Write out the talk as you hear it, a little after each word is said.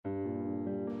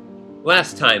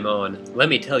Last time on, let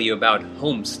me tell you about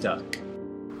Homestuck.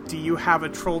 Do you have a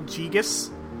Trollgigas?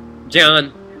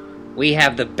 John, we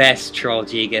have the best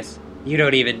Trollgigas. You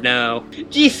don't even know.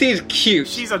 GC's cute.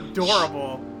 She's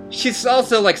adorable. She's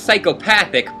also,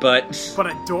 psychopathic, but... But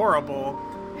adorable.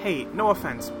 Hey, no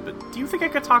offense, but do you think I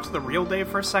could talk to the real Dave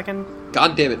for a second?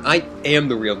 God damn it, I am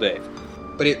the real Dave.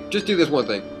 But here, just do this one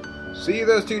thing. See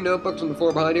those two notebooks on the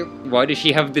floor behind you? Why does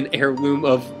she have an heirloom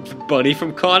of Bunny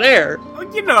from Con Air?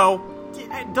 You know,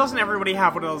 doesn't everybody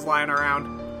have one of those lying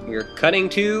around? We're cutting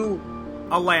to...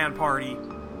 A LAN party.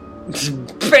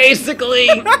 Basically!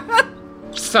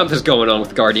 Something's going on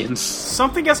with Guardians.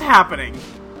 Something is happening.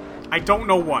 I don't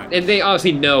know what. And they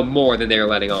obviously know more than they're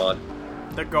letting on.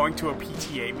 They're going to a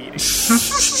PTA meeting.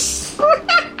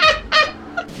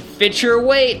 Fit your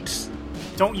weight!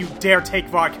 Don't you dare take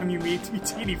vodka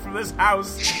Mutini from this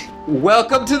house.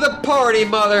 Welcome to the party,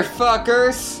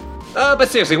 motherfuckers! But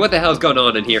seriously, what the hell's going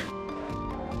on in here?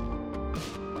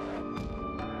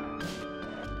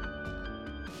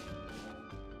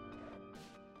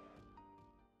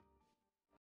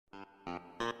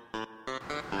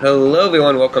 Hello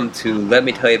everyone, welcome to Let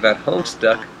Me Tell You About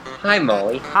Homestuck. Hi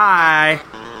Molly. Hi.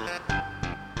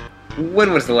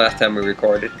 When was the last time we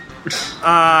recorded?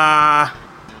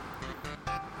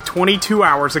 22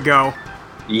 hours ago.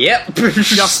 Yep.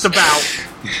 Just about.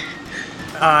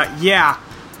 Yeah.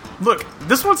 Look,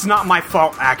 this one's not my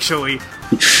fault, actually.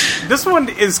 This one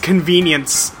is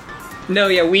convenience. No,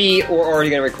 yeah, we were already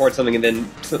going to record something and then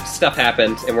stuff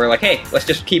happened, and we're like, hey, let's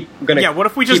just keep... Yeah, what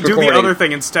if we just do the other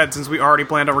thing instead, since we already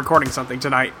planned on recording something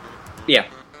tonight? Yeah.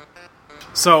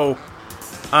 So,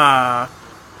 I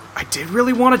did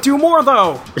really want to do more,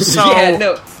 though. So, yeah,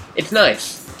 no, it's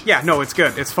nice. Yeah, no, it's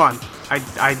good. It's fun.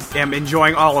 I am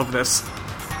enjoying all of this.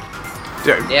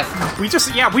 Yeah. We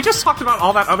just talked about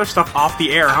all that other stuff off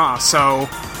the air, huh? So...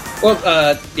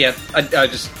 Well, yeah, I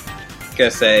just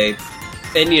gonna say...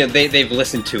 And, you know, they've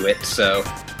listened to it, so...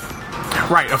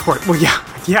 Right, of course. Well,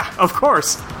 yeah, of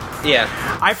course. Yeah.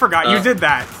 I forgot you did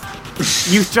that.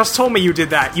 You just told me you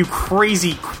did that, you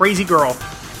crazy, crazy girl.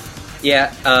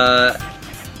 Yeah,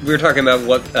 we were talking about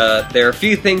what, there are a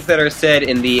few things that are said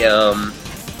in the,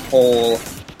 whole,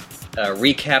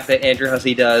 recap that Andrew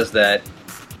Hussey does that,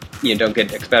 you know, don't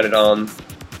get expounded on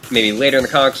maybe later in the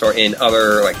comics or in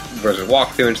other, versus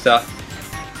walkthrough and stuff.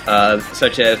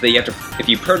 Such as that you have to, if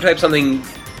you prototype something,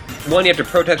 one, you have to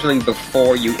prototype something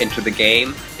before you enter the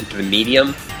game, into the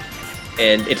medium,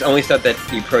 and it's only stuff that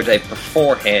you prototype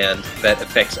beforehand that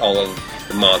affects all of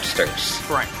the monsters.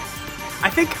 Right. I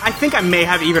think I may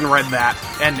have even read that,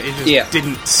 and it just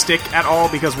didn't stick at all,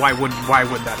 because why would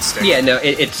that stick? Yeah, no,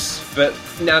 but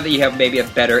now that you have maybe a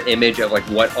better image of,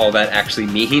 what all that actually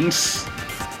means.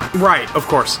 Right, of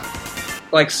course.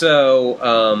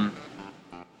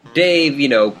 Dave, you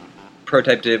know,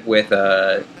 prototyped it with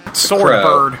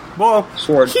Swordbird. Well,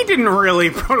 Sword. He didn't really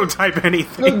prototype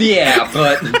anything. Yeah,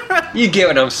 but you get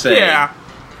what I'm saying. Yeah.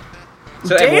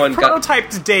 So Dave everyone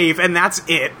prototyped Dave, and that's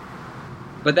it.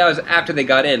 But that was after they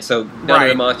got in, so none of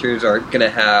the monsters are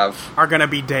gonna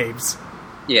be Dave's.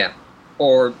 Yeah.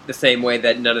 Or the same way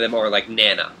that none of them are like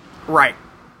Nana. Right.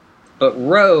 But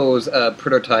Rose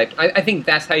prototyped. I think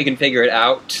that's how you can figure it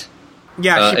out.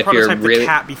 Yeah, she prototyped the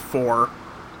cat before.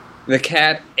 The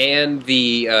cat and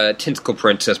the Tentacle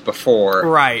Princess before.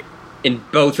 Right. In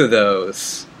both of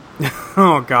those.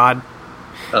 Oh, God.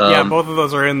 Yeah, both of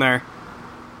those are in there.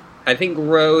 I think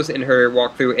Rose, in her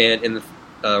walkthrough and in the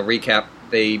recap,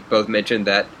 they both mentioned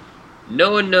that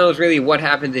no one knows really what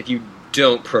happens if you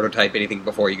don't prototype anything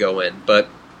before you go in, but...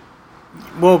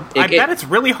 Well, I bet it's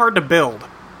really hard to build.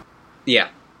 Yeah.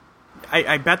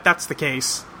 I bet that's the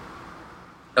case.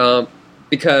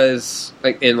 Because,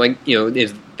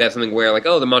 is that something where,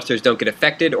 the monsters don't get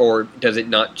affected, or does it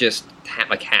not just,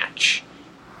 hatch?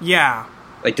 Yeah.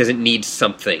 Does it need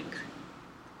something?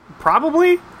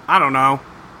 Probably? I don't know.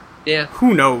 Yeah.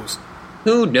 Who knows?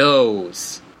 Who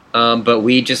knows? But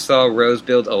we just saw Rose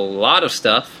build a lot of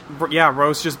stuff. Yeah,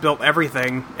 Rose just built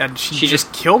everything, and she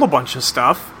just killed a bunch of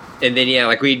stuff. And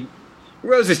then,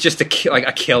 Rose is just a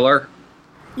killer.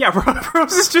 Yeah,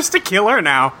 Rose is just a killer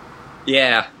now.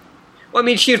 Yeah. Well, I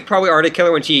mean, she was probably already a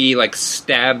killer when she,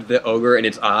 stabbed the ogre in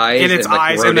its eyes.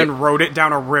 And then rode it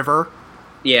down a river.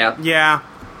 Yeah. Yeah.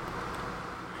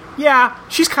 Yeah,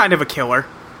 she's kind of a killer.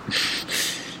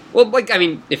 Well,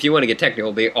 if you want to get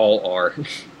technical, they all are.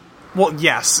 Well,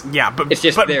 yes, yeah, but it's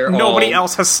just nobody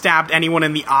else has stabbed anyone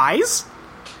in the eyes?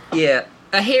 Yeah.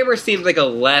 A hammer seems like a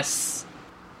less,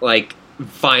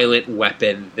 violent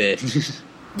weapon than...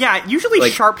 Yeah, usually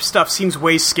sharp stuff seems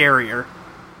way scarier.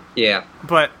 Yeah.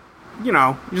 But,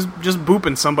 just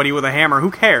booping somebody with a hammer,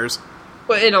 who cares?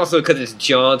 Well, and also because it's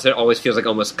John, so it always feels like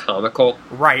almost comical.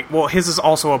 Right. Well, his is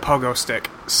also a pogo stick,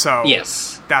 so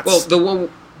Yes. that's Well, the one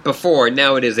before,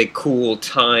 now it is a cool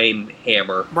time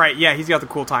hammer. right. Yeah, he's got the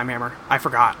cool time hammer. I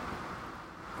forgot.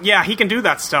 Yeah, he can do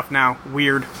that stuff now.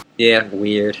 Weird. Yeah,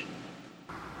 weird.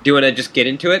 Do you want to just get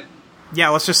into it? Yeah,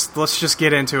 let's just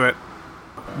get into it.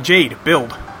 Jade,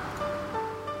 build.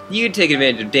 You take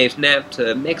advantage of Dave's nap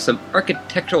to make some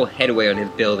architectural headway on his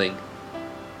building.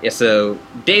 Yeah, so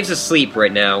Dave's asleep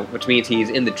right now, which means he's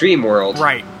in the dream world.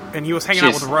 Right, and he was hanging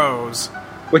out Just- with Rose.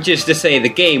 Which is to say, the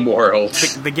game world.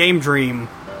 The game dream.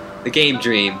 The game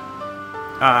dream.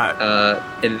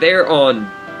 And they're on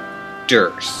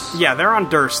Durst. Yeah, they're on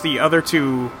Durst. The other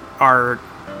two are...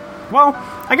 Well,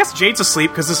 I guess Jade's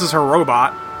asleep because this is her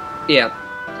robot. Yeah.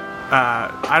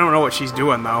 I don't know what she's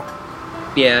doing, though.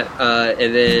 Yeah,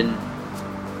 and then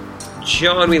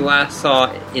John we last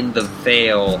saw in the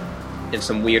Vale in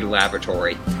some weird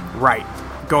laboratory. Right.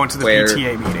 Going to the Where-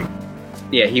 PTA meeting.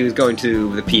 Yeah, he was going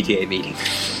to the PTA meeting.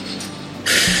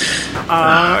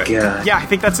 God. God. Yeah, I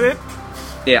think that's it.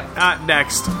 Yeah,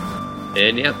 Next.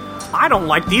 and yeah. I don't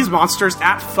like these monsters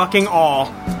at fucking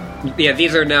all. Yeah,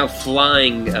 these are now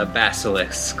flying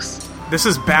basilisks. This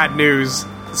is bad news.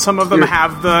 Some of them You're-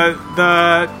 have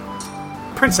the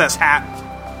princess hat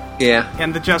Yeah.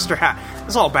 and the jester hat.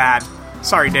 It's all bad.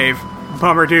 Sorry, Dave.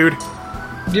 Bummer, dude.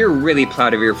 You're really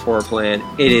proud of your floor plan.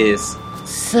 It is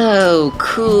so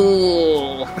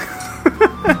cool.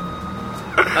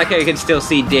 Like how you can still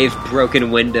see Dave's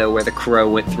broken window where the crow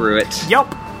went through it. Yup.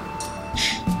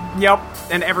 Yup.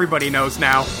 And everybody knows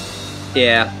now.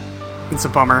 Yeah. It's a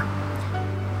bummer.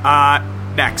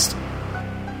 Next.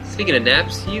 Speaking of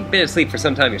naps, you've been asleep for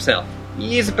some time yourself.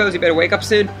 You suppose you better wake up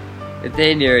soon? But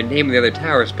then your name of the other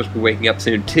tower is supposed to be waking up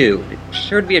soon too. It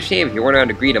sure would be a shame if you weren't around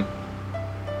to greet him.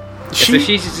 So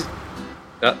she's just...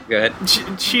 Oh, go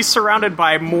ahead. She's surrounded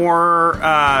by more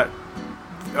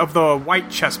of the white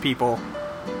chess people,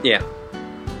 Yeah.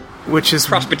 which is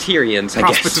Prospeterians, I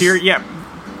guess.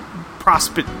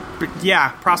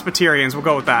 Prospeterians. We'll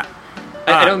go with that.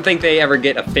 I don't think they ever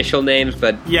get official names,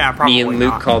 but Yeah, me probably and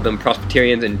Luke not. called them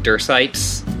Prospeterians and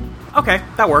Dursites. Okay,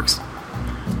 that works.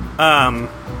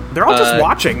 They're all just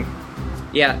watching.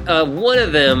 Yeah, one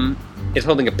of them is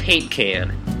holding a paint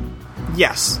can.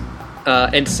 Yes.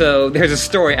 And so there's a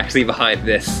story actually behind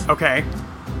this. Okay.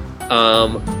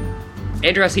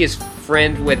 Androssi is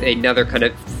friend with another kind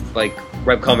of like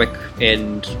webcomic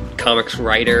and comics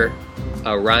writer,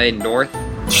 Ryan North,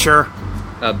 Sure.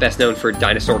 best known for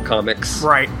dinosaur comics.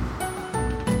 Right.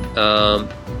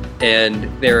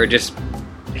 And they were just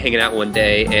hanging out one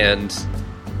day, and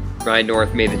Ryan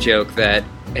North made the joke that,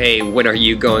 hey, when are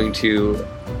you going to...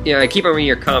 You know, I keep on reading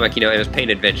your comic, you know, and it's Paint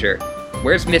Adventure.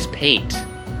 Where's Miss Paint?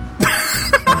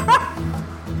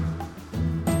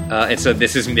 And so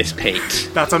this is Miss Paint.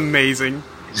 That's amazing.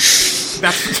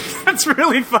 That's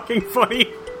really fucking funny.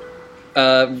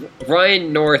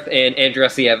 Ryan North and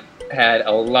Androssi have had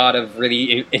a lot of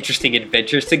really interesting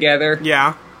adventures together.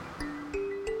 Yeah.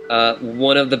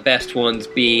 One of the best ones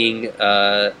being,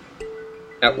 at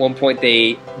one point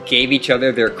they gave each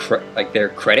other their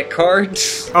credit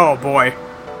cards, Oh boy.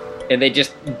 and they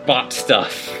just bought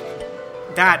stuff.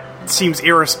 That seems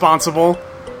irresponsible.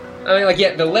 I mean, like,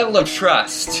 yeah, the level of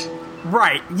trust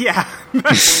Right. Yeah. in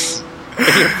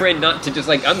your friend not to just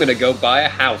like, I'm gonna go buy a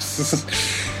house.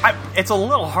 It's a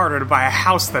little harder to buy a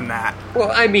house than that.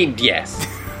 Well, I mean, yes,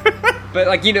 but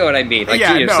like, you know what I mean? Like,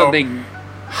 Yeah, you know, no. something.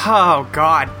 Oh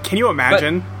God. Can you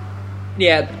imagine?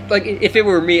 Yeah, like if it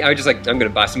were me, I would just like, I'm gonna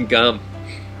buy some gum.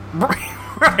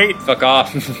 Right. Fuck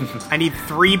off. I need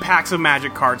 3 packs of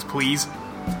magic cards, please.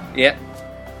 Yeah.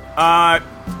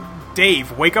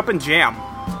 Dave, wake up and jam.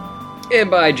 And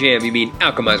by jam, you mean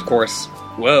alchemize, of course.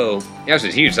 Whoa, that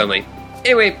was huge suddenly.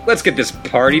 Anyway, let's get this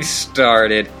party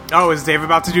started. Oh, is Dave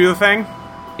about to do the thing?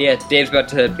 Yeah, Dave's about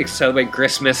to celebrate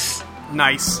Christmas.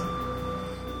 Nice.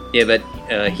 Yeah, but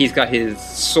he's got his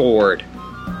sword.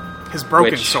 His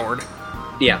broken Which- sword.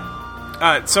 Yeah.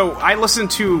 So I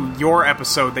listened to your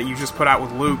episode that you just put out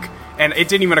with Luke, and it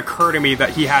didn't even occur to me that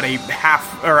he had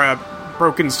a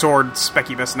broken sword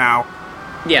specubus now.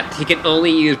 Yeah, he can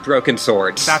only use broken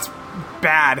swords. That's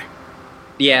bad.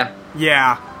 Yeah.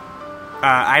 Yeah.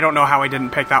 I don't know how I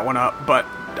didn't pick that one up, but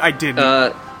I did.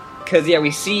 Because, yeah,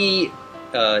 we see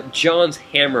John's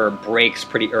hammer breaks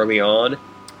pretty early on.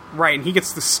 Right, and he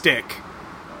gets the stick.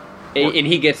 And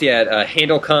he gets,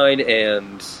 handle kind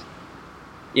and...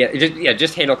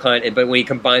 just handle kind, but when he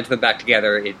combines them back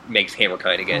together, it makes hammer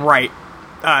kind again. Right.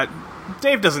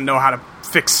 Dave doesn't know how to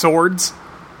fix swords.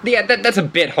 Yeah, that's a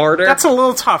bit harder. That's a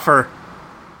little tougher.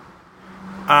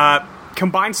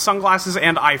 Combine sunglasses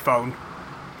and iPhone.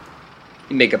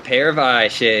 You make a pair of eye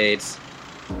shades.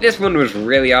 This one was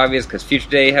really obvious because Future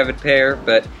Dave had a pair,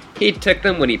 but he took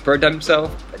them when he prototyped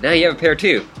himself, but now you have a pair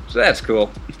too, so that's cool.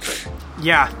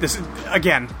 Yeah, this is,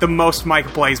 again, the most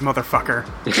Mike Blaze motherfucker.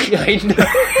 I know.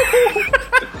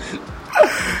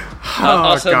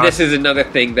 Also, God. this is another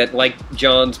thing that, like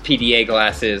John's PDA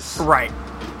glasses, Right.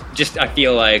 just, I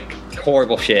feel like,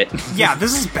 horrible shit. Yeah,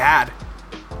 this is bad.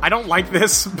 I don't like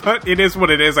this, but it is what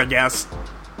it is, I guess.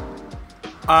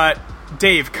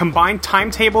 Dave, combine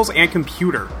timetables and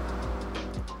computer.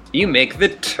 You make the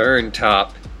turn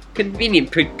top.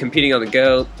 Convenient computing on the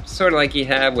go, sort of like you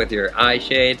have with your eye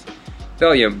shades. With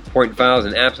all your important files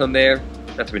and apps on there,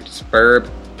 not to mention Spurb.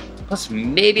 Plus,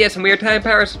 maybe has some weird time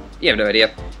powers. You have no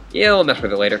idea. You'll mess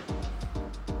with it later.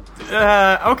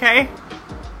 Okay.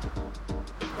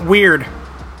 Weird.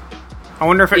 I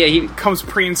wonder if it Yeah, comes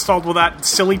pre-installed with that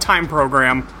silly time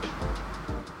program.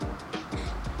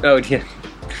 Oh, yeah.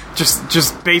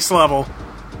 Just base level.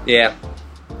 Yeah.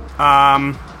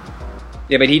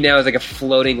 Yeah, but he now has like a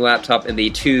floating laptop, and the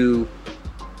two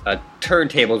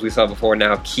turntables we saw before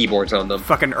now have keyboards on them.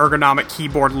 Fucking ergonomic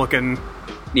keyboard looking.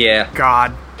 Yeah.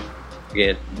 God.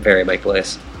 Again, very Mike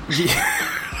Bliss.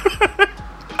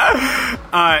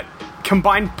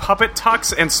 Combine Puppet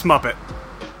Tux and Smuppet.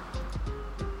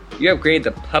 You upgrade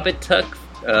the Puppet Tuck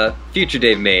Future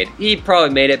Dave made. He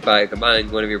probably made it by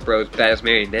combining one of your bros' baddest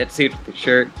marionette suits with the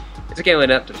shirt. It's again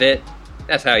enough to fit.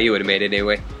 That's how you would have made it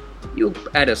anyway. You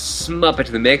add a Smuppet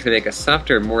to the mix and make a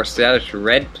softer, more stylish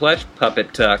red plush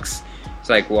Puppet Tux. It's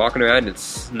like walking around in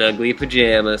snuggly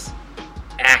pajamas.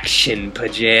 Action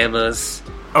pajamas.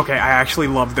 Okay, I actually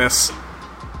love this.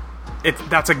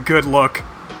 That's a good look.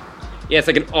 Yeah, it's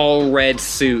like an all-red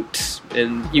suit.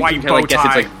 And you White can kind of guess bow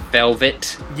it's tie. like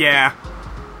velvet. Yeah.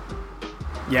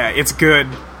 Yeah, it's good.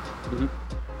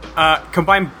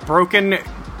 Combine Broken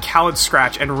Khaled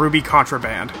Scratch and Ruby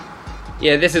Contraband.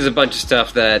 Yeah, this is a bunch of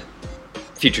stuff that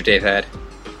Future Dave had.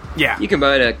 Yeah. You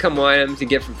combine a couple items you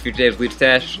get from Future Dave's loot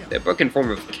stash, a book in form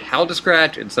of Calda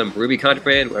Scratch and some Ruby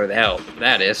Contraband, whatever the hell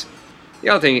that is. The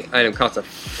other item costs a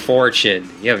fortune.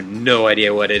 You have no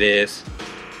idea what it is.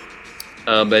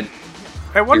 But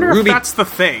I wonder if Ruby- that's the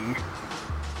thing.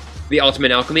 the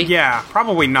Ultimate Alchemy? Yeah,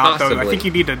 probably not, though. I Possibly. think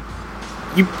you need to...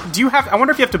 I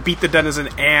wonder if you have to beat the denizen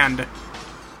and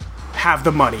have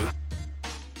the money.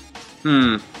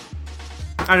 I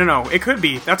don't know. It could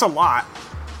be. That's a lot.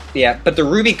 Yeah, but the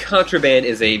Ruby Contraband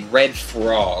is a red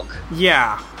frog.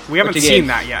 Yeah. We haven't Which seen again-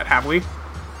 that yet, have we?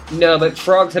 No, but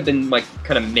frogs have been, like,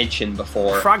 kind of mentioned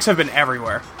before. Frogs have been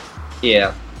everywhere.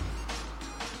 Yeah.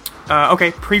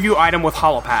 Okay, preview item with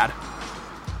holopad.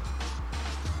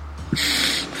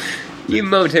 You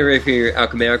momentarily for your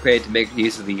alchemy upgrade to make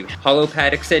use of the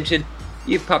holopad extension.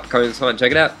 You pop the card in the slot and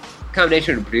check it out.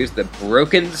 Combination to produce the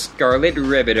Broken Scarlet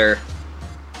Riveter.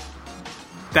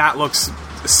 That looks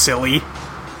silly.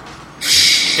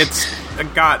 It's...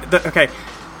 okay.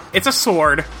 It's a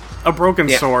sword. A broken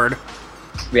Yeah. sword.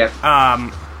 Yeah.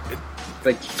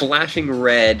 Like flashing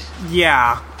red.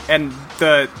 Yeah, and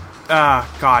the...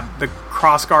 the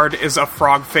crossguard is a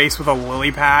frog face with a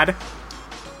lily pad.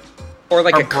 Or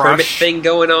like A a Kermit brush. thing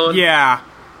going on. Yeah.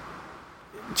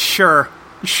 Sure,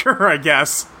 I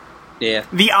guess. Yeah.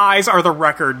 The eyes are the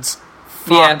records.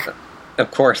 Fuck. Yeah.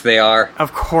 Of course they are.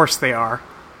 Of course they are.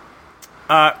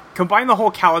 Combine the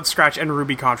whole Khaled Scratch and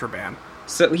Ruby Contraband.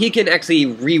 So he can actually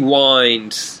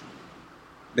rewind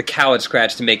the Khaled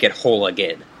Scratch to make it whole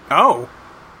again. Oh.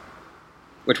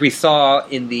 Which we saw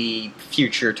in the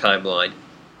future timeline.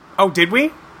 Oh, did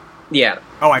we? Yeah.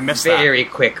 Oh, I missed that. Very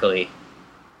quickly.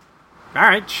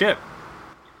 Alright, shit.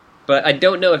 But I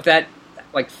don't know if that,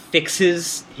 like,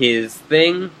 fixes his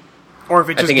thing. Or if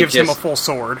it just think it gives him a just- full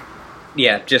sword.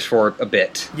 Yeah, just for a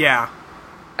bit. Yeah.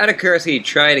 Out of curiosity,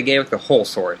 try it again with the whole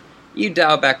sword. You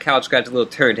dial back Khaled Scratch's little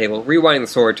turntable, rewinding the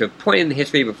sword to a point in the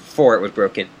history before it was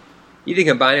broken. You can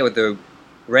combine it with the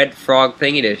red frog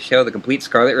thingy to show the complete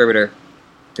Scarlet Riveter.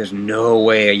 There's no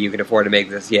way you can afford to make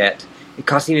this yet. It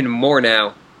costs even more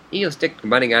now. You'll stick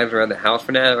combining items around the house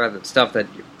for now, rather than stuff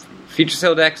that your future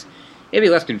sale decks. It'd be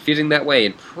less confusing that way,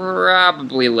 and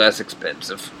probably less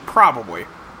expensive. Probably.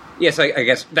 Yes, I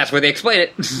guess that's where they explain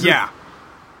it. Yeah.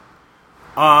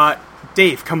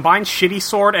 Dave, combine Shitty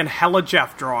Sword and Hella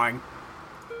Jeff drawing.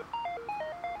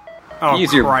 Oh,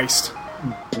 Use your- Christ.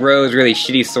 Bro's really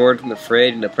shitty sword from the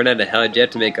fridge and to print out a Hella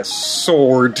Jet to make a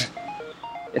sword.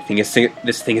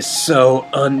 This thing is so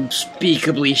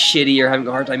unspeakably shitty. You're having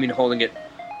a hard time even holding it.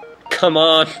 Come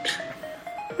on.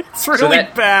 It's really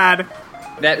that- bad.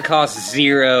 That costs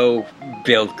 0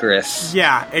 build grist.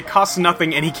 Yeah, it costs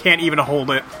nothing and he can't even hold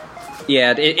it.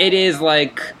 Yeah, it is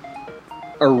like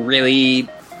a really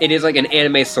It is like an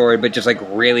anime sword, but just like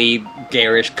really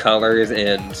garish colors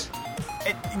and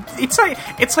It's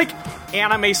like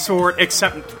anime sword,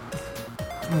 except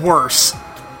worse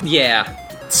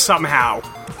yeah, somehow.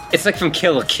 it's like from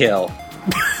Kill la Kill.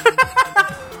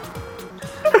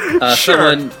 Sure.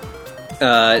 Someone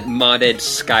modded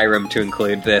Skyrim to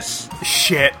include this.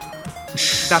 Shit.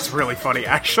 That's really funny,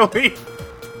 actually.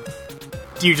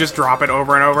 Do you just drop it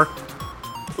over and over?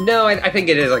 No, I think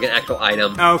it is like an actual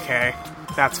item. Okay,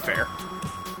 that's fair.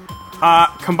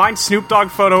 Combine Snoop Dogg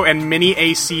photo and mini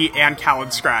AC and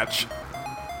Khaled scratch.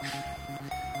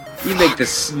 You make the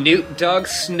Snoop Dogg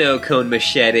snow cone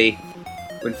machete.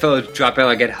 When fellows drop out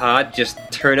like it hot, just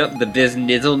turn up the biz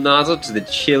nizzle nozzle to the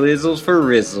chillizzles for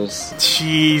rizzles.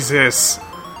 Jesus.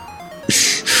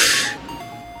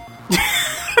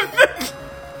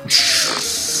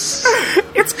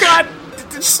 It's got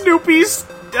Snoopy's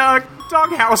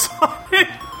doghouse on it.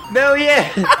 No,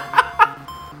 yeah.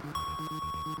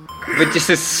 But just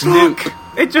a Snoop.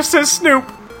 It just says Snoop.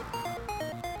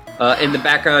 In the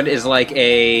background is like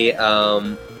a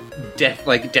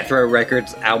Death Row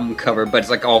Records album cover, but it's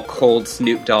like all cold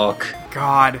Snoop Dogg.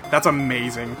 God, that's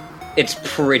amazing. It's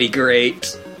pretty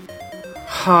great.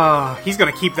 He's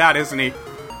gonna keep that, isn't he?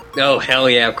 Oh hell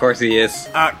yeah, of course he is.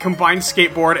 Combine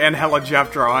skateboard and Hella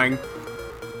Jeff drawing.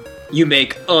 You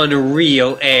make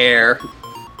Unreal Air.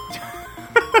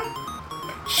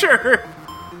 Sure.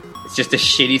 It's just a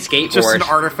shitty skateboard. Just an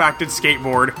artifacted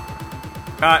skateboard.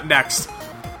 Next.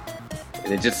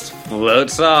 And it just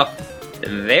floats off.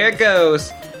 And there it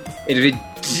goes. It's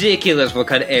ridiculous what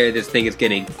kind of air this thing is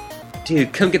getting.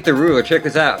 Dude, come get the ruler, check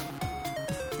this out.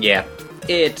 Yeah,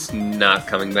 it's not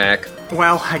coming back.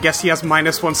 Well, I guess he has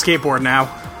 -1 skateboard now.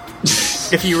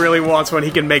 If he really wants one,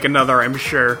 he can make another, I'm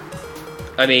sure.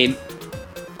 I mean,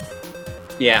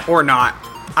 yeah. Or not.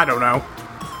 I don't know.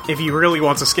 If he really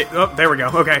wants a skate... Oh, there we go.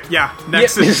 Okay, yeah.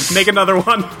 Next Yep. is make another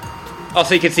one.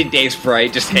 Also, you can see Dave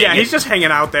Sprite just hanging. Yeah, he's just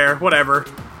hanging out there. Whatever.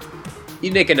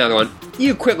 You make another one.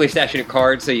 You quickly stash in a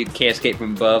card so you can't escape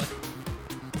from above.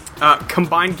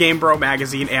 Combine Game Bro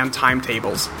magazine and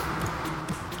timetables.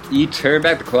 You turn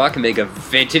back the clock and make a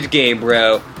vintage game,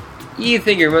 bro. You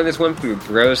think you run this one from your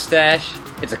bro stash?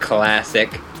 It's a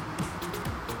classic.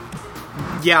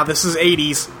 Yeah, this is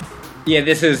 80s. Yeah,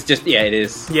 this is just... Yeah, it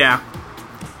is. Yeah.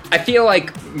 I feel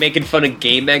like making fun of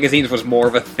game magazines was more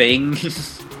of a thing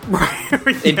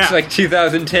Right. in Yeah. like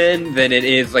 2010 than it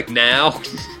is like now.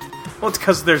 Well, it's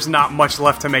because there's not much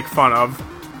left to make fun of.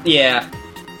 Yeah.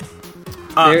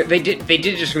 They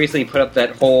did just recently put up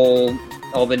that whole...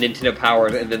 all the Nintendo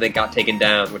powers, and then they got taken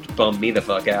down, which bummed me the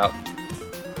fuck out.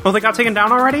 Oh, they got taken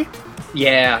down already?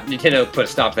 Yeah, Nintendo put a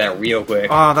stop to that real quick.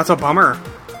 Oh, that's a bummer.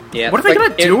 Yeah, What are they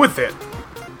like, gonna do with it?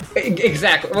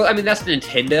 Exactly. Well, I mean, that's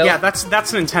Nintendo. Yeah, that's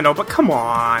Nintendo, but come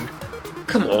on.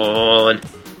 Come on.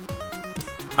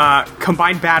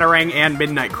 Combine Batarang and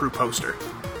Midnight Crew poster.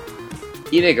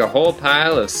 You make a whole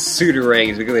pile of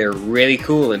Sudarangs because they're really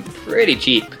cool and pretty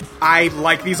cheap. I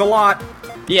like these a lot.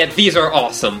 Yeah, these are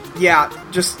awesome. Yeah,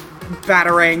 just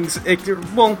Batarangs.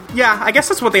 Well, yeah, I guess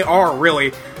that's what they are,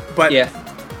 really. But Yeah.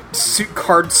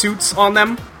 card suits on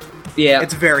them, Yeah,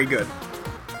 it's very good.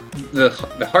 the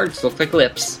hearts look like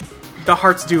lips. The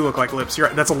hearts do look like lips. You're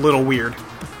right, that's a little weird.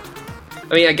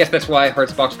 I mean, I guess that's why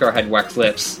Hearts Boxcar had wax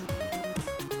lips.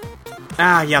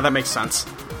 Ah, yeah, that makes sense.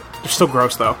 They're still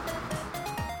gross, though.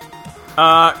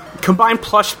 Combine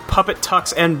plush Puppet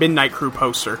Tux and Midnight Crew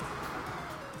poster.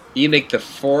 You make the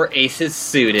 4 aces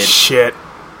suited. Shit.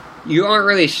 You aren't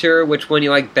really sure which one you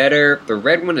like better. The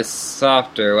red one is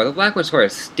softer, while the black one's sort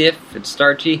of stiff and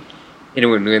starchy.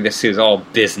 Anyone wearing this suit is all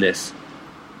business.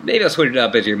 Maybe I'll switch it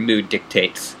up as your mood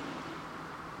dictates.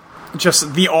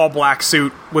 Just the all-black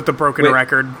suit with the broken Wait.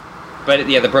 record. But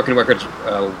yeah, the broken record's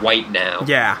white now.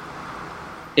 Yeah,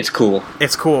 It's cool.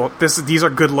 it's cool. These are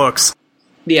good looks.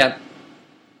 Yeah,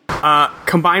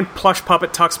 Combine plush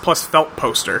Puppet Tux plus felt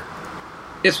poster.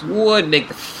 this would make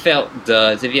the felt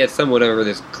does if you had someone over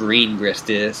this green grist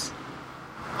is.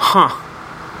 Huh.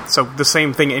 So the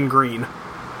same thing in green.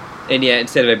 And yeah,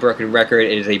 instead of a broken record,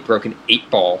 it is a broken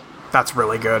 8-ball. That's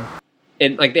really good.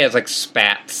 And like it has like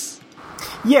spats.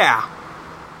 Yeah.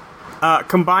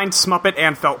 Combined Smuppet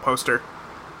and felt poster.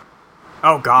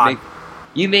 Oh god.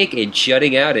 You make a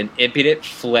jutting out and impudent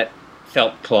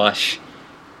felt plush.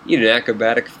 You do an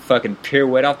acrobatic fucking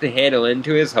pirouette off the handle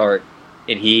into his heart,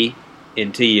 and he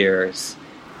into yours.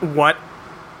 What?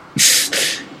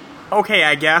 Okay,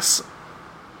 I guess.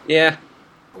 Yeah.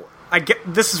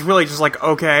 This is really just like,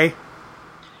 okay.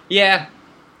 Yeah.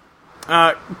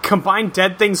 Combine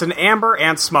Dead Things in Amber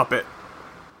and Smuppet.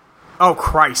 Oh,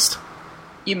 Christ.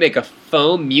 You make a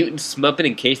foam mutant Smuppet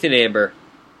encased in amber.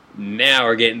 Now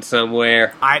we're getting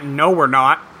somewhere. No, we're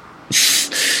not.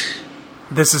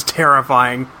 This is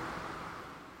terrifying.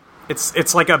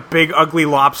 It's like a big ugly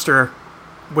lobster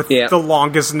with the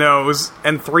longest nose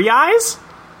and 3 eyes?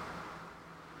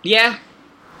 Yeah.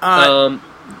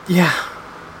 Yeah.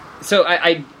 So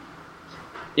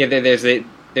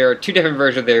there are 2 different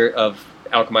versions there of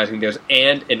alchemizing. There's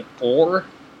and or,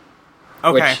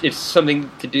 Okay. which is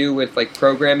something to do with like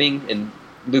programming, and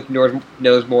Luke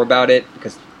knows more about it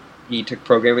because he took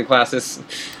programming classes.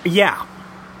 Yeah.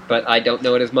 But I don't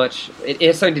know it as much. It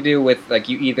has something to do with like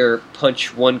you either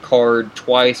punch one card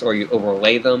twice or you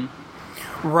overlay them.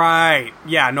 Right.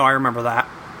 Yeah, no, I remember that.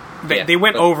 They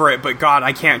went over it, but God,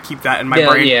 I can't keep that in my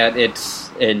brain. Yeah,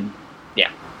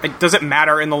 Like, does it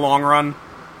matter in the long run?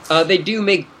 They do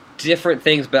make different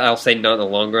things, but I'll say not in the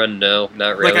long run. No,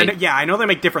 not really. Like, I know they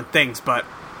make different things, but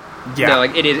yeah. No,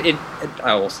 like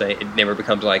I will say it never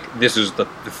becomes like this is the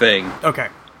thing. Okay.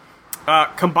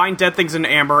 Combine Dead Things in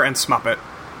Amber and Smuppet.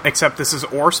 Except this is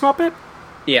or Smuppet?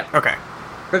 Yeah. Okay.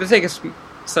 For the sake of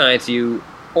science, you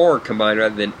or combine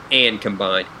rather than and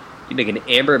combine. You make an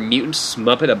Amber Mutant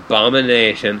Smuppet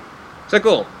Abomination. So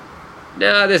cool.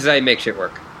 Now this is how you make shit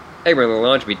work. Everyone on the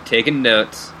launch will be taking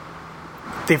notes.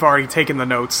 They've already taken the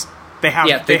notes. They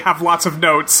have lots of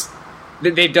notes.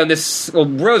 They've done this. Well,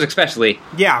 Rose especially.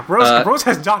 Yeah, Rose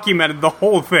has documented the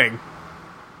whole thing.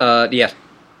 Yeah.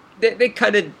 They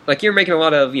kind of like you're making a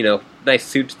lot of nice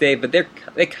suits, Dave, but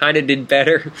they kind of did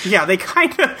better. Yeah, they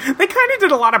kind of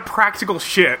did a lot of practical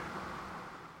shit.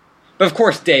 But of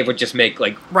course, Dave would just make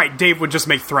like Dave would just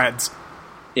make threads.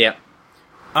 Yeah.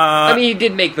 I mean, he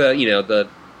did make the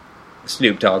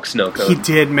Snoop Dogg snow cone. He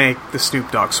did make the Snoop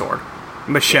Dogg sword,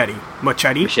 machete.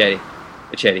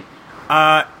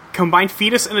 Combine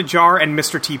Fetus in a Jar and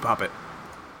Mr. T Puppet.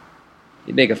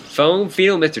 You make a foam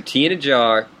fetal Mr. T in a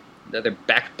jar. Another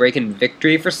back-breaking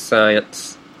victory for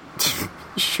science.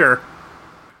 Sure.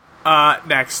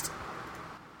 Next.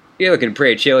 You're looking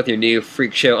pretty chill with your new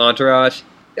freak show entourage.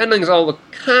 The underlings all look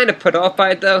kind of put off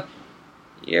by it, though.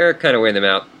 You're kind of wearing them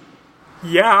out.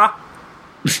 Yeah.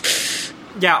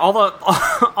 Yeah,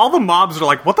 all the mobs are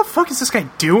like, what the fuck is this guy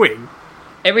doing?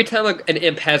 Every time an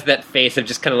imp has that face of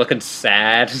just kind of looking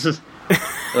sad.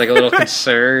 Like a little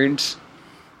concerned.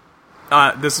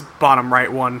 This bottom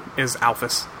right one is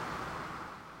Alphys.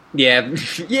 Yeah.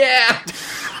 Yeah!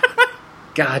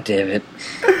 God damn it.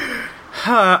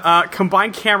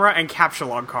 Combine camera and capture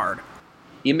log card.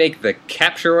 You make the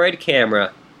Capturoid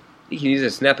camera. You can use it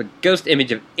to snap a ghost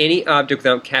image of any object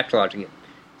without capture logging it.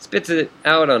 Spits it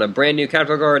out on a brand new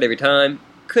capture card every time.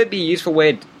 Could be a useful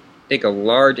way to take a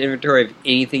large inventory of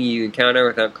anything you encounter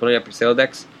without cleaning up your sale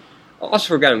decks. Also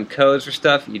forgotten codes for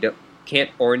stuff you can't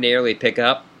ordinarily pick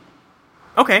up.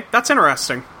 Okay, that's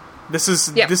interesting. This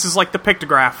is like the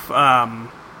pictograph.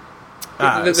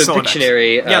 The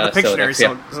Pictionary. Yeah, the Pictionary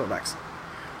Sylladex.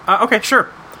 Okay, sure.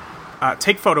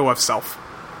 Take photo of self.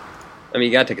 I mean,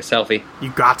 you gotta take a selfie.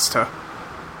 You gots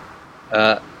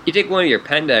to. You take one of your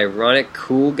patented ironic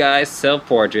cool guys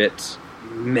self-portraits.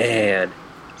 Man,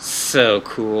 so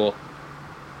cool.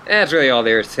 That's really all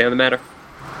there is to say on the matter.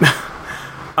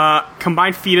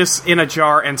 Combine Fetus in a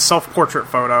Jar and self-portrait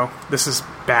photo. This is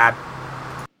bad.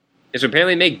 Is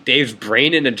apparently make Dave's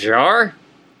brain in a jar?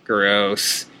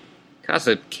 Gross. Costs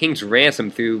a king's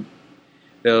ransom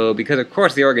though, because of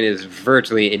course the organ is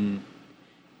virtually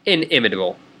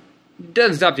inimitable.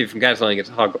 Doesn't stop you from canceling its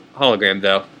hologram,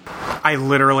 though. I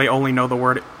literally only know the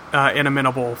word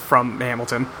inimitable from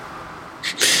Hamilton.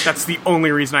 That's the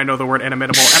only reason I know the word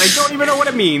inimitable, and I don't even know what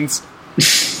it means.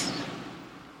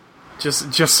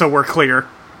 Just so we're clear.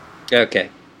 Okay.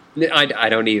 I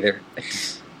don't either.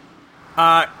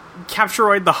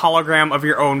 Capturoid the hologram of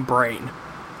your own brain.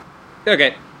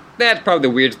 Okay. That's probably the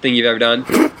weirdest thing you've ever done.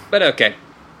 But okay.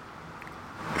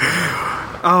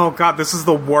 Oh god, this is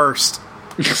the worst.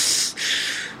 It's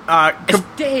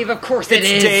Dave, of course it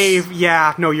is. It's Dave,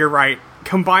 yeah, no, you're right.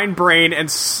 Combine brain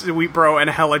and Sweet Bro and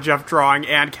Hella Jeff drawing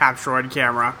and Capturoid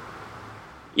camera.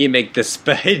 You make the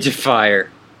Spagifier.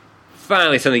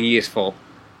 Finally something useful.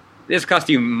 This cost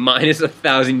you minus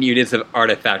 1,000 units of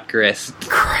artifact grist.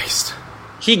 Christ.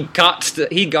 He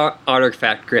got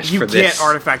artifact grist for this. You get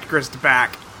artifact grist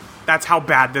back. That's how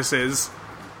bad this is.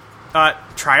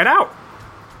 Try it out.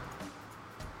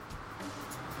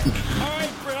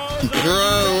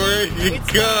 Bro, where's your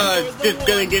gun? Just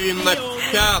gonna give you my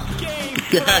top.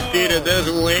 God, dude, are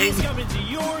those wings?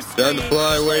 Time to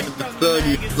fly away to the sun,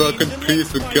 you fucking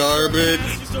piece of garbage.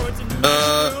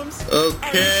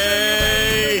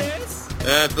 Okay.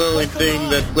 That's the only thing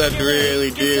that's left to really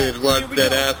do is watch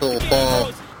that asshole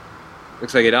fall.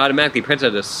 Looks like it automatically prints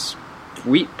out a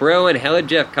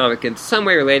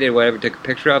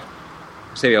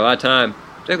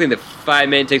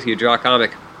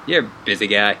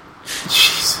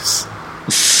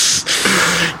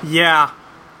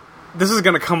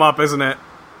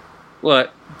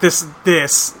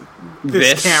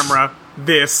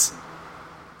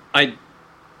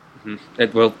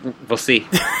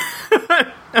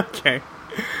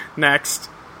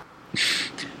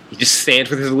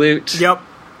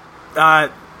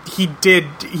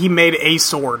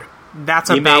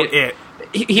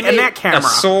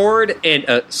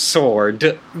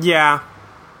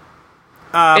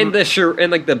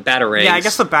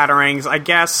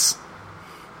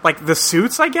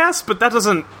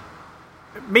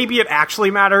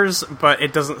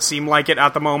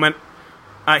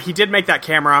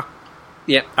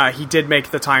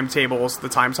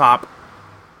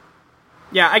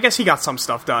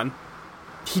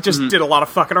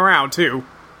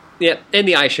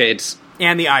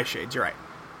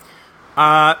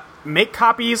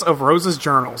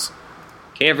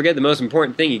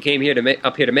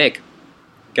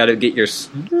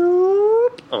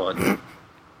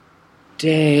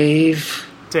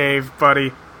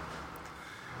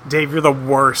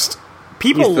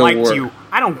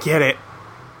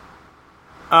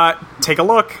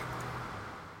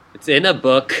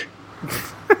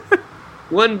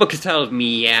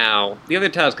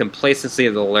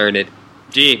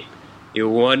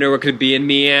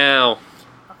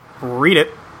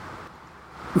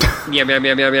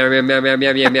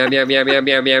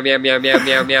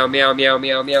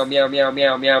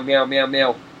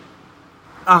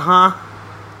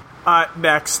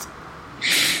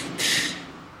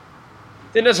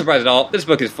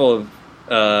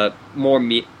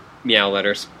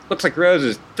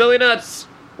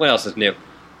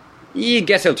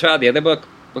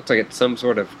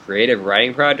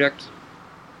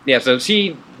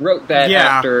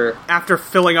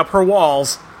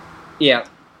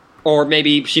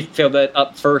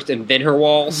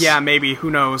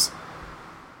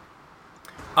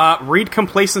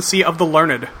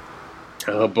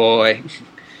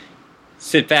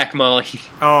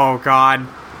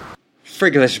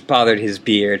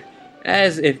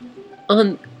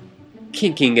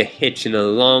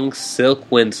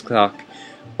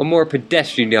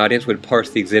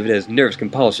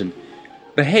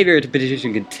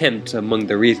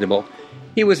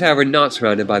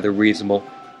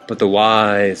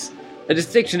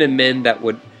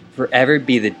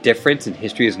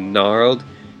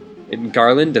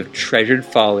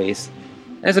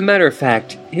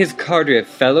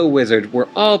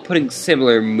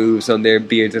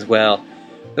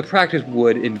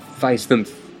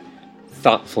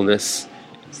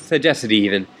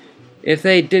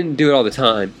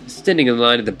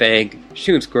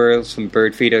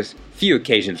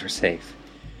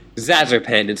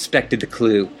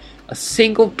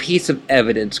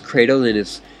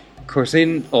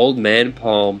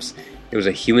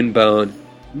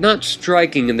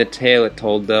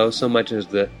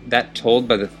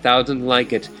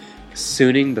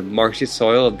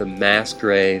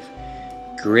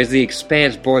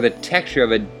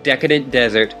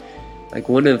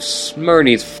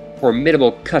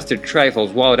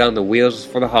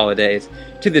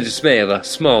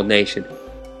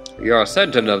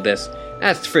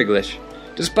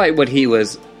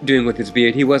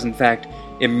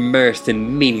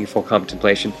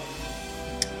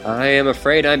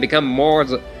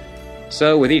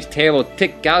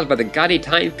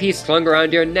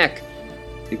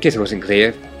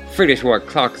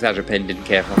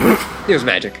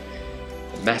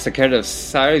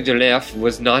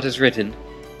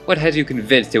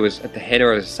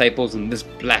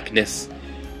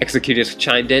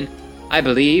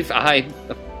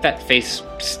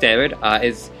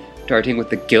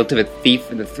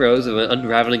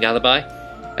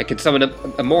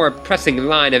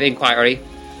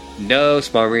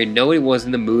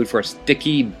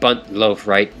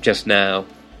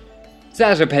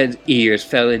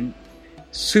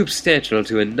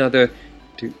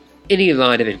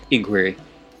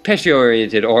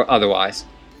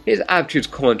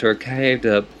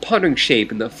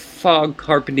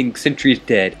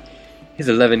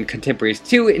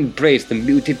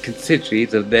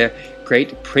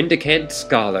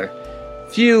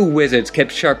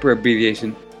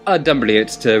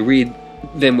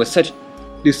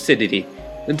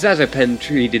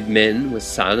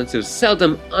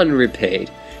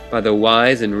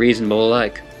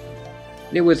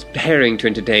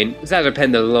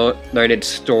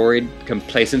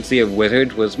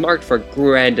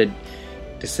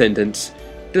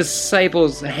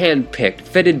disciples handpicked,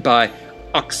 fitted by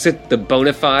Oxyth the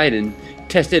Bonafide and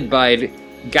tested by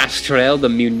Gastrel the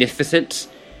Munificent,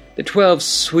 the 12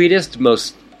 sweetest,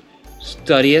 most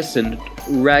studious and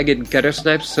ragged gutter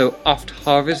snipes so oft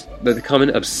harvest by the common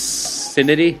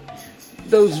obscenity.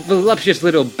 Those voluptuous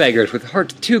little beggars with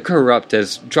hearts too corrupt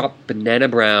as drop banana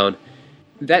brown.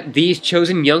 That these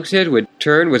chosen youngsters would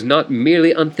turn was not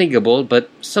merely unthinkable, but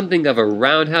something of a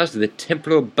roundhouse to the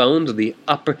temporal bones of the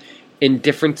upper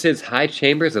indifference's high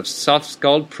chambers of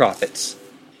soft-skulled prophets.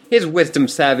 His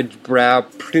wisdom-savage brow,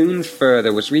 pruned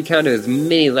further, was recounted as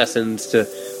many lessons to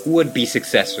would-be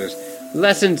successors,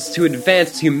 lessons to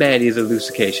advance humanity's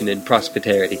elucidation and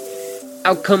prosperity.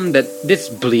 Outcome that this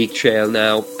bleak trail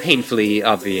now painfully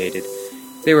obviated.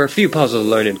 There were a few puzzles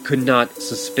learned could not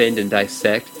suspend and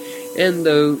dissect, and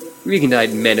the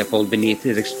recondite manifold beneath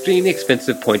his extremely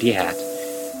expensive pointy hat.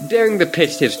 Daring to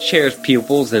pitch his cherished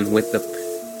pupils, and with the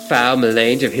foul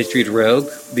melange of history's rogue,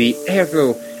 the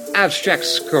arrow abstract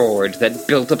scourge that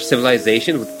built up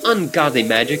civilizations with ungodly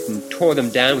magic and tore them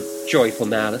down with joyful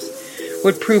malice,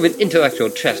 would prove an intellectual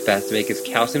trespass to make his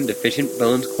calcium-deficient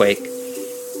bones quake.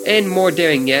 And more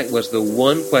daring yet was the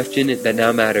one question that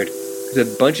now mattered. Could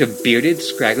a bunch of bearded,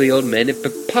 scraggly old men in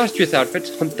preposterous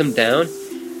outfits hunt them down?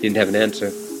 Didn't have an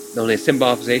answer. Only a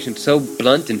symbolization so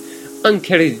blunt and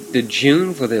uncarried de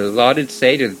June for the lauded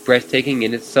sage is breathtaking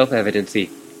in its self-evidency.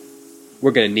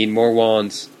 We're gonna need more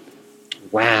wands.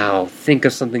 Wow, think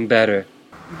of something better.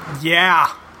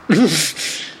 Yeah.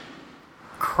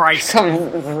 Christ.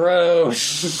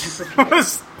 Gross.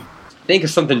 Think of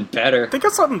something better. Think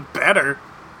of something better.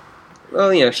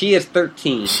 Well, you know, she is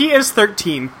 13. She is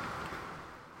 13.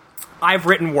 I've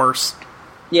written worse.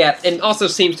 Yeah, and also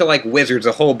seems to like wizards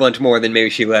a whole bunch more than maybe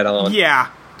she let on. Yeah,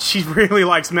 she really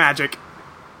likes magic.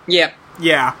 Yeah.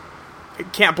 Yeah.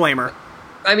 Can't blame her.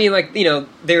 I mean, like, you know,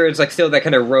 there is like still that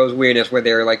kind of rose weirdness where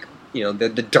they're like, you know, the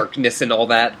darkness and all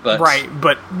that, but... Right,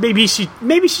 but maybe she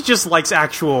just likes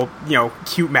actual, you know,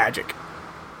 cute magic.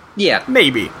 Yeah.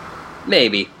 Maybe.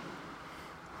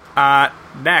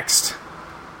 Next.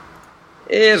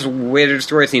 This wizard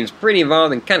story seems pretty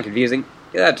involved and kind of confusing.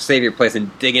 You'll have to save your place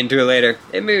and dig into it later.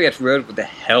 And maybe that's what the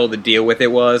hell the deal with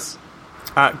it was.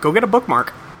 Go get a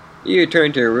bookmark. You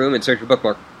turn to your room and search for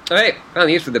bookmark. Alright, found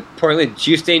the use for the poorly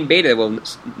juice-stained beta that will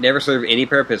never serve any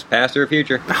purpose, past or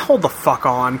future. Hold the fuck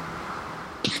on.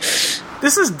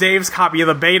 This is Dave's copy of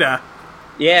the beta.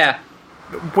 Yeah.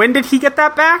 When did he get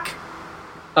that back?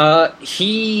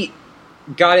 He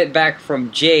got it back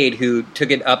from Jade, who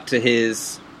took it up to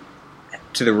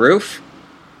the roof.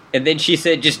 And then she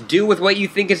said, just do with what you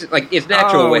think is, like, is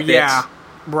natural with it. Yeah.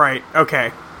 Right,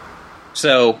 okay.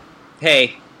 So,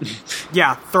 hey.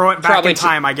 Yeah, throw it back in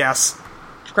time, I guess.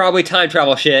 Probably time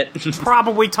travel shit.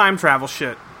 Probably time travel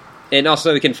shit. And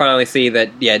also we can finally see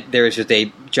that, yeah, there is just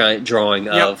a giant drawing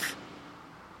of...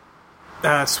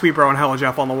 Sweet Bro and Hella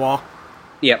Jeff on the wall.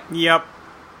 Yep.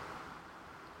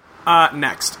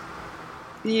 Next.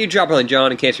 You drop it on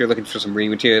John in case you're looking for some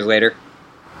reading materials later.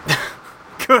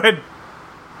 Good.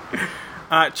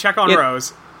 Check on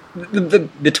Rose.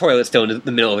 The toilet's still in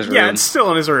the middle of his room. Yeah, it's still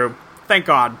in his room. Thank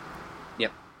God.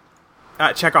 Yep.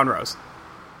 Check on Rose.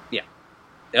 Yeah.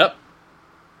 Yep.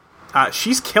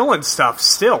 She's killing stuff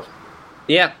still.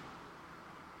 Yeah.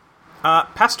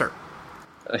 Pester.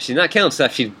 She's not killing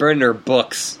stuff, she's burning her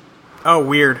books. Oh,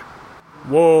 weird.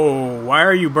 Whoa, why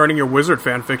are you burning your wizard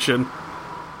fanfiction?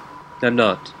 I'm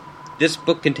not. This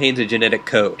book contains a genetic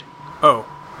code. Oh,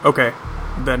 okay.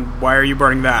 Then why are you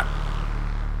burning that?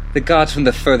 The gods from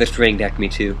the furthest ring act me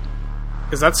to.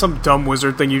 Is that some dumb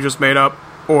wizard thing you just made up?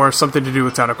 Or something to do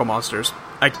with tentacle monsters?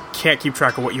 I can't keep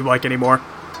track of what you like anymore.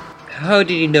 How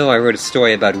did you know I wrote a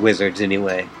story about wizards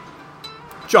anyway?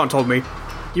 John told me.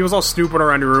 He was all snooping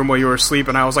around your room while you were asleep,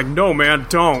 and I was like, no man,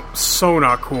 don't. So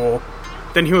not cool.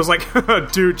 Then he was like,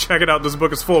 dude, check it out, this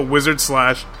book is full of wizard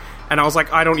slash. And I was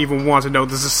like, I don't even want to know,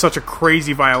 this is such a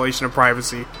crazy violation of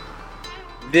privacy.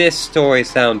 This story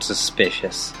sounds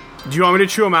suspicious. Do you want me to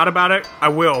chew him out about it? I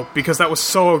will, because that was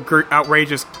so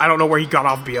outrageous, I don't know where he got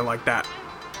off being like that.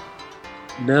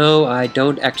 No, I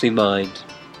don't actually mind.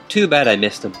 Too bad I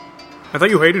missed him. I thought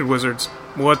you hated wizards.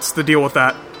 What's the deal with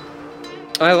that?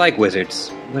 I like wizards.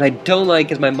 What I don't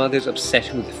like is my mother's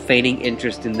obsession with feigning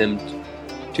interest in them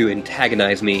to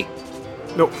antagonize me.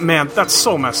 No, man, that's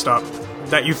so messed up.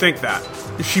 That you think that.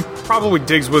 She probably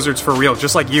digs wizards for real,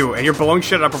 just like you, and you're blowing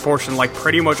shit out of proportion like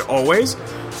pretty much always.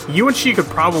 You and she could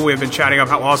probably have been chatting up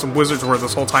how awesome wizards were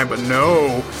this whole time, but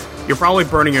no. You're probably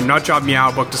burning your Nutjob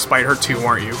Meow book despite her too,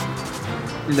 aren't you?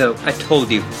 No, I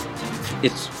told you.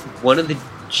 It's one of the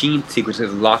gene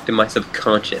sequences locked in my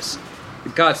subconscious. The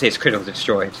gods say it's critical to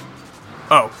destroy it.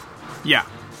 Oh, yeah.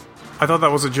 I thought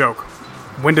that was a joke.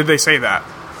 When did they say that?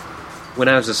 When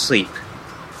I was asleep.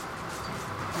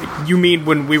 You mean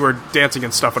when we were dancing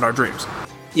and stuff in our dreams?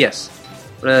 Yes.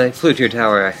 When I flew to your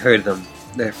tower, I heard them.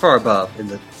 They're far above, in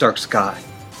the dark sky.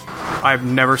 I've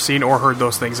never seen or heard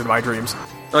those things in my dreams.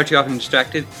 Aren't you often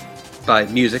distracted by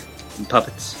music and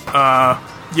puppets?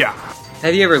 Yeah.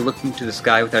 Have you ever looked into the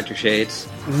sky without your shades?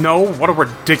 No? What a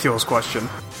ridiculous question.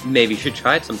 Maybe you should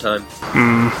try it sometime.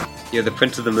 You're the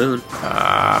Prince of the Moon.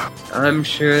 I'm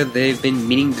sure they've been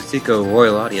meaning to seek a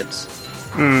royal audience.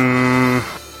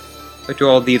 What do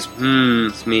all these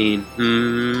mean?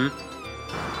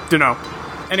 Dunno.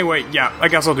 Anyway, yeah, I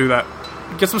guess I'll do that.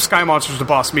 Get some sky monsters to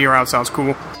boss me around sounds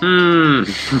cool. Well,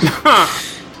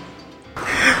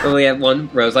 we have one,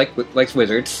 Rose likes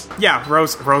wizards. Yeah,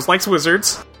 Rose likes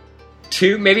wizards.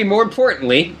 Two, maybe more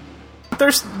importantly,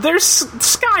 There's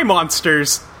sky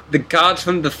monsters. the gods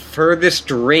from the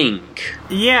furthest ring.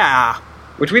 Yeah.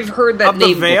 Which we've heard that Of the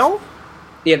name Vale?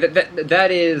 Yeah, that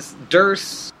is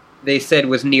Durst. They said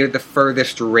was near the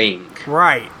furthest ring.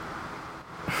 Right.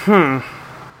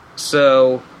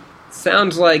 So,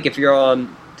 sounds like if you're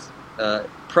on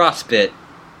Prospit,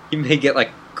 you may get like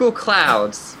cool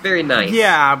clouds. Very nice.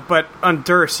 Yeah, but on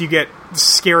Durst you get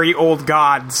scary old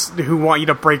gods who want you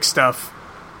to break stuff.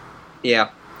 Yeah.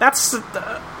 That's...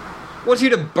 Wants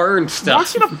you to burn stuff.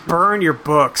 wants you to burn your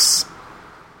books.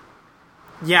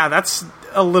 Yeah, that's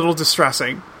a little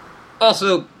distressing.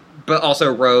 Also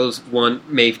Rose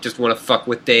may just want to fuck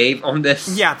with Dave on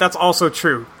this. Yeah, that's also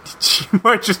true. She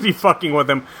might just be fucking with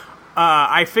him.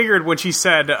 I figured when she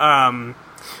said,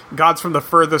 gods from the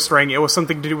furthest ring, it was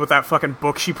something to do with that fucking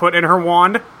book she put in her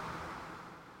wand.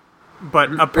 But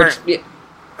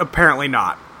apparently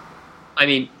not. I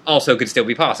mean, also could still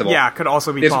be possible. Yeah, could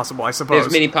also be possible, I suppose.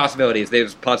 There's many possibilities.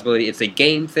 There's a possibility it's a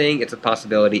game thing. It's a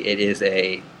possibility it is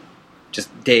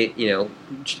just Dave,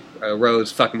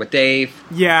 Rose fucking with Dave.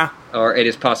 Yeah. Or it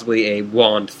is possibly a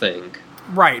wand thing.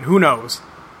 Right, who knows?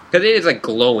 Because it is, like,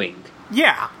 glowing.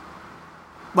 Yeah.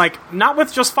 Like, not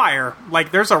with just fire.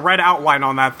 Like, there's a red outline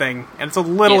on that thing, and it's a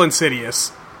little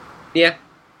insidious. Yeah.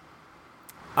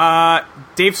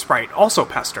 Dave Sprite, also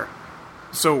Pester.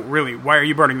 So, really, why are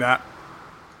you burning that?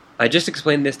 I just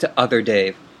explained this to other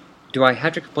Dave. Do I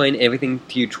have to explain everything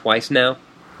to you twice now?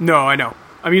 No, I know.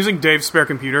 I'm using Dave's spare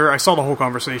computer. I saw the whole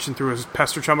conversation through his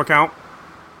Pester Chum account.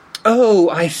 Oh,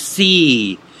 I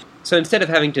see. So instead of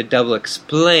having to double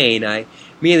explain, I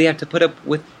merely have to put up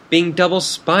with being double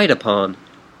spied upon.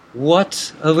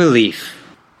 What a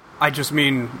relief. I just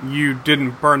mean, you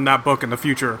didn't burn that book in the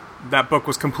future. That book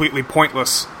was completely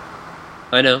pointless.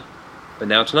 I know, but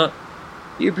now it's not.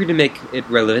 You appear to make it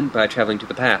relevant by traveling to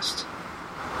the past.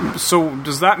 So,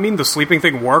 does that mean the sleeping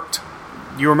thing worked?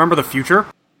 You remember the future?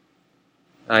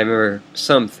 I remember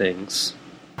some things.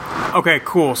 Okay,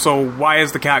 cool. So why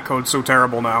is the cat code so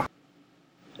terrible now?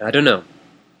 I don't know.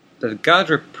 The gods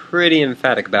were pretty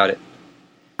emphatic about it.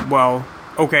 Well,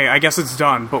 okay, I guess it's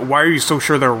done, but why are you so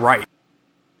sure they're right?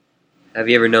 Have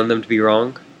you ever known them to be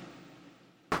wrong?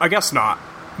 I guess not,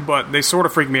 but they sort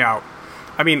of freak me out.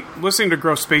 I mean, listening to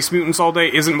gross space mutants all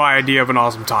day isn't my idea of an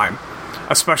awesome time.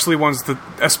 Especially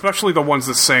the ones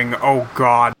that sing, "Oh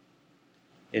God."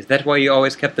 Is that why you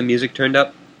always kept the music turned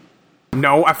up?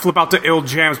 No, I flip out to ill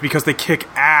jams because they kick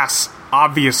ass,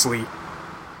 obviously.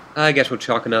 I guess we'll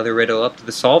chalk another riddle up to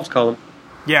the solves column.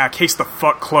 Yeah, case the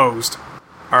fuck closed.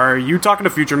 Are you talking to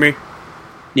future me?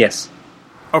 Yes.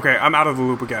 Okay, I'm out of the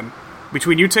loop again.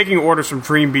 Between you taking orders from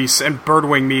Dream Beasts and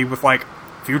birdwing me with, like,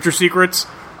 future secrets,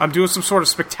 I'm doing some sort of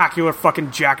spectacular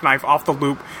fucking jackknife off the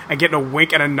loop and getting a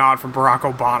wink and a nod from Barack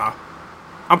Obama.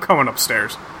 I'm coming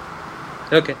upstairs.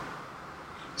 Okay.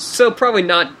 So probably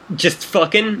not just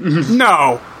fucking?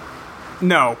 No,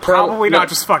 probably no. not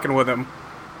just fucking with him.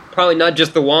 Probably not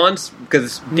just the wands,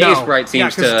 because Dave Sprite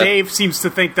seems to... Yeah, because Dave seems to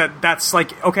think that that's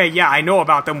like, okay, yeah, I know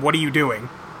about them, what are you doing?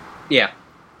 Yeah.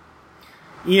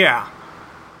 Yeah.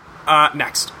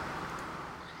 Next.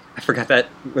 I forgot that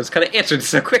was kind of answered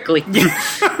so quickly.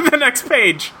 The next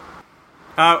page.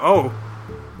 Oh.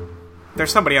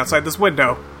 There's somebody outside this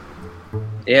window.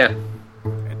 Yeah.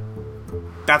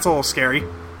 That's a little scary.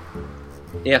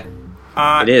 Yeah.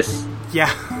 It is.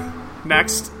 Yeah.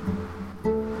 Next.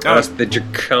 That's the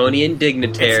Draconian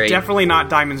Dignitary. It's definitely not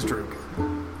Diamond's Droog.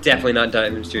 Definitely not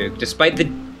Diamond's Droog, despite the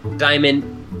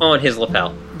diamond on his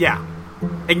lapel. Yeah.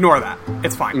 Ignore that.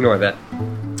 It's fine. Ignore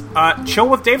that. Chill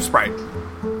with Dave Sprite.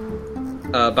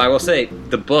 But I will say,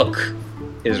 the book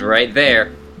is right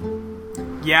there.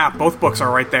 Yeah, both books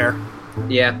are right there.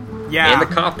 Yeah. Yeah. And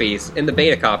the copies. And the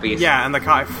beta copies. Yeah, and the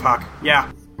fuck.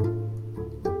 Yeah.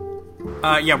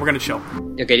 Yeah, we're gonna chill.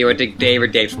 Okay, do you want to take Dave or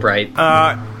Dave Sprite?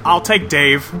 I'll take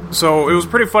Dave. So, it was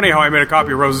pretty funny how I made a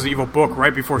copy of Rose's evil book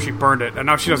right before she burned it, and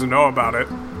now she doesn't know about it.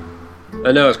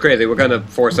 I know, it's crazy. What kind of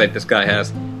foresight this guy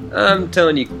has. I'm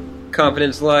telling you,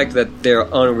 confidence-like, that they're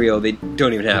unreal. They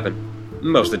don't even happen.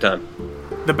 Most of the time.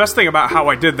 The best thing about how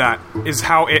I did that is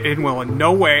how it will in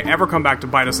no way ever come back to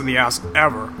bite us in the ass,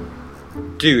 ever.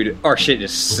 Dude, our shit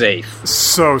is safe.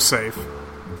 So safe.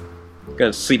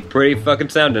 Gonna sleep pretty fucking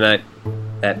sound tonight.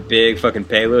 That big fucking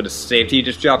payload of safety you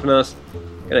just dropped on us.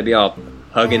 Gonna be all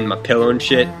hugging my pillow and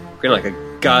shit. Gonna like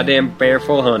a goddamn bear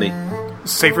full of honey.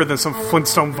 Safer than some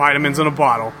Flintstone vitamins in a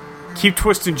bottle. Keep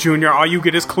twisting, Junior. All you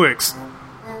get is clicks.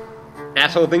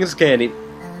 Asshole thing is candy.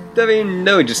 Doesn't even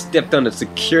know he just stepped on a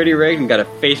security rig and got a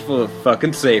face full of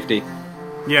fucking safety.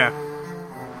 Yeah.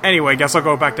 Anyway, guess I'll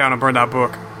go back down and burn that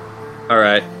book.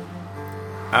 Alright.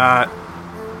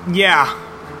 Yeah.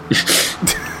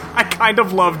 I kind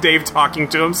of love Dave talking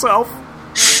to himself.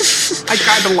 I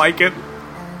kind of like it.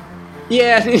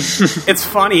 Yeah. It's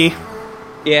funny.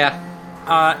 Yeah.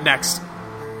 Next.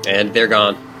 And they're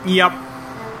gone. Yep.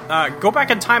 Go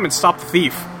back in time and stop the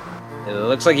thief. And it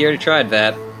looks like you already tried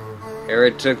that.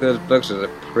 Whoever took those books was a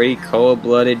pretty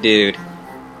cold-blooded dude.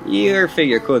 You ever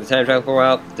figure cool with the time travel for a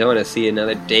while? Don't want to see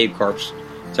another Dave corpse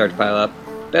start to pile up.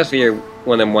 Best figure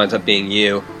one of them winds up being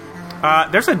you.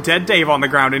 There's a dead Dave on the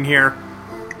ground in here.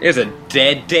 There's a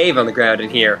dead Dave on the ground in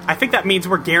here. I think that means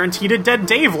we're guaranteed a dead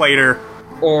Dave later.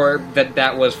 Or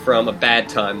that was from a bad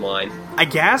timeline. I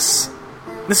guess?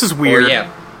 This is weird. Or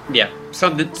yeah.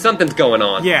 Something's going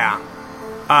on. Yeah.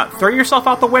 Throw yourself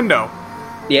out the window.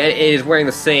 Yeah, it is wearing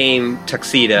the same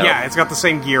tuxedo. Yeah, it's got the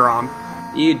same gear on.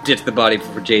 You ditch the body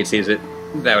before Jade sees it.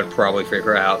 That would probably freak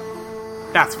her out.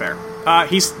 That's fair.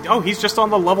 He's just on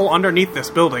the level underneath this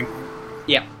building.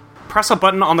 Yeah. Press a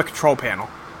button on the control panel.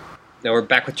 Now we're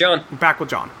back with John. Back with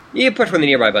John. You push one of the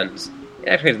nearby buttons. It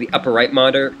activates the upper right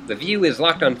monitor. The view is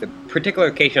locked onto the particular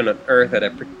location on Earth at a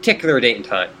particular date and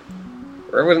time.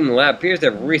 Whoever was in the lab appears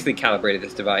to have recently calibrated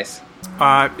this device.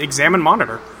 Examine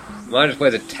monitor. The monitor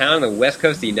displays a town on the west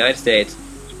coast of the United States.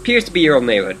 It appears to be your old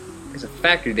neighborhood. There's a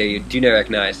factory there you do not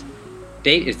recognize.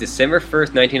 Date is December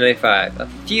 1st, 1995, a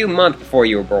few months before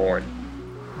you were born.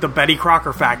 The Betty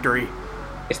Crocker factory.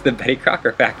 It's the Betty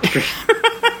Crocker factory.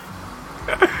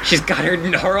 She's got her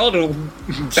gnarled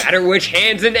batter witch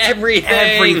hands and everything.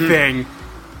 Everything.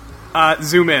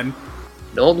 Zoom in.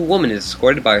 An old woman is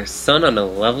escorted by her son on a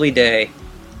lovely day.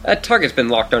 A target's been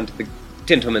locked onto the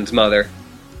gentleman's mother.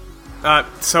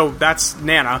 So that's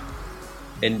Nana.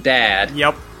 And Dad.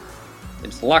 Yep.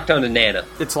 It's locked onto Nana.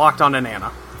 It's locked onto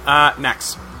Nana.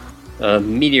 Next. A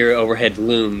meteor overhead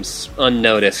looms,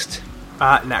 unnoticed.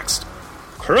 Next.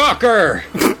 Crocker!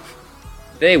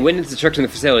 They witnessed destruction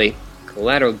of the facility.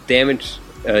 Collateral damage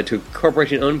to a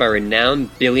corporation owned by a renowned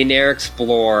billionaire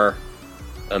explorer.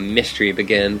 A mystery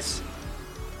begins.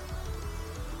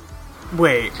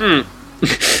 Wait. I'm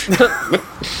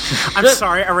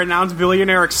sorry, a renowned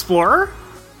billionaire explorer?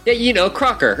 Yeah, you know,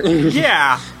 Crocker.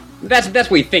 Yeah. That's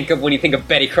what you think of when you think of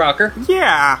Betty Crocker.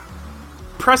 Yeah.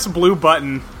 Press blue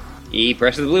button. He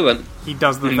presses the blue button. He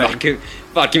does the thing.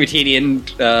 Vodka Martini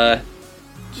and,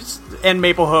 and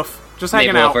Maple Hoof. Just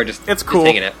hanging Maple out. Hoof are just Cool.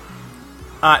 hanging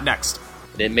out. Next.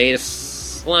 It made a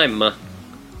slime. You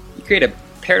create a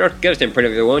paradox ghost imprint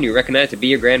of the one you recognize to be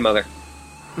your grandmother.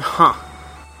 Huh.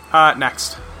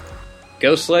 Next.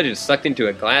 Ghost sludge is sucked into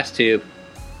a glass tube.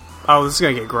 Oh, this is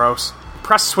gonna get gross.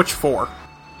 Press switch 4.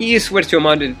 You switch to a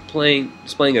monitor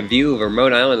displaying a view of a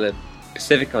remote island in the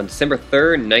Pacific on December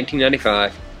 3rd,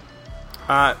 1995.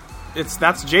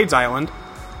 That's Jade's Island.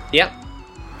 Yep.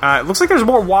 It looks like there's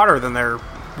more water than there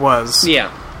was.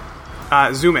 Yeah.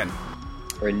 Zoom in.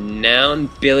 Renowned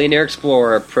billionaire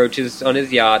explorer approaches on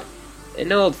his yacht.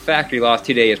 An old factory lost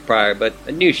 2 days prior, but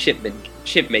a new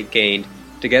shipmate gained.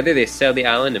 Together they sail the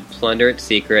island and plunder its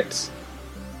secrets.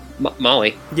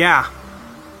 Molly. Yeah.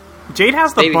 Jade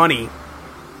has the bunny.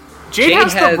 Jade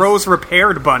has the Rose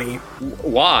repaired bunny.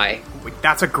 Why?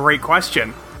 That's a great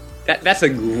question. That's a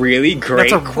really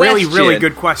great question. That's a really, really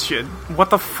good question.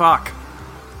 What the fuck?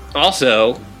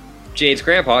 Also, Jade's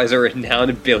grandpa is a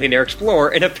renowned billionaire explorer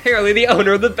and apparently the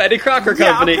owner of the Betty Crocker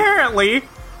Company. Yeah, apparently.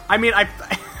 I mean,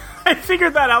 I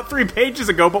figured that out 3 pages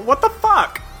ago, but what the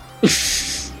fuck?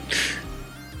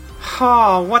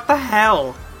 Oh, what the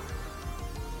hell?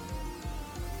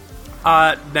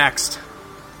 Next.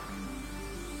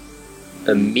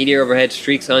 A meteor overhead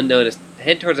streaks unnoticed.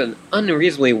 Head towards an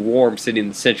unreasonably warm city in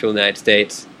the central United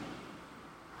States.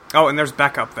 Oh, and there's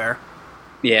Beck up there.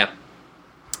 Yeah.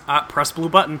 Press blue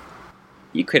button.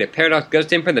 You create a paradox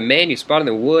ghost imprint of the man you spotted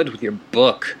in the woods with your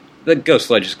book. The ghost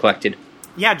sludge is collected.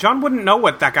 Yeah, John wouldn't know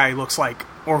what that guy looks like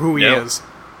or who he No. is.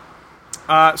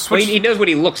 Well, Switch. he knows what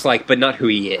he looks like, but not who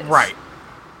he is. Right.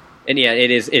 And yeah,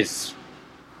 it's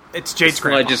It's Jade's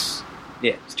sludge grandpa.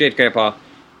 it's Jade's grandpa.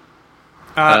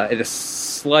 The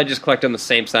sludge is collected on the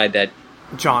same side that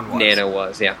John was. Nana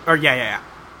was, yeah. Or, yeah.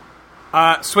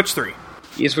 Switch 3.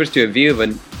 You switch to a view of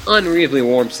an unreasonably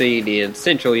warm city in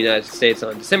central United States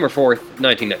on December 4th,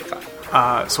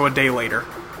 1995. So a day later.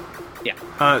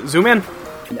 Yeah. Zoom in.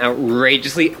 An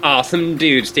outrageously awesome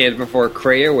dude stands before a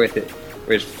crater with it,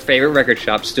 where his favorite record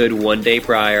shop stood one day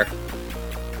prior.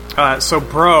 So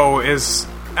Bro is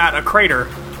at a crater.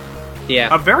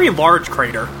 Yeah. A very large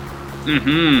crater.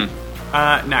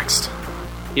 Mm-hmm. Next.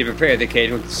 He prepared the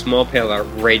occasion with a small pair of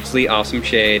outrageously awesome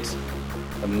shades.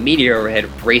 A meteor overhead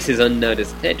races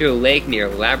unnoticed, head to a lake near a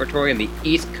laboratory on the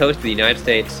east coast of the United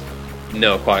States.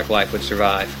 No aquatic life would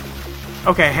survive.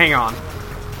 Okay, hang on.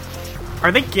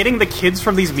 Are they getting the kids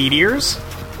from these meteors?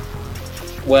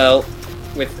 Well,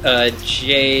 with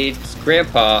Jade's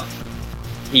grandpa,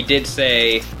 he did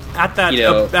say, At that,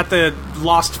 at the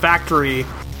Lost Factory.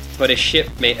 but a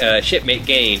shipmate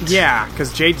gained. Yeah,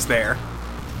 because Jade's there.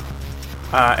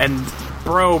 And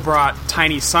Bro brought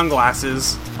tiny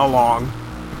sunglasses along.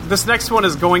 This next one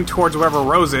is going towards wherever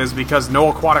Rose is because no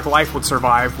aquatic life would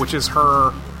survive, which is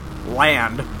her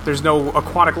land. There's no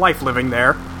aquatic life living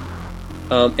there.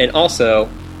 And also,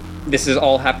 this is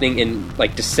all happening in,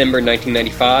 December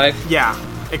 1995. Yeah,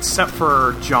 except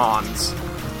for John's,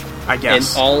 I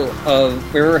guess. And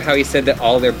remember how he said that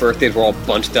all their birthdays were all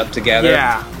bunched up together?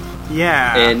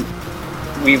 Yeah. And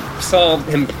we saw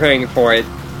him praying for it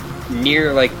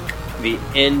near, the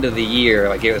end of the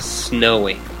year, it was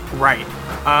snowing. Right.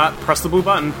 Press the blue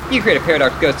button. You create a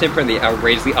paradox ghost in front of the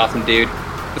outrageously awesome dude.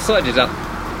 The sludge is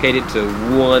allocated to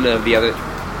one of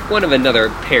another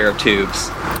pair of tubes.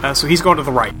 So he's going to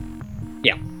the right.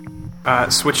 Yeah.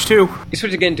 Switch 2. You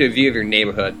switch again to a view of your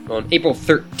neighborhood on April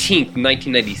 13th,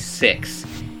 1996.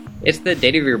 It's the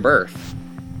date of your birth.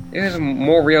 There's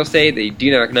more real estate that you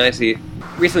do not recognize. The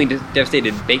recently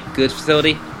devastated baked goods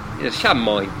facility is a shopping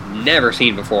mall you've never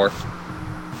seen before.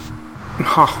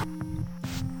 Huh.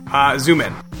 Zoom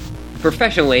in.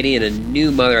 Professional lady and a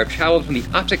new mother have traveled from the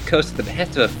opposite coast at the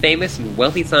behest of a famous and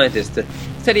wealthy scientist to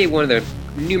study one of their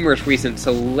numerous recent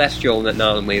celestial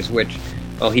anomalies, which,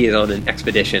 he is on an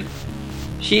expedition.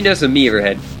 She knows a me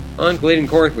overhead, on colliding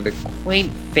course with a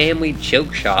quaint family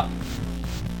joke shop.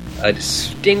 A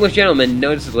distinguished gentleman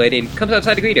notices the lady and comes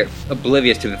outside to greet her,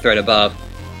 oblivious to the threat above.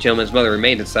 The gentleman's mother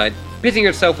remains inside, busying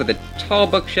herself with a tall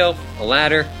bookshelf, a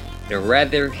ladder, and a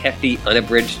rather hefty,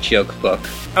 unabridged joke book.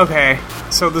 Okay,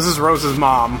 so this is Rose's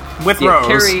mom, with Rose.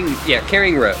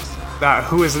 Carrying Rose.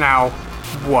 Who is now,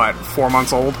 4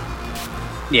 months old?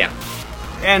 Yeah.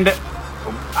 And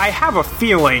I have a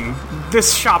feeling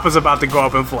this shop is about to go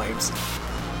up in flames.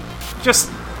 Just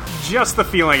the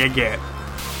feeling I get.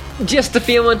 Just the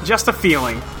feeling? Just a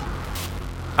feeling.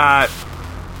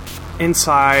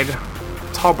 Inside,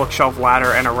 tall bookshelf,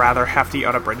 ladder, and a rather hefty,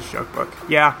 unabridged joke book.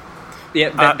 Yeah.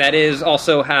 Yeah, that is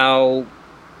also how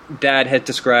Dad had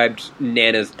described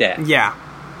Nana's death. Yeah.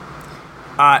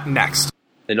 Next.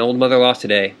 An old mother lost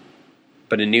today,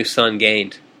 but a new son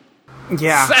gained.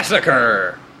 Yeah.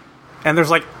 Sassacre! And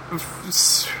there's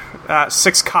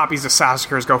 6 copies of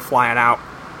Sassacres go flying out.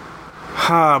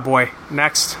 Oh boy.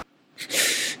 Next.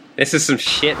 This is some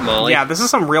shit, Molly. Yeah, this is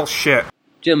some real shit.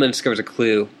 Gentleman discovers a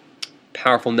clue.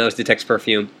 Powerful nose detects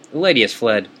perfume. The lady has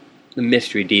fled. The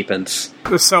mystery deepens.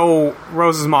 So,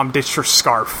 Rose's mom ditched her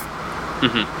scarf.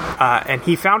 Mm-hmm. And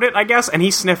he found it, I guess, and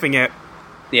he's sniffing it,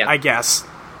 Yeah. I guess.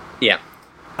 Yeah.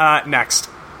 Next.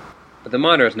 But the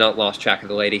monitor has not lost track of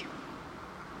the lady.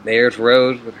 There's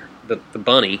Rose with the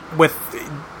bunny. With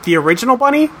the original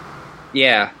bunny?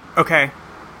 Yeah. Okay.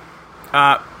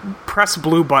 Press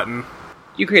blue button.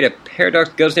 You create a paradox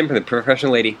ghost in from the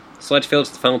professional lady. Sludge fills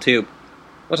the final tube.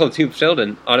 Once all the tube's filled,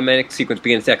 an automatic sequence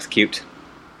begins to execute.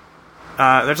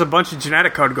 There's a bunch of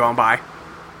genetic code going by.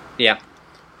 Yeah.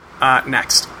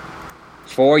 Next.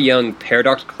 4 young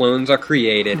paradox clones are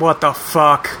created. What the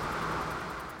fuck?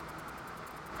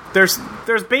 There's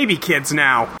baby kids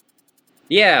now.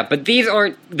 Yeah, but these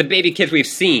aren't the baby kids we've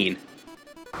seen.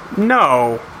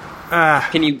 No.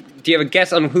 Do you have a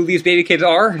guess on who these baby kids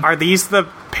are? Are these the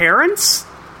parents?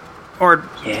 Or,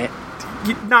 Yeah.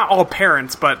 not all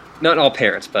parents, but, Not all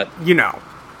parents, but you know.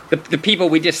 the people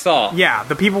we just saw. Yeah,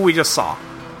 the people we just saw.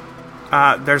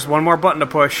 There's one more button to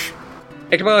push.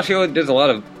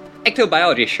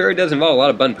 Ectobiology sure does involve a lot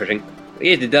of button pushing. At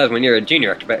least it does when you're a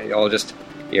junior ectobiologist.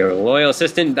 Your loyal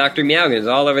assistant, Dr. Meowgan, is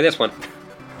all over this one.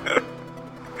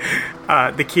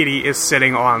 The kitty is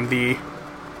sitting on the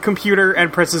computer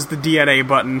and presses the DNA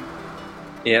button.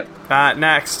 Yep.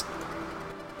 Next.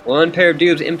 One pair of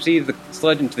dupes empties the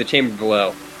sludge into the chamber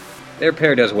below. Their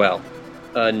pair does well.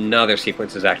 Another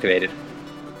sequence is activated.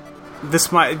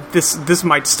 This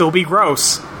might still be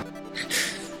gross.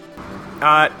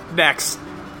 Next.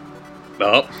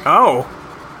 Oh.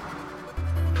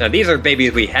 Now these are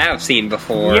babies we have seen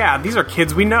before. Yeah, these are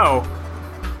kids we know.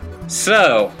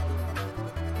 So,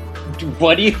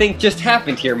 what do you think just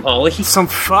happened here, Molly? Some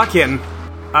fucking...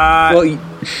 well,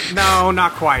 no,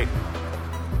 not quite.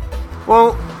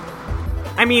 Well,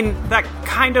 I mean, that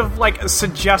kind of, like,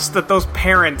 suggests that those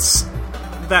parents...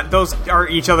 that those are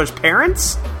each other's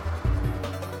parents?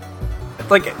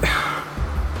 Like...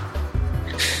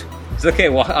 It's okay.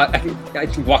 Well, I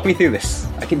can walk me through this.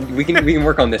 We can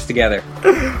work on this together.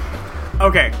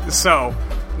 Okay, so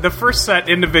the first set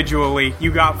individually,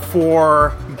 you got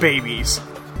 4 babies.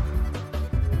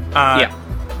 Yeah,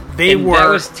 that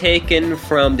was taken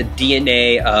from the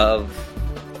DNA of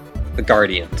the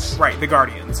Guardians. Right, the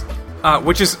Guardians.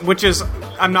 Which is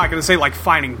I'm not gonna say like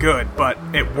fine and good, but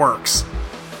it works.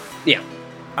 Yeah.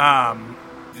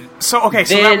 So okay,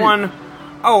 so Then- that one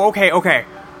oh, okay.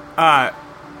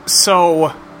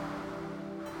 So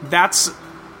that's...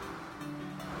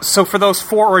 So for those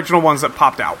 4 original ones that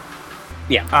popped out,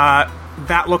 Yeah.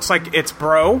 that looks like it's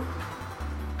Bro.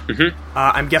 Mm-hmm.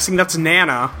 I'm guessing that's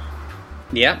Nana.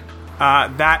 Yeah.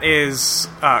 That is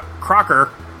Crocker.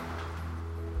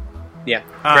 Yeah.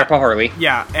 Grandpa Harley.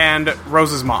 Yeah, and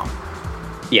Rose's mom.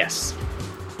 Yes.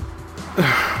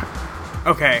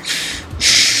 Okay.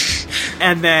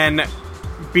 And then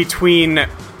between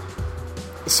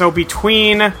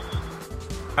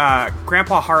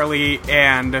Grandpa Harley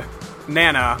and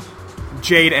Nana,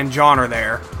 Jade and John are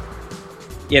there.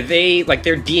 Yeah, they, like,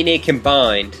 their DNA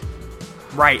combined.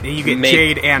 Right, and you get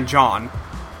Jade and John.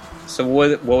 So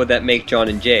what would that make John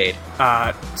and Jade?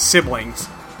 Siblings.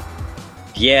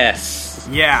 Yes.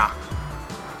 Yeah.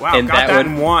 Wow, And got that that would-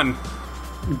 in one.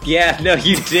 Yeah, no,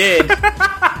 you did.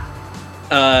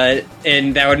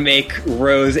 And that would make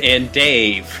Rose and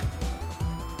Dave.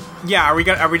 Yeah,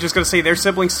 are we just gonna say they're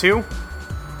siblings too?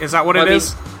 Is that what Well, it I mean,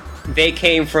 is? They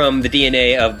came from the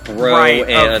DNA of Bro Right,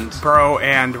 and... of Bro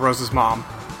and Rose's mom.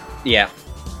 Yeah.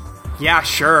 Yeah,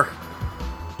 sure.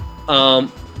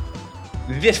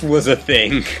 This was a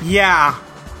thing. Yeah.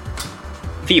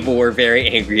 People were very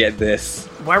angry at this.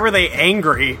 Why were they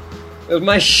angry? It was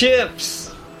my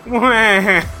ships!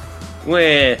 Yeah.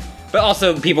 Wah. But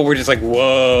also, people were just like,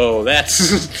 whoa,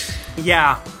 that's...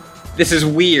 This is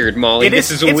weird, Molly.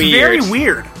 This is it's weird. very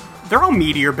weird. They're all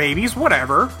meteor babies,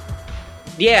 whatever.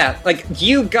 Yeah, like,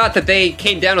 you got that they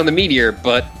came down on the meteor,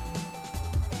 but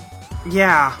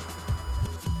Yeah.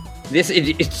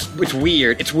 it's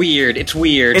weird. It's weird. It's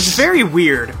weird. It's very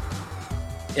weird.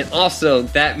 And also,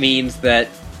 that means that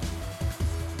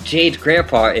Jade's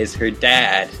grandpa is her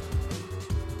dad.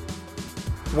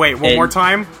 Wait, one And- more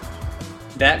time?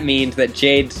 That means that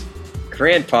Jade's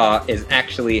grandpa is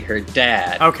actually her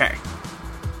dad. Okay.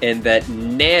 And that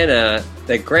Nana,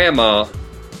 the grandma,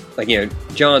 like, you know,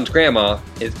 John's grandma,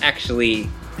 is actually,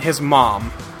 His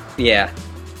mom. yeah.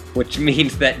 Which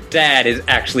means that dad is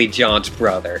actually John's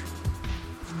brother.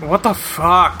 What the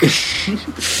fuck?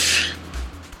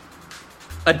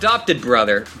 Adopted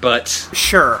brother, but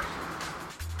Sure.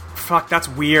 Fuck, that's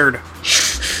weird.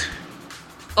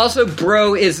 also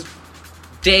Bro is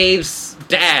Dave's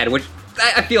dad, which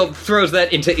I feel throws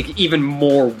that into even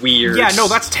more weird. Yeah, no,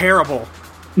 that's terrible.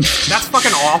 That's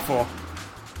fucking awful.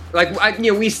 Like,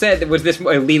 we said there was this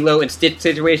Lilo and Stitch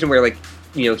situation where, like,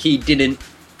 he didn't,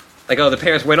 like, the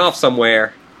parents went off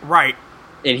somewhere, Right.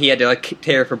 and he had to, like,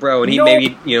 care for Bro, and he Nope.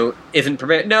 maybe, isn't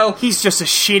prepared. No. He's just a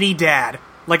shitty dad.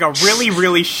 Like a really,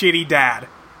 really shitty dad.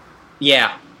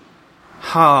 Yeah.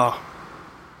 Huh.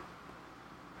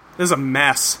 This is a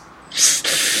mess.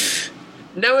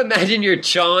 Now imagine you're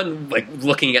John, like,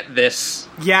 looking at this.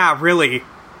 Yeah, really.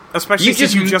 Especially You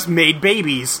since just- you just made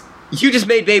babies. You just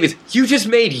made babies. You just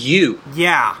made you.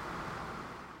 Yeah.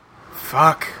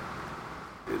 Fuck.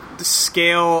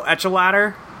 Scale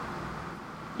Etchelader?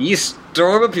 You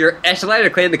storm up your echelon to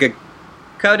claim the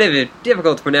code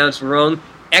difficult to pronounce wrong.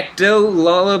 Ecto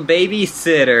Lola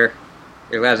Babysitter.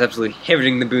 Your lab's absolutely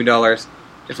hemorrhaging the boondollars.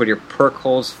 Just what your perk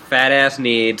hole's fat ass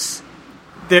needs.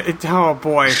 Oh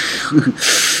boy.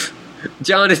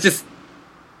 John is just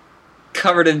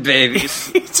covered in babies.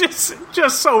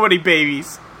 just so many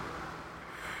babies.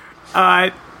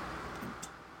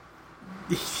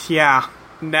 Yeah.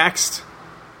 Next.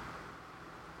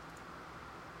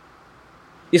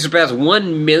 You surpass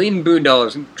 1 million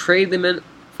boondollars and trade them in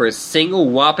for a single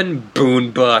whopping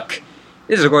boon buck.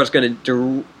 This is, of course, going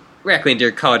to directly into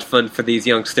your college fund for these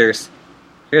youngsters.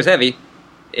 Here's Heavy.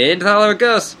 Into the hollow it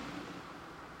goes.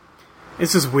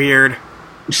 This is weird.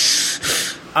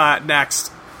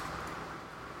 Next.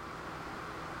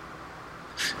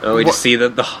 Oh, we just see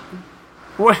the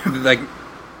What? like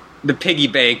the piggy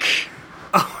bank.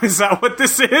 Oh, is that what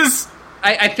this is?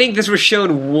 I think this was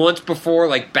shown once before,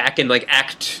 like back in like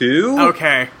Act 2.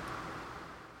 Okay.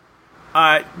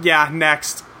 Yeah,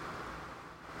 next.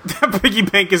 The piggy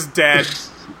bank is dead.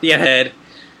 The head.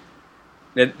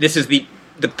 This is the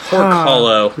pork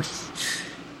hollow.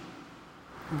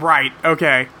 Right,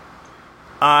 okay.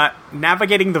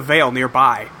 Navigating the Veil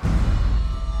nearby.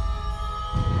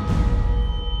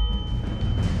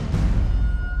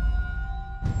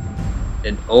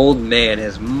 An old man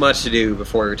has much to do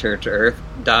before he returns to Earth,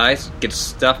 dies, gets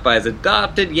stuffed by his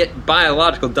adopted yet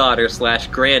biological daughter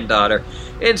 / granddaughter,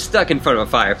 and stuck in front of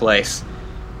a fireplace.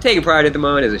 Taking pride at the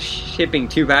moment as a shipping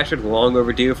two bastards long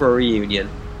overdue for a reunion.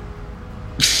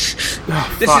 This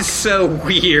fuck. is so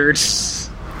weird.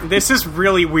 This is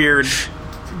really weird.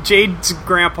 Jade's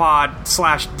grandpa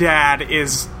 / dad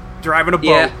is driving a boat.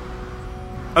 Yeah.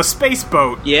 A space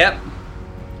boat. Yep.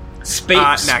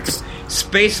 Space. Next.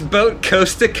 Space boat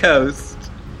coast to coast.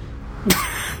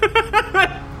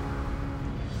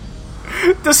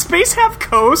 Does space have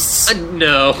coasts?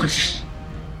 No.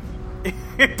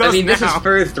 It does I mean, this now. is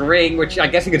First Ring, which I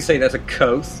guess you could say that's a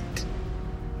coast.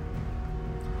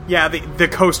 Yeah, the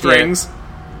coast Yeah. rings.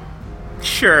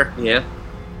 Sure. Yeah.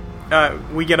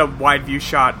 We get a wide view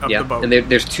shot of Yeah. the boat. And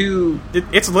there's two.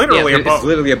 It's literally a boat. It's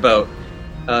literally a boat.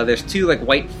 There's two like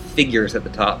white figures at the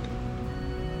top.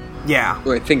 Yeah.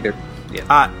 Well, I think they're.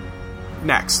 Yeah.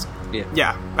 Next. Yeah.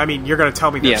 Yeah. I mean, you're going to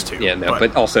tell me Yeah. there's two. Yeah. No.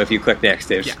 But also, if you click next,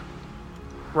 there's. Yeah.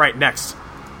 Right, next.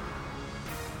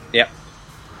 Yep.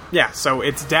 Yeah, so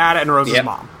it's Dad and Rose's Yep.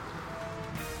 mom.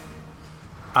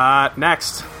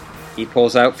 Next. He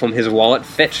pulls out from his wallet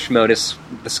fetch modus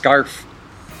the scarf.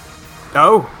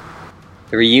 Oh,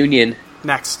 The reunion.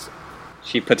 next.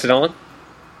 She puts it on.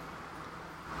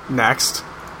 Next.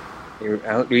 They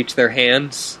outreach their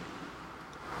hands.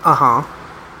 Uh-huh.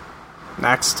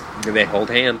 Next. And they hold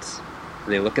hands.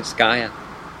 And they look at Skaya.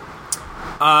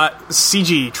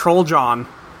 CG, Troll John.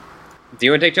 Do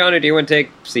you want to take John or do you want to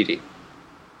take CG?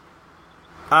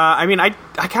 I mean, I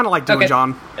kind of like doing Okay.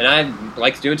 John. And I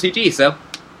like doing CG, so.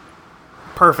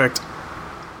 Perfect.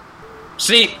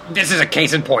 See, this is a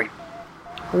case in point.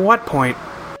 What point?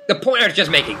 The point I was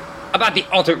just making about the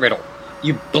ultimate riddle.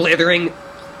 You blithering,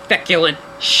 feculent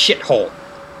shithole.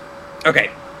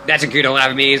 Okay, that's a cue to laugh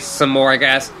at me some more, I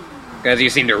guess. Because you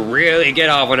seem to really get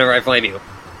off whenever I flame you.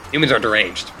 Humans are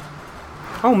deranged.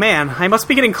 Oh man, I must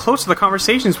be getting close to the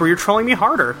conversations where you're trolling me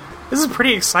harder. This is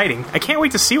pretty exciting. I can't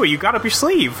wait to see what you got up your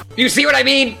sleeve. You see what I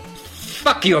mean?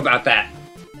 Fuck you about that.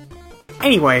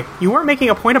 Anyway, you weren't making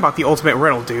a point about the ultimate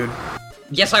riddle, dude.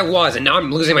 Yes, I was, and now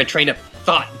I'm losing my train of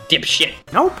thought, dipshit.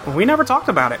 Nope, we never talked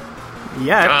about it.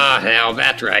 Yet. Ah, hell,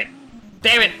 that's right.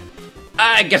 Damn it.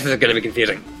 I guess this is gonna be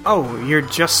confusing. Oh, you're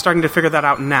just starting to figure that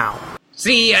out now.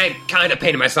 See, I kinda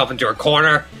painted myself into a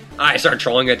corner. I started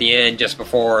trolling at the end just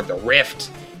before the rift,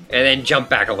 and then jumped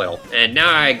back a little. And now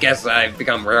I guess I've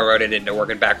become railroaded into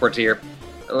working backwards here.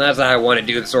 Unless I want to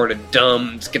do the sort of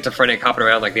dumb, schizophrenic hopping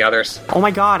around like the others. Oh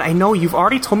my god, I know, you've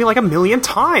already told me like 1,000,000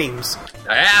 times!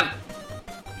 I have!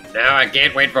 Now I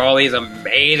can't wait for all these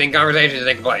amazing conversations to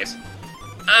take place.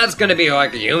 It's gonna be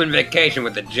like a human vacation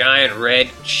with the giant red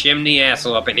chimney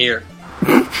asshole up in here.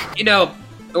 You know,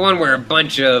 the one where a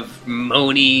bunch of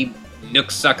moany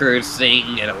nook suckers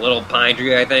sing in a little pine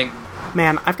tree, I think.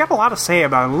 Man, I've got a lot to say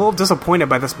about it. I'm a little disappointed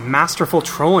by this masterful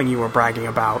trolling you were bragging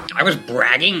about. I was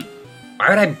bragging? Why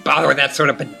would I bother with that sort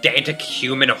of pedantic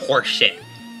human horseshit?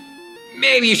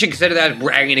 Maybe you should consider that as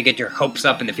bragging to get your hopes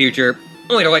up in the future,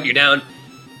 only to let you down,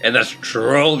 and thus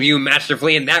troll you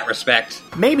masterfully in that respect.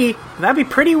 Maybe. That'd be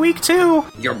pretty weak, too.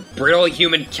 Your brittle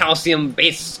human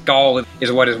calcium-based skull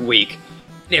is what is weak.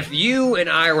 If you and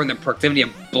I were in the proximity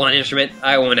of blunt instrument,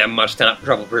 I wouldn't have much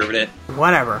trouble proving it.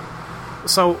 Whatever.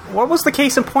 So, what was the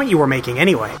case in point you were making,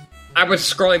 anyway? I was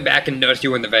scrolling back and noticed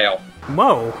you were in the veil.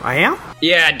 Whoa, I am?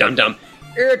 Yeah, dum-dum.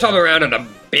 You're tumbling around on a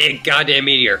big goddamn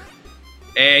meteor.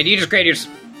 And you just created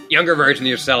your younger version of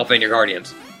yourself and your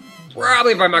guardians.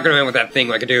 Probably by mucking around with that thing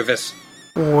like a doofus.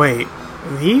 Wait,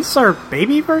 these are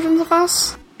baby versions of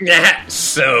us?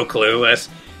 So clueless.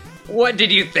 What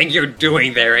did you think you're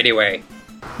doing there anyway?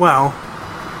 Well,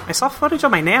 I saw footage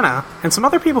of my Nana, and some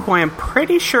other people who I am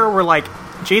pretty sure were like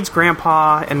Jade's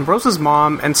grandpa and Rose's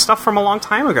mom and stuff from a long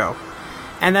time ago.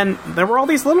 And then there were all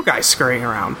these little guys scurrying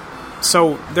around.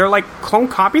 So they're like clone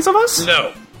copies of us?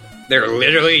 No. They're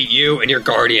literally you and your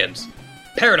guardians.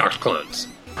 Paradox clones.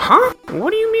 Huh?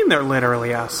 What do you mean they're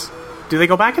literally us? Do they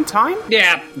go back in time?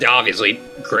 Yeah, obviously.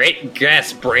 Great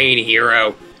guess, brain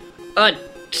hero.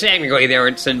 Technically they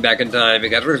aren't sent back in time,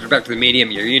 because with respect to the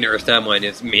medium, your universe timeline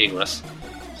is meaningless.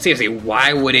 Seriously,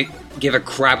 why would it give a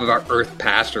crap about Earth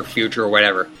past or future or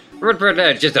whatever?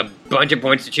 It's just a bunch of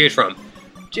points to choose from.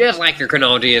 Just like your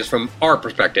chronology is from our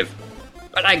perspective.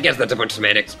 But I guess that's a bunch of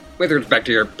semantics. With respect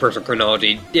to your personal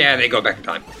chronology, yeah, they go back in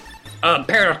time. A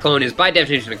paradox clone is by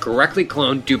definition a correctly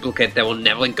cloned duplicate that will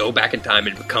never go back in time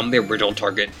and become the original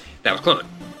target that was cloned.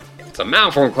 If it's a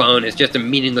malformed clone, it's just a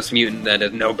meaningless mutant that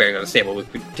has no bearing on the stable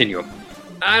continuum.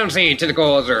 I don't see any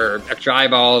tentacles or extra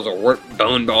eyeballs or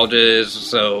bone bulges,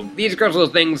 so these gross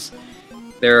little things,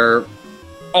 they're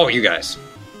all you guys.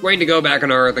 Waiting to go back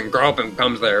on Earth and grow up and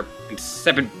becomes their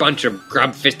insipid bunch of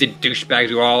grub-fisted douchebags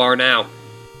you all are now.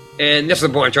 And this is the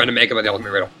point I'm trying to make about the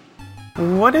ultimate riddle.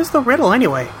 What is the riddle,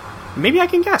 anyway? Maybe I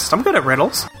can guess. I'm good at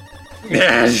riddles.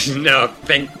 No,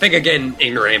 think again,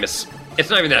 ignoramus. It's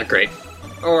not even that great.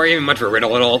 Or even much of a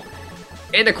riddle at all.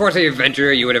 In the course of the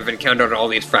adventure, you would have encountered all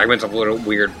these fragments of little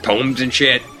weird poems and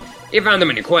shit. You found them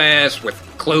in your quest, with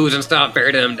clues and stuff,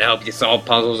 buried them to help you solve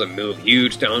puzzles and move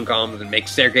huge stone columns and make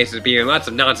staircases appear, and lots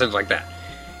of nonsense like that.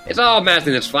 It's all masked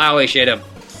in this flowery shit of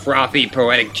frothy,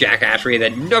 poetic jackassery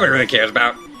that nobody really cares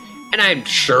about, and I'm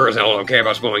sure as hell don't care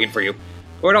about spoiling it for you.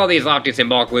 What all these lofty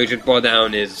symbolic illusions boil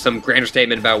down is some grander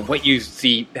statement about what you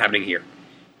see happening here.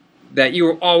 That you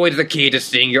were always the key to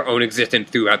seeing your own existence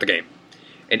throughout the game.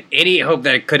 And any hope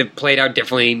that it could have played out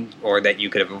differently, or that you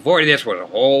could have avoided this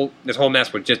whole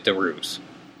mess was just a ruse.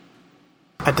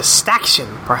 A distraction,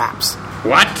 perhaps.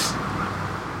 What?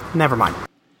 Never mind.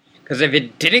 Because if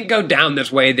it didn't go down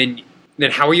this way, then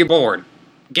how were you born?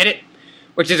 Get it?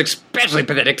 Which is especially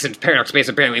pathetic since Paradox Space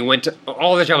apparently went to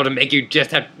all the trouble to make you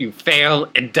just have you fail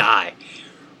and die.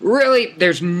 Really,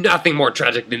 there's nothing more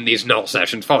tragic than these null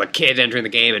sessions full of kids entering the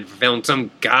game and fulfilling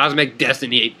some cosmic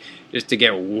destiny just to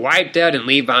get wiped out and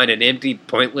leave behind an empty,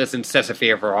 pointless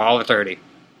incessphere for all eternity.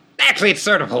 Actually, it's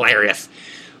sort of hilarious.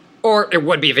 Or it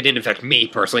would be if it didn't affect me,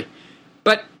 personally.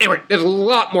 But anyway, there's a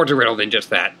lot more to Riddle than just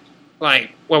that.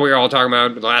 Like what we were all talking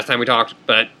about the last time we talked,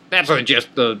 but that's really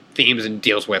just the themes and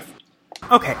deals with.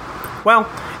 Okay, well,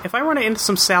 if I run into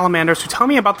some salamanders who tell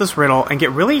me about this riddle and get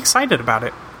really excited about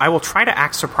it, I will try to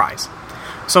act surprised.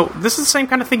 So, this is the same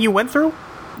kind of thing you went through?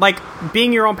 Like,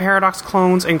 being your own Paradox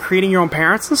clones and creating your own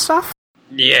parents and stuff?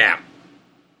 Yeah.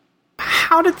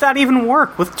 How did that even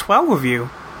work with 12 of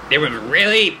you? It was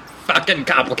really fucking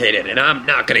complicated, and I'm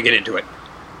not gonna get into it.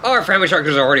 Our family structure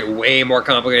is already way more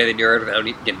complicated than yours without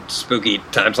getting spooky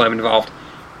time slime involved.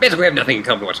 Basically, we have nothing in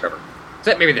common whatsoever.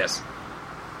 Except maybe this.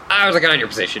 I was a guy in your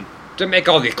position to make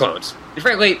all these clones. And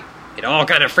frankly, it all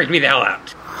kind of freaked me the hell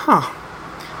out. Huh.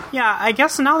 Yeah, I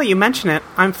guess now that you mention it,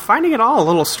 I'm finding it all a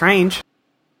little strange.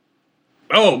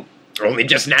 Oh, only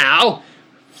just now?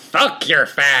 Fuck, you're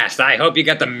fast. I hope you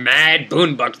got the mad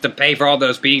boonbucks to pay for all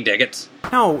those speeding tickets.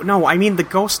 No, I mean the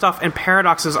ghost stuff and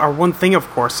paradoxes are one thing, of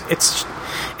course. It's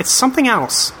something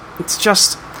else. It's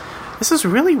just... This is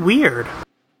really weird.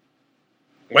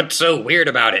 What's so weird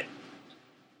about it?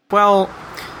 Well,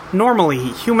 normally,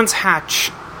 humans hatch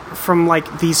from,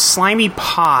 like, these slimy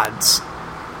pods.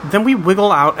 Then we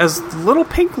wiggle out as little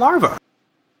pink larvae.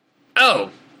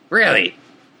 Oh, really?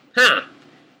 Huh.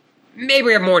 Maybe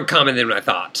we have more in common than I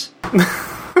thought.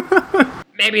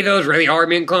 Maybe those really are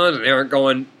mutant clones and they aren't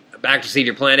going back to seed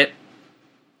your planet?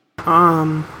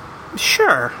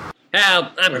 Sure.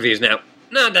 Hell, I'm confused now.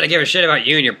 Not that I give a shit about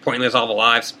you and your pointless awful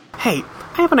lives. Hey,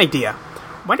 I have an idea.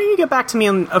 Why don't you get back to me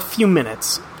in a few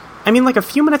minutes? I mean, like a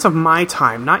few minutes of my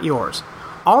time, not yours.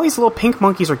 All these little pink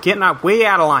monkeys are getting way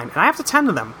out of line, and I have to tend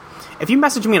to them. If you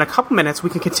message me in a couple minutes, we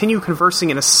can continue conversing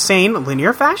in a sane,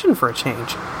 linear fashion for a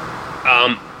change.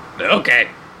 Okay.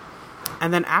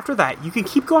 And then after that, you can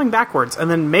keep going backwards,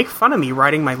 and then make fun of me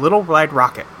riding my little red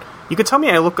rocket. You can tell me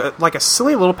I look like a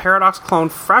silly little Paradox clone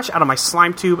fresh out of my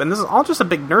slime tube, and this is all just a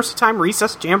big nursery time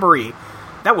recess jamboree.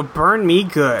 That would burn me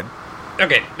good.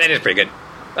 Okay, that is pretty good.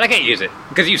 But I can't use it,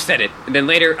 because you said it, and then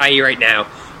later, i.e. right now,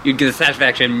 you'd get the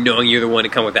satisfaction of knowing you're the one to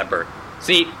come with that bird.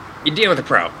 See, you're dealing with a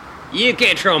pro. You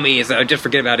can't troll me, so just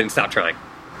forget about it and stop trying.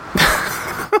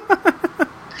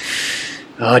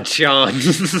 Oh, John.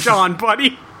 John,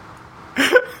 buddy.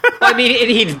 I mean,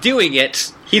 he's doing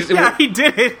it. Yeah, he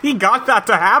did it. He got that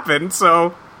to happen,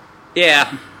 so...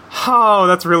 Yeah. Oh,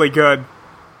 that's really good.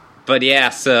 But yeah,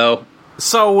 So,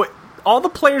 all the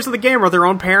players of the game are their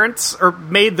own parents, or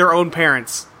made their own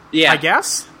parents. Yeah. I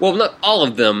guess? Well, not all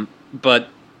of them, but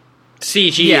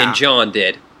CG and John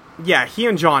did. Yeah, he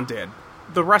and John did.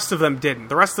 The rest of them didn't.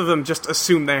 The rest of them just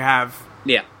assume they have...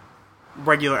 Yeah.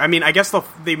 regular. I mean, I guess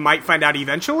they might find out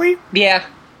eventually. Yeah,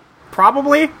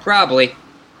 Probably. probably.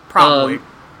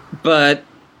 But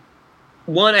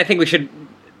one, I think we should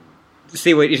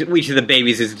see what each of the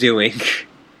babies is doing.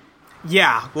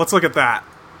 Yeah, let's look at that.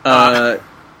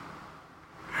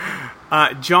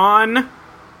 John.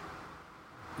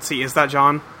 Let's see, is that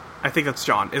John? I think that's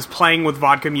John. Is playing with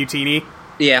vodka mutini.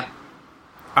 Yeah,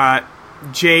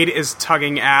 Jade is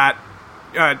tugging at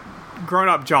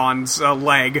grown-up John's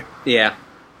leg. yeah,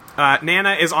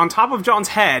 Nana is on top of John's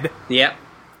head. yeah,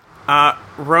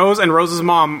 Rose and Rose's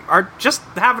mom are just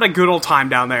having a good old time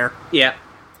down there. yeah.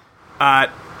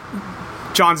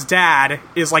 John's dad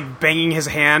is, like, banging his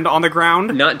hand on the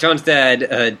ground. Not John's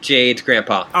dad, Jade's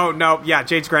grandpa. Oh, no, yeah,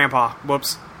 Jade's grandpa.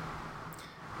 Whoops.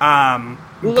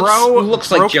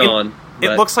 Looks like John.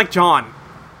 It looks like John.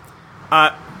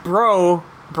 Bro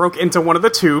broke into one of the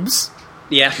tubes.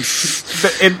 Yeah.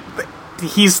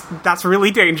 That's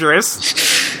really dangerous.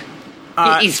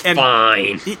 He's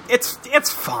fine. It's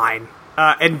fine.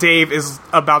 And Dave is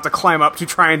about to climb up to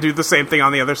try and do the same thing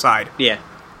on the other side. Yeah.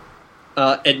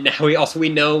 And now we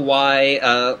know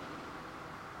why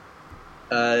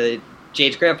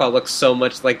Jade's grandpa looks so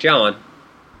much like John.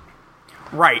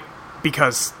 Right,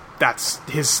 because that's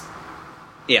his...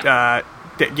 Yeah.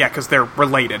 Because they're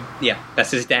related. Yeah, that's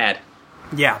his dad.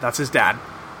 Yeah, that's his dad.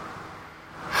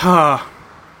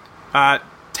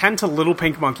 10 to Little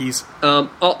Pink Monkeys.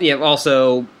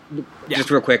 Also,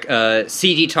 just real quick,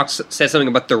 CG says something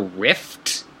about the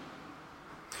rift.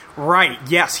 Right,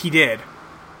 yes, he did.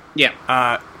 Yeah.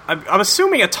 I'm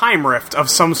assuming a time rift of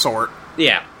some sort.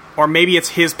 Yeah. Or maybe it's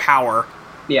his power.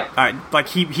 Yeah. Like,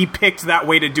 he picked that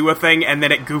way to do a thing, and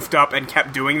then it goofed up and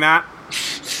kept doing that.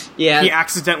 Yeah. He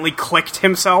accidentally clicked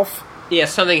himself. Yeah,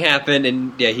 something happened,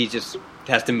 and yeah, he just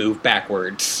has to move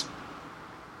backwards.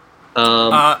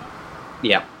 Yeah.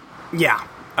 Yeah.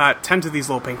 10 to these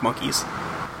Little Pink Monkeys.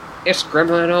 They're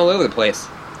scrambling all over the place.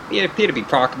 They appear to be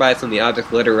procked by some of the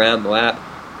objects littered around the lab.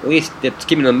 At least it's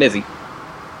keeping them busy.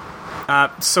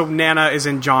 So Nana is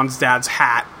in John's dad's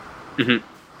hat. Mm-hmm.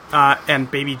 And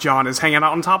baby John is hanging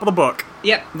out on top of the book.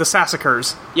 Yep. The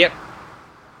Sassacres. Yep.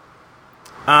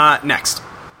 Next.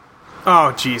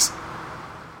 Oh, jeez.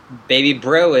 Baby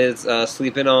bro is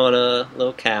sleeping on a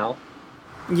little cow.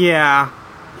 Yeah,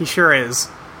 he sure is.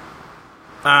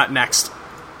 Next.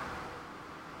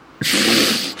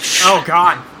 Oh,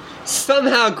 God.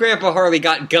 Somehow Grandpa Harley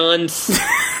got guns.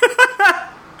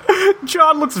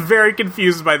 John looks very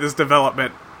confused by this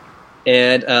development.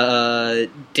 And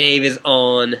Dave is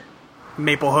on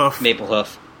Maple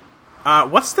Hoof.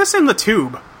 What's this in the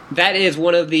tube? That is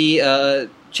one of the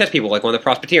chess people, like one of the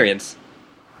Prospertarians.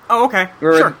 Oh, okay.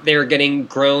 Remember, sure. They were getting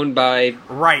grown by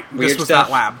Right, this was stuff.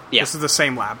 that lab. Yeah. This is the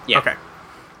same lab. Yeah. Okay.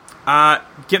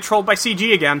 Get trolled by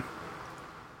CG again.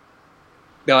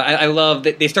 No, I love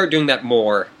that they start doing that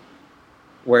more.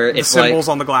 Where it's the symbols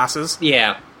on the glasses.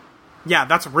 Yeah. Yeah,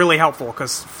 that's really helpful,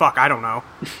 because, fuck, I don't know.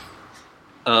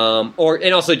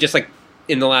 And also just like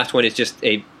in the last one, it's just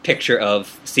a picture of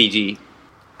CG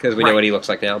because we know what he looks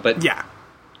like now. But yeah,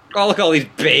 oh, look at all these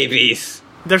babies!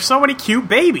 There's so many cute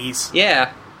babies.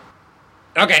 Yeah.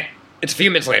 Okay, it's a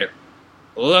few minutes later.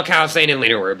 Look how sane and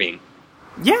leaner we're being.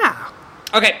 Yeah.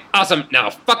 Okay, awesome. Now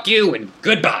fuck you and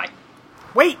goodbye.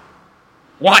 Wait.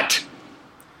 What?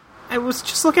 I was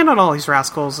just looking at all these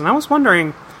rascals, and I was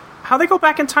wondering how they go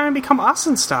back in time and become us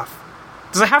and stuff.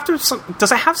 Does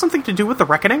it have something to do with the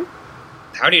Reckoning?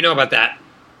 How do you know about that?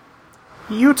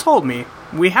 You told me.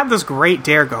 We had this great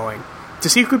dare going to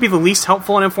see who could be the least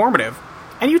helpful and informative.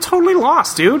 And you totally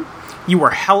lost, dude. You were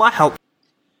hella helpful.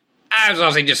 I was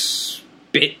also just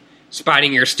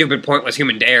spiting your stupid, pointless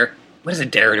human dare. What is a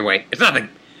dare anyway? It's nothing.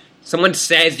 Someone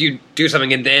says you do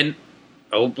something and then,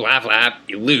 oh, laugh, laugh,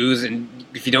 you lose, and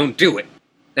if you don't do it.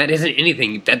 That isn't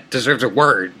anything that deserves a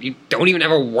word. You don't even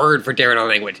have a word for dare in our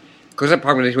language. Because that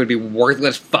proclamation would be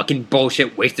worthless fucking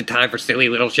bullshit, wasted time for silly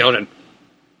little children.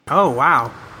 Oh,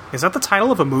 wow. Is that the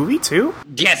title of a movie, too?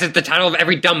 Yes, it's the title of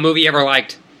every dumb movie you ever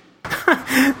liked.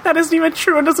 That isn't even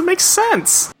true and doesn't make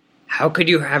sense. How could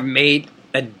you have made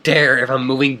a dare if I'm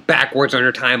moving backwards on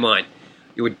your timeline?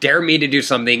 You would dare me to do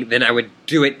something, then I would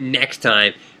do it next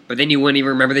time, but then you wouldn't even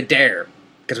remember the dare,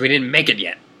 because we didn't make it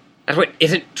yet. That's what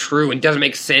isn't true and doesn't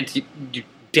make sense, you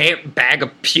damn bag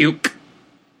of puke.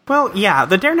 Well, yeah,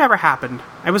 the dare never happened.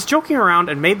 I was joking around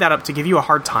and made that up to give you a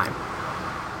hard time.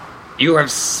 You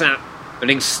have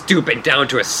sounding stupid down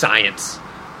to a science.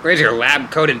 Where's your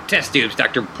lab coat and test tubes,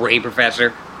 Dr. Brain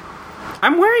Professor?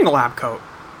 I'm wearing a lab coat.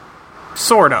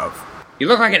 Sort of. You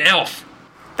look like an elf.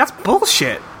 That's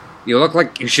bullshit. You look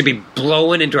like you should be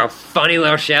blowing into a funny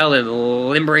little shell and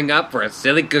limbering up for a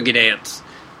silly cookie dance.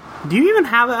 Do you even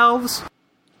have elves?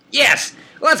 Yes!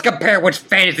 Let's compare which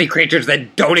fantasy creatures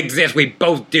that don't exist we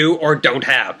both do or don't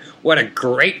have. What a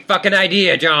great fucking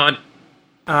idea, John!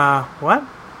 What?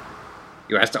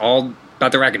 You asked all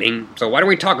about the reckoning, so why don't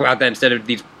we talk about that instead of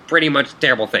these pretty much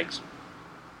terrible things?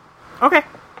 Okay.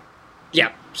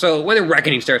 Yeah, so when the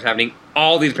reckoning starts happening,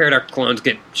 all these Paradox clones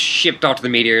get shipped off to the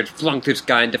meteors, flung through the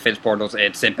sky in defense portals,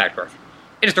 and sent back to Earth.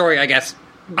 End of story, I guess.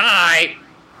 Bye!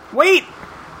 Wait!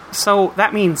 So,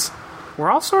 that means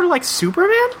we're all sort of like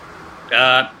Superman?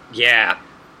 Yeah.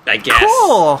 I guess.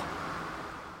 Cool!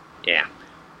 Yeah.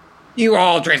 You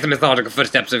all trace the mythological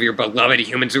footsteps of your beloved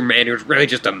human Superman, who's really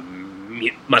just a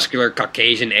muscular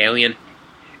Caucasian alien.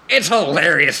 It's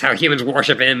hilarious how humans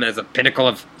worship him as a pinnacle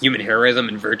of human heroism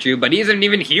and virtue, but he isn't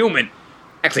even human.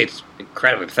 Actually, it's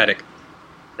incredibly pathetic.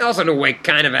 Also, in a way,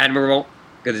 kind of admirable,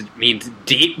 because it means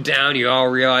deep down you all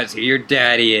realize who your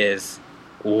daddy is.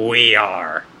 We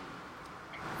are.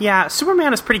 Yeah,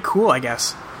 Superman is pretty cool, I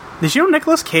guess. Did you know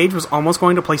Nicolas Cage was almost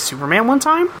going to play Superman one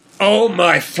time? Oh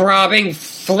my throbbing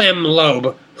phlegm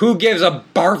lobe. Who gives a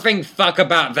barfing fuck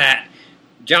about that?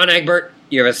 John Egbert,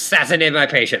 you have assassinated my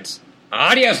patience.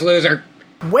 Adios, loser.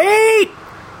 Wait!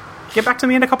 Get back to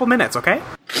me in a couple minutes, okay?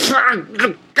 Fine.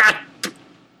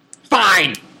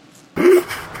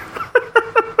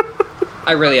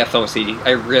 I really have fun with CG.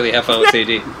 I really have fun with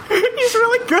CG. He's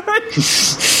really good!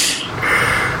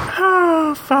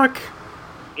 Oh, fuck.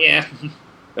 Yeah.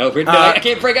 Oh, no, I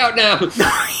can't break out now. You're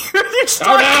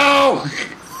stuck.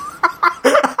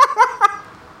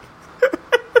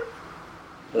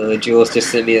 Oh no! Jules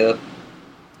just sent me a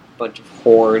bunch of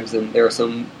horns, and there are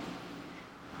some.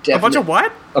 A bunch of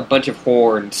what? A bunch of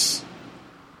horns.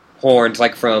 Horns,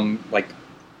 on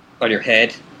your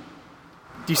head.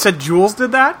 You said Jules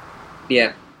did that?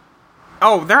 Yeah.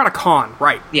 Oh, they're at a con,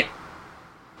 right? Yeah.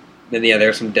 Then there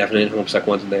are some definite homestuck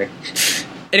ones in there.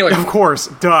 Anyway. Of course,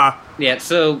 duh. Yeah,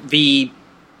 so we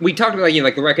talked about,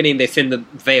 the Reckoning, they send the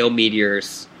Veil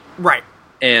meteors. Right.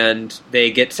 And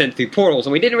they get sent through portals,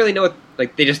 and we didn't really know what,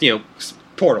 they just,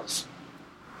 portals.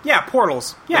 Yeah,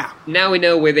 portals. Yeah. Now we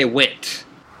know where they went.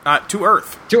 To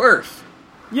Earth. To Earth.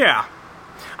 Yeah.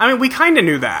 I mean, we kind of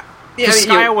knew that. Yeah, because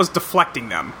Skya was deflecting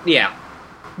them. Yeah.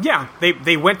 Yeah,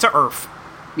 they went to Earth.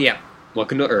 Yeah.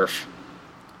 Welcome to Earth.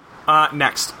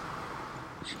 Next.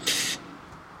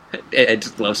 I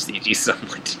just love CG so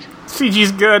much.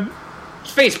 CG's good.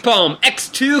 Facepalm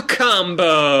X2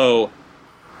 combo!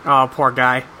 Oh, poor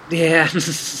guy. Yeah.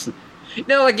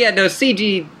 No,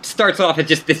 CG starts off as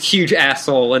just this huge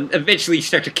asshole, and eventually you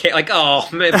start to care, oh,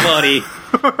 my buddy.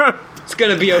 It's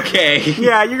gonna be okay.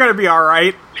 Yeah, you're gonna be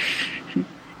alright.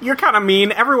 You're kind of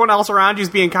mean. Everyone else around you's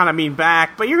being kind of mean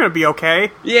back, but you're gonna be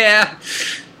okay. Yeah.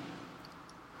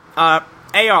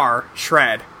 AR,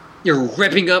 Shred. You're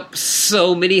ripping up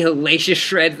so many hellacious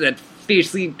shreds that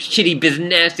fiercely shitty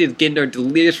business is getting our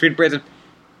delirious food present.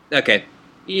 Okay,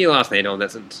 you lost Nano in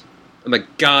that sentence. Oh my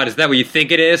god, is that what you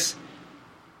think it is?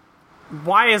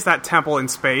 Why is that temple in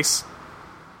space?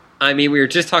 I mean, we were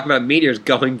just talking about meteors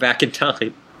going back in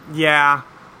time. Yeah.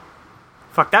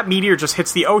 Fuck, that meteor just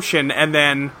hits the ocean, and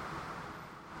then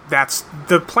that's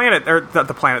the planet, or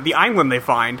the island they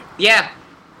find. Yeah.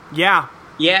 Yeah.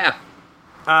 Yeah.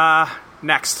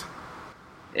 Next.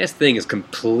 This thing is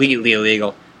completely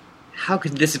illegal. How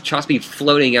could this atrocity be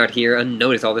floating out here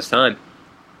unnoticed all this time?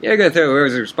 You're gonna throw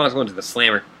whoever's responsible into the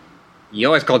slammer. You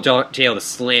always call jail the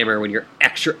slammer when you're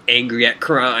extra angry at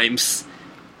crimes.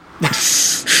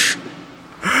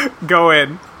 Go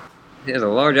in. There's a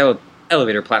large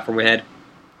elevator platform ahead.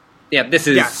 Yeah, this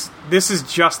is... Yes, this is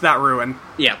just that ruin.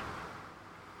 Yeah.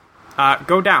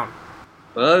 Go down.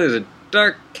 Well, there's a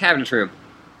dark cabinet room.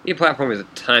 The platform is a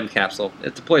time capsule.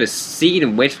 It's deployed a seed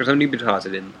and waits for somebody to be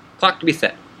deposited in. Clock to be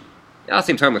set. It all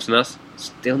seems harmless enough.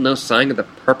 Still no sign of the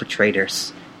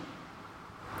perpetrators.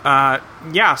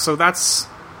 Yeah, so that's...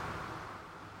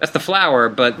 That's the flower,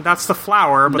 but... That's the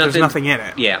flower, but there's nothing in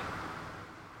it. Yeah.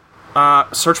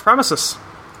 Search premises.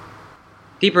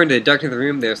 Deeper into the darkness of the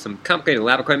room, there's some complicated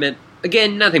lab equipment.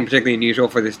 Again, nothing particularly unusual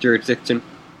for this jurisdiction.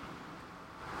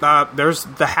 There's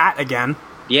the hat again.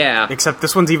 Yeah. Except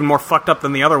this one's even more fucked up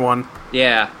than the other one.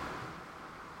 Yeah.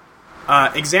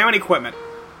 Examine equipment.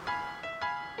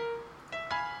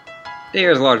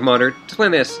 There's a large monitor.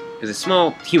 Displaying this is a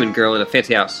small human girl in a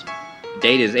fancy house. The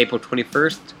date is April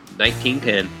 21st,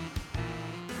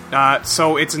 1910.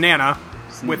 So it's Nana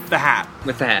with the hat.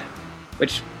 With the hat.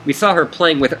 Which we saw her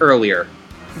playing with earlier.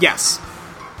 Yes.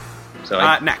 So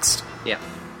next. Yeah.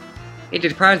 It's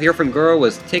surprised the orphan girl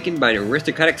was taken by an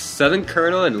aristocratic southern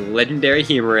colonel and legendary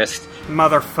humorist.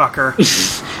 Motherfucker.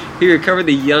 He recovered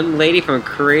the young lady from a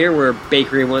crater where a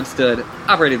bakery once stood,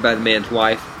 operated by the man's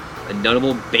wife. a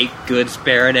notable baked goods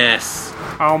baroness.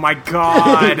 Oh my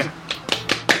god.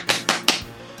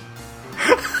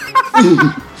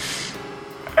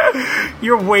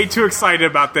 You're way too excited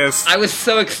about this. I was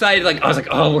so excited, I was like,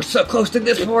 oh, we're so close to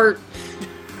this part.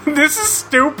 This is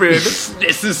stupid.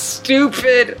 This is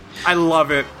stupid. I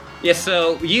love it. Yeah,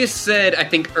 so you said, I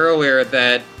think earlier,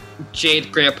 that Jade's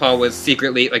grandpa was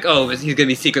secretly, he's gonna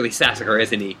be secretly Sasakar,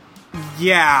 isn't he?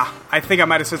 Yeah, I think I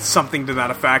might have said something to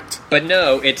that effect. But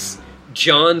no, it's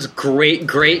John's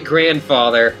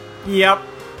great-great-grandfather. Yep.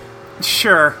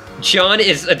 Sure. John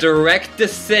is a direct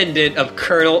descendant of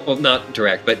Colonel... Well, not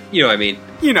direct, but you know what I mean.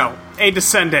 You know, a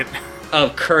descendant.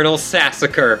 Of Colonel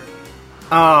Sasakar.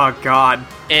 Oh, God.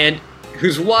 And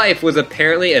whose wife was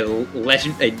apparently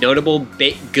a notable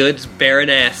baked goods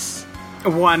baroness.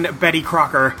 One Betty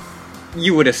Crocker.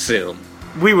 You would assume.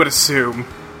 We would assume.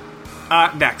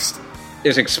 Next.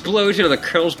 There's an explosion in the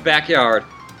Colonel's backyard.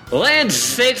 Land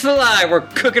sakes alive, we're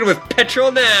cooking with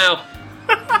petrol now!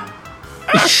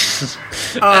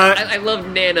 I love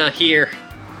Nana here.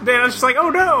 Nana's just like, oh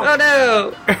no! Oh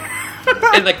no!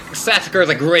 And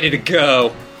Sasakar's ready to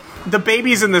go. The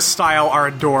babies in this style are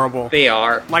adorable. They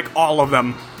are. Like all of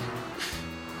them.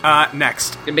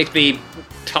 Next. It makes me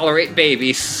tolerate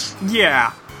babies.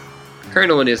 Yeah.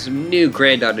 Colonel and his new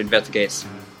granddaughter investigates.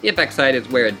 The backside is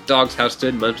where a dog's house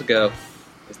stood months ago.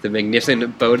 It's the magnificent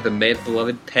abode of the man's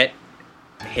beloved pet,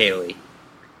 Haley.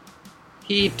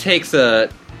 He takes a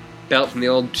belt from the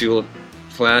old jewel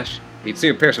Flash. He'd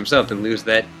sooner perish himself than lose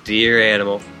that dear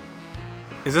animal.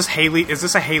 Is this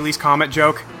a Haley's Comet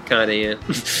joke? Kinda,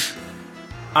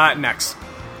 yeah. Next.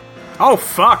 Oh,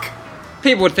 fuck!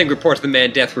 People would think reports of the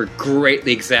man's death were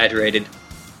greatly exaggerated,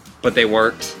 but they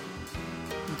weren't.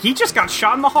 He just got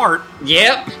shot in the heart.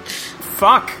 Yep!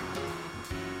 Fuck.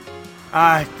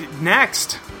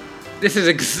 Next. This is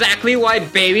exactly why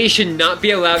babies should not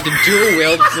be allowed to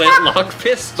dual-wield flintlock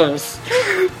pistols.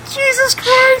 Jesus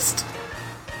Christ!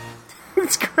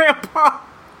 It's Grandpa.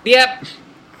 Yep.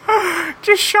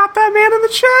 Just shot that man in the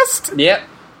chest. Yep.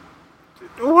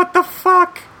 What the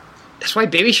fuck? That's why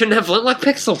babies shouldn't have flintlock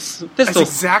pistols. That's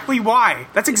exactly why.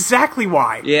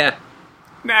 Yeah.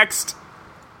 Next.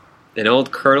 An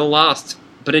old colonel lost,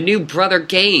 but a new brother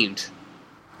gained.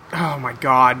 Oh my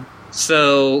god.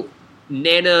 So,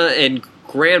 Nana and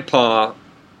Grandpa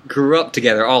grew up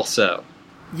together also.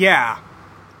 Yeah.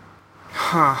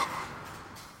 Huh.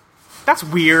 That's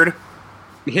weird.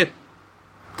 Yeah.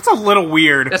 That's a little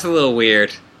weird. That's a little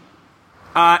weird.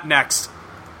 Next.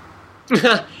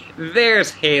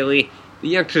 There's Haley. The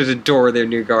youngsters adore their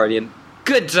new guardian.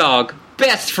 Good dog.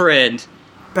 Best friend.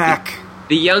 Beck.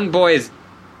 The young boy is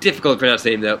difficult to pronounce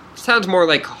the name, though. Sounds more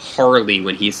like Harley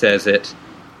when he says it.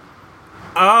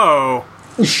 Oh.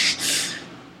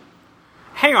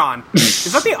 Hang on.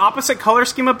 Is that the opposite color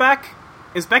scheme of Beck?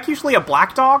 Is Beck usually a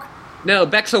black dog? No,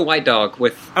 Beck's a white dog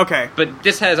with... Okay. But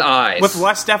this has eyes. With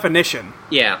less definition.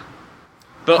 Yeah.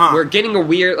 But we're getting a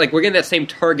weird... we're getting that same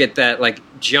target that,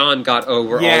 John got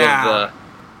over all of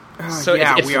the... So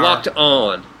yeah, it's locked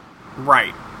on.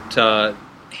 Right. To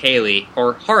Haley.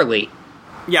 Or Harley.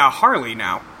 Yeah, Harley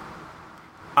now.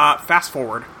 Fast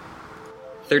forward.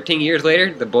 13 years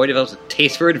later, the boy develops a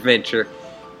taste for adventure.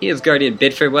 He and his guardian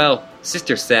bid farewell.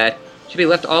 Sister's sad. She'll be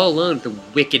left all alone with the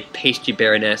wicked pastry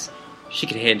baroness. She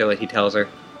can handle it, he tells her.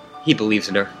 He believes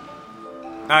in her.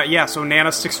 Yeah, so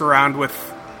Nana sticks around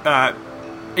with a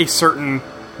certain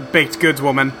baked goods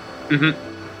woman.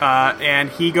 Mm-hmm. And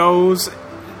he goes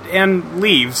and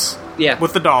leaves. Yeah.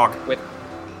 With the dog.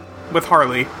 With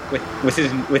Harley. With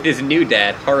his new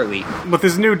dad, Harley. With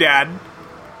his new dad.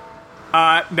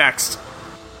 Next.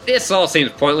 This all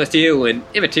seems pointless to you and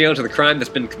immaterial to the crime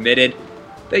that's been committed.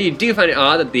 Though you do find it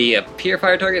odd that the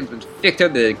purifier target has been fixed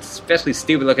up the especially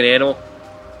stupid-looking animal.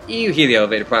 You hear the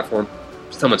elevator platform.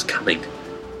 Someone's coming.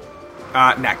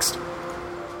 Next.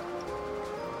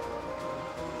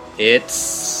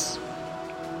 It's...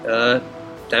 Diamond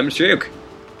Droog.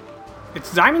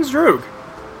 It's Diamond Droog.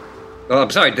 Oh,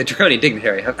 I'm sorry, the Draconian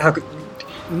Dignitary. How could...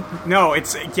 No,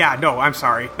 it's... Yeah, no, I'm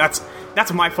sorry. That's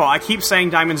my fault. I keep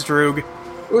saying Diamond's Droog.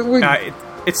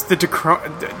 It's the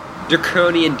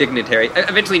Draconian Dignitary.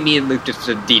 Eventually, me and Luke just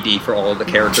did DD for all of the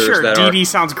characters that are... Sure, DD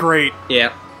sounds great.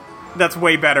 Yeah. That's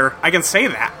way better. I can say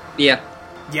that. Yeah.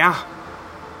 Yeah.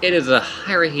 It is a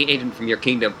high-ranking agent from your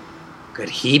kingdom. Could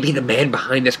he be the man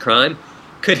behind this crime?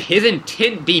 Could his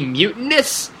intent be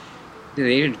mutinous? The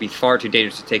agent would be far too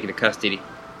dangerous to take into custody.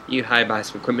 You hide behind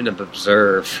some equipment and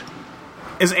observe.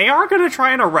 Is AR gonna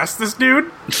try and arrest this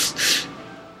dude?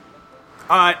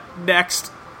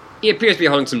 Next. He appears to be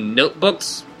holding some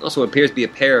notebooks. Also appears to be a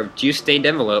pair of juice-stained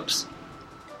envelopes.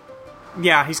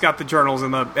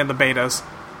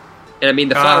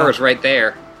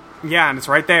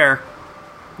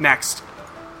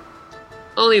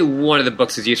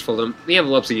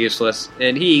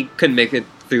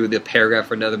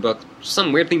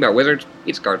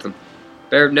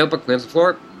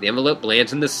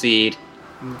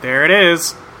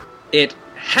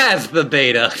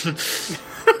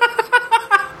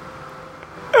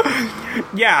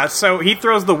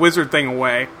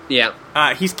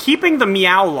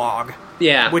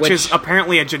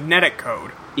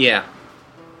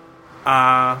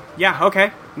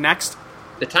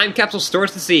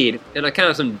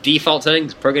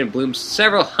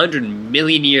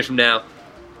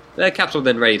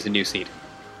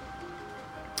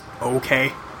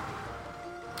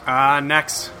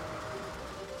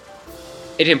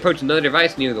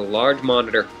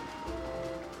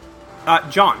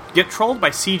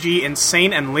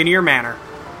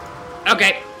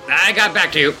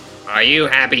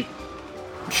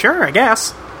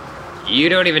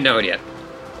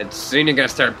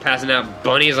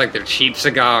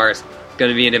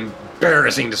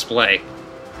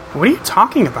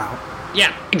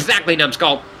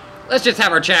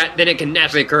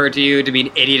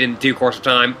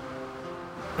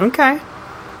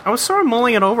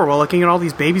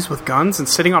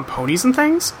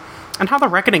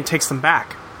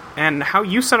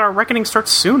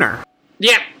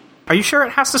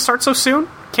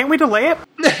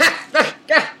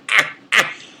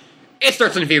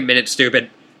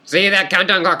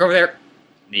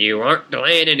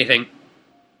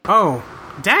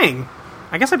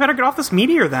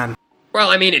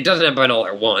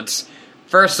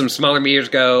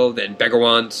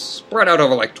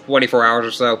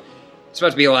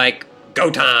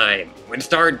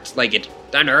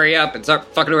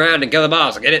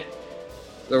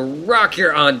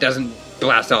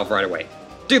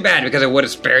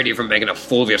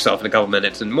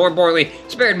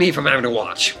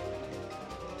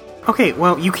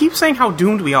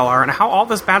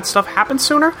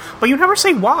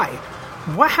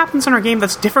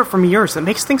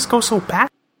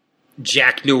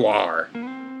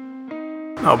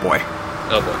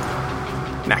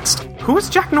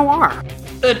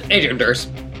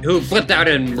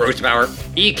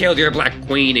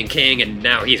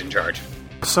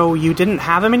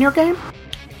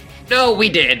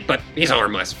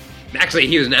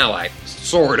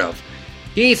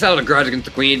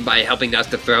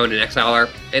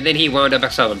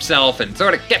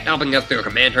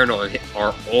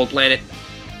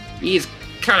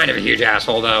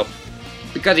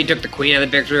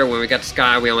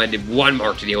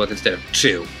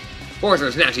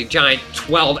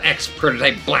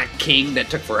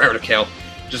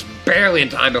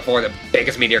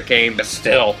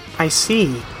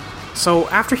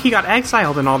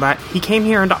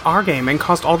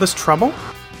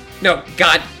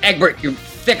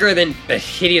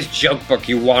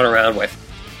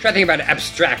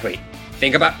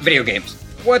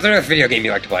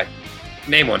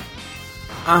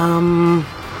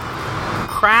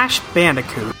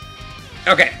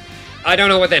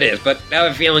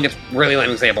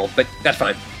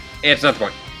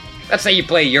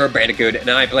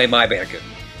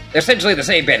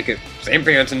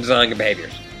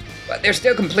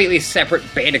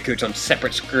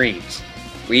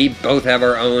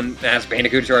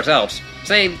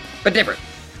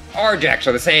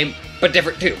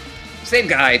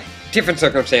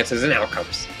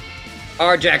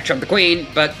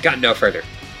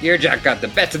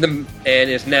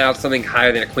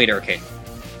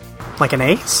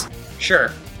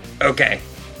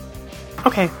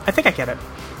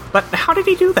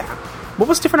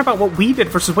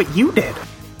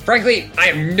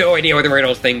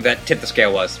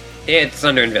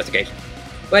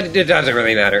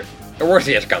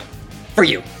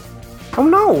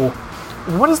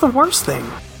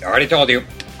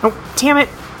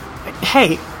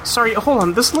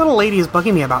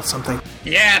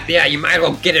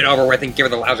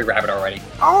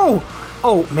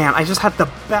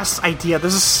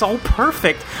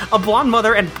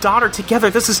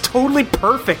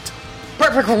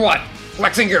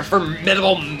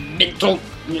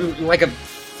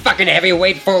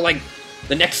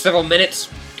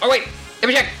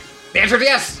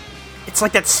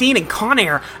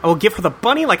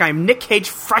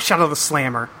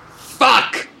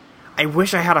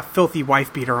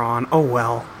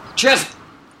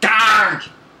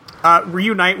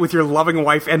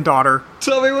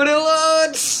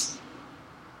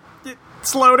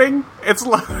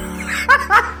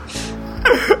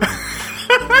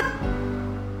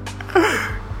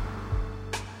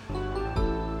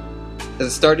 Has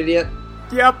it started yet?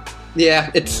 Yep. Yeah,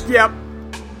 it's... Yep.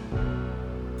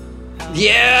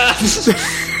 Yeah!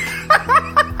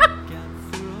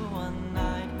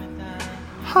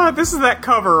 Huh, this is that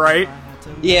cover, right?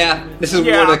 Yeah, this is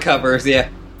Yeah. one of the covers, yeah.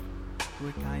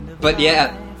 But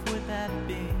yeah,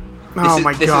 Oh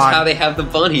my this god. is how they have the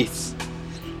bunnies.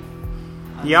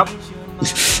 Yep.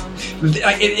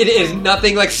 It is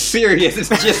nothing like serious, it's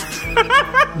just...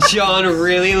 John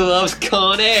really loves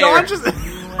Con Air. John just...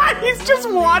 he's just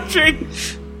watching.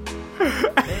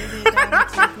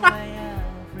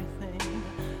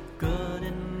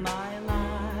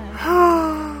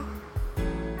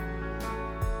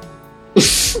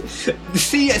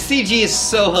 CG is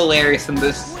so hilarious in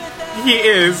this. He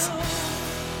is.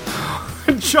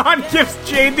 John gives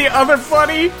Jade the other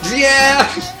bunny. Yeah!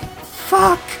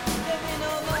 Fuck.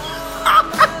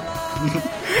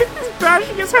 He's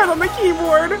bashing his head on the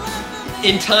keyboard.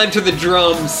 In time to the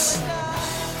drums.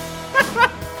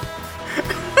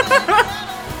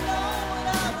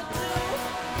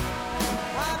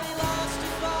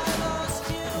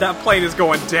 That plane is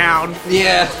going down.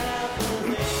 Yeah.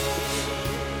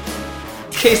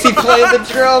 Casey play the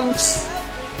drums.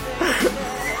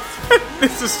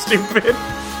 This is stupid.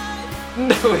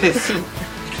 No, it isn't.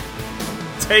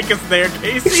 Take us there,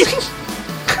 Casey.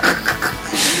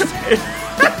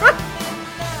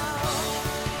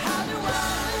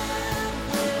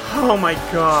 Oh my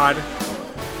god.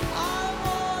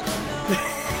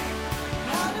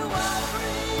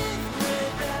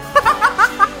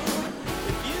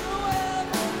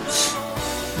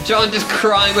 John just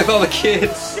crying with all the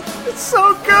kids. It's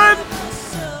so good.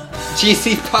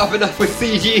 GC popping up with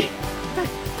CG.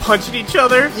 Punching each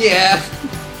other. Yeah.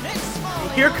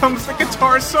 Here comes the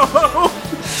guitar solo.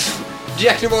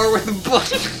 Jack DeMar with a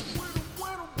bunny.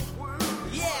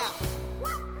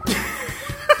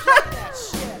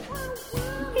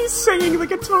 He's singing the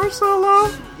guitar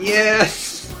solo. Yeah.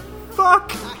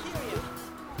 Fuck.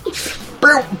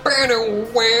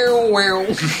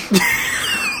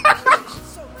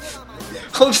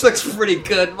 Holmes looks pretty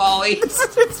good, Molly.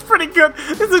 It's pretty good.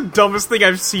 This is the dumbest thing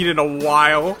I've seen in a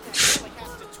while.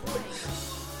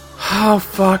 Oh,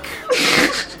 fuck.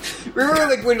 Remember,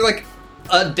 like, when, like,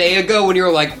 a day ago when you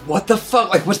were like, what the fuck?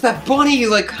 Like, what's that bunny?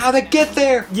 Like, how'd it get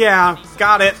there? Yeah,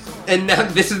 got it. And now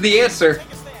this is the answer.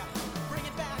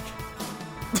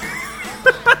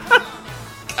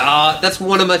 That's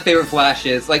one of my favorite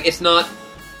flashes. Like, it's not,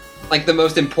 like, the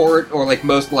most important or, like,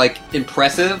 most, like,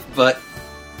 impressive, but...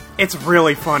 It's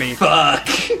really funny. Fuck!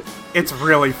 It's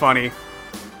really funny.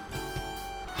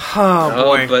 Oh,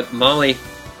 boy. Oh, but Molly...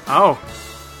 Oh.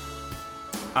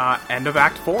 End of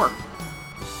Act 4.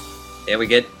 Yeah, we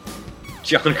get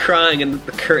John crying and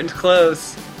the curtains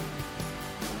close.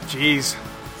 Jeez.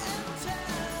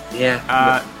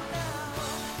 Yeah.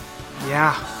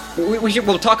 Yeah.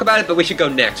 We'll talk about it, but we should go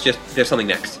next. There's something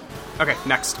next. Okay,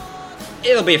 next.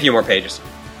 It'll be a few more pages.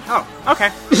 Oh,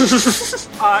 okay.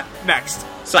 Next.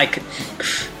 Psych.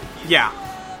 Yeah.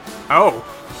 Oh.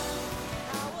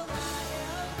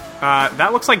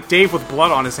 That looks like Dave with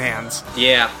blood on his hands.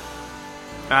 Yeah.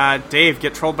 Dave,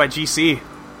 get trolled by GC.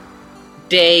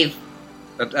 Dave.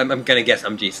 I'm gonna guess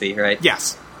I'm GC, right?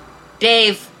 Yes.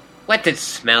 Dave, what did it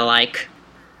smell like?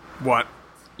 What?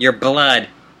 Your blood.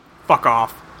 Fuck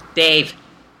off. Dave,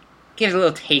 give it a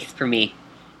little taste for me.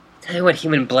 Tell me what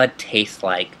human blood tastes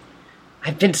like.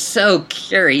 I've been so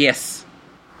curious.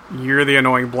 You're the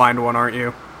annoying blind one, aren't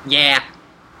you? Yeah.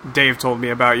 Dave told me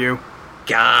about you.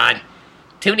 God.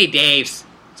 Too many Daves.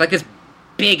 It's like this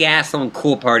big asshole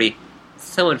cool party.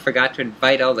 Someone forgot to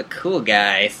invite all the cool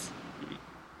guys.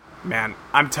 Man,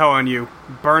 I'm telling you,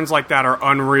 burns like that are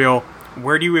unreal.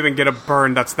 Where do you even get a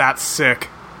burn that's that sick?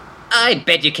 I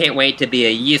bet you can't wait to be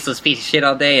a useless piece of shit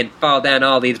all day and fall down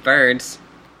all these burns.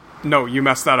 No, you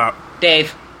messed that up.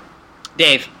 Dave.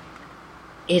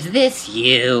 Is this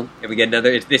you? And we get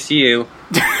another, is this you?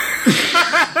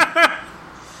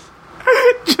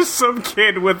 Just some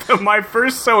kid with my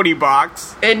first Sony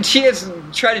box. And she has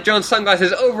tried to draw on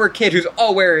sunglasses over a kid who's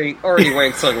already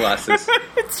wearing sunglasses.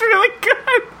 It's really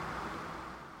good.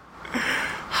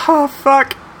 Oh,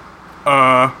 fuck.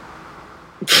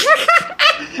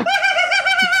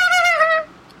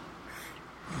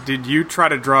 Did you try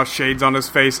to draw shades on his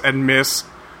face and miss?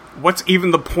 What's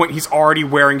even the point? He's already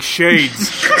wearing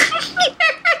shades.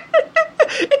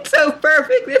 It's so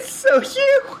perfect. It's so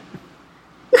you.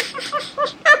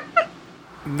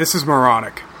 This is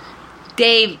moronic.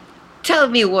 Dave, tell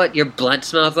me what your blood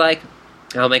smells like.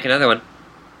 I'll make another one.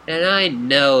 And I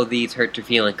know these hurt your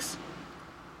feelings.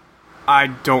 I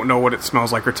don't know what it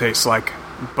smells like or tastes like,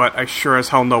 but I sure as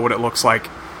hell know what it looks like.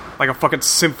 Like a fucking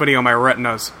symphony on my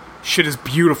retinas. Shit is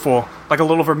beautiful, like a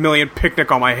little Vermilion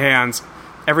picnic on my hands.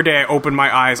 Every day I open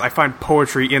my eyes, I find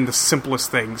poetry in the simplest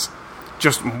things.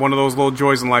 Just one of those little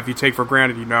joys in life you take for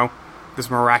granted, you know? This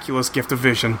miraculous gift of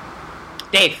vision.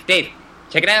 Dave,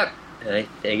 check it out. I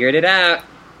figured it out.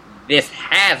 This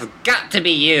has got to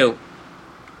be you.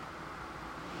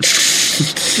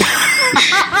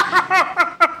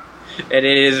 And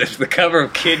it is the cover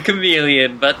of Kid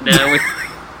Chameleon, but now with,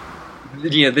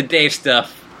 the Dave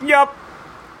stuff. Yep.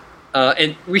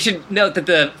 And we should note that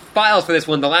the files for this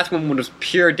one, the last one was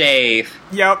pure Dave.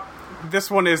 Yep. This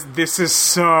is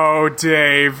so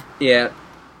Dave. Yeah.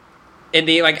 And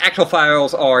the actual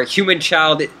files are Human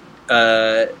Child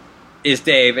is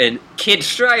Dave and Kid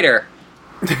Strider.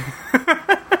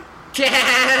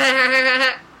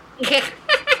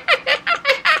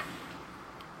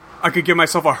 I could give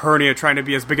myself a hernia trying to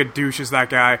be as big a douche as that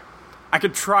guy. I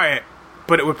could try it,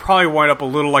 but it would probably wind up a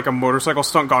little like a motorcycle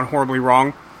stunt gone horribly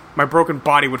wrong. My broken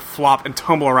body would flop and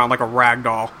tumble around like a rag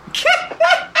doll.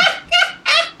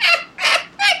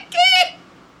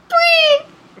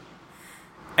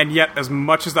 And yet, as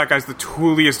much as that guy's the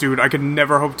tooliest dude I could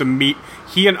never hope to meet,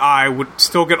 he and I would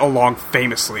still get along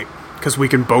famously, because we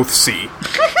can both see.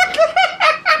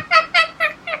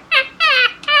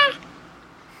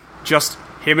 Just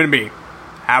him and me,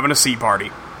 having a sea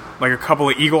party. Like a couple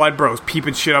of eagle-eyed bros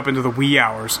peeping shit up into the wee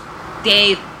hours.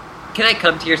 Dave, can I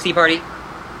come to your sea party?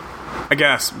 I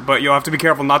guess, but you'll have to be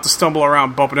careful not to stumble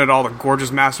around bumping into all the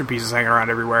gorgeous masterpieces hanging around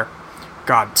everywhere.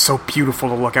 God, so beautiful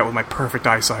to look at with my perfect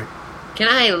eyesight. Can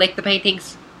I lick the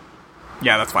paintings?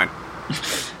 Yeah, that's fine.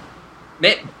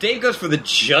 Man, Dave goes for the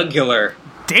jugular.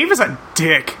 Dave is a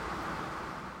dick.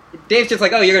 Dave's just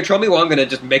like, oh, you're gonna troll me? Well, I'm gonna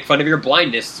just make fun of your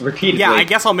blindness repeatedly. Yeah, I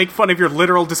guess I'll make fun of your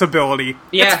literal disability.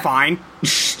 Yeah. It's fine.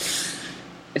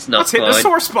 It's not Let's fun. hit the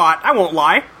sore spot, I won't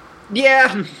lie.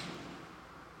 Yeah.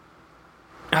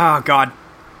 Oh, God.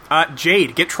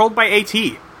 Jade, get trolled by AT.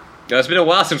 It's been a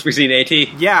while since we've seen AT.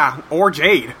 Yeah, or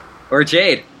Jade. Or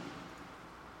Jade.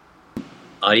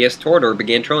 Audius Torador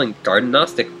began trolling Garden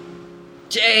Gnostic.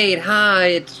 Jade, hi,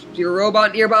 it's your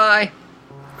robot nearby.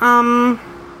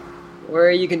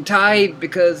 Where you can type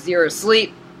because you're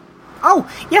asleep. Oh,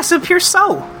 yes, it appears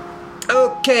so.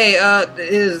 Okay,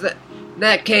 in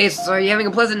that case, are you having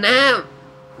a pleasant nap?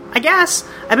 I guess.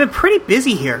 I've been pretty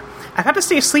busy here. I've had to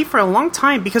stay asleep for a long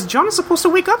time because John is supposed to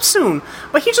wake up soon,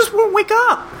 but he just won't wake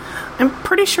up. I'm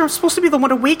pretty sure I'm supposed to be the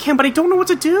one to wake him, but I don't know what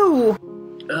to do.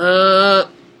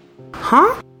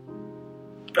 Huh?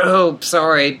 Oh,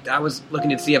 sorry. I was looking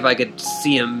to see if I could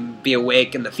see him be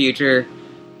awake in the future.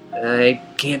 I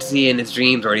can't see in his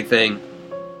dreams or anything.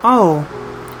 Oh.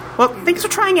 Well, thanks for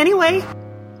trying anyway.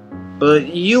 But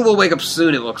you will wake up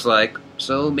soon, it looks like.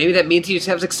 So maybe that means you just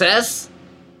have success?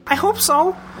 I hope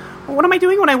so. What am I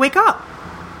doing when I wake up?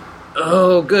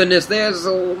 Oh, goodness, there's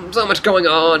so much going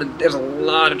on, and there's a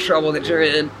lot of trouble that you're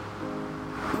in.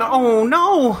 Oh,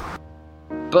 no.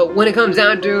 But when it comes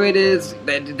down to it is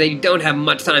that they don't have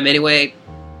much time anyway.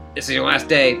 This is your last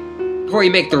day, before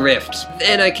you make the rift.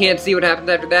 Then I can't see what happens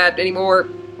after that anymore.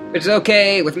 Which is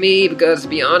okay with me, because to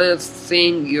be honest,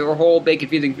 seeing your whole big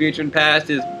confusing future and past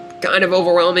is kind of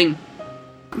overwhelming.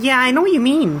 Yeah, I know what you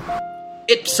mean.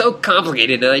 It's so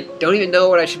complicated, and I don't even know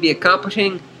what I should be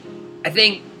accomplishing. I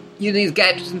think using these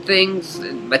gadgets and things,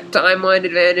 and my timeline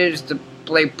advantage to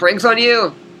play pranks on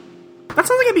you. That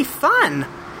sounds like it'd be fun.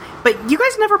 But you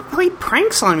guys never played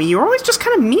pranks on me. You were always just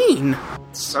kind of mean.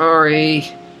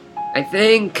 Sorry. I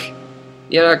think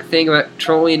the other thing about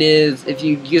trolling is if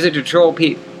you use it to troll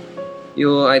people,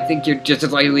 I think you're just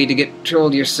as likely to get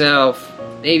trolled yourself.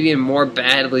 Maybe even more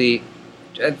badly.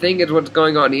 I think it's what's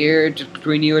going on here, just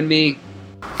between you and me.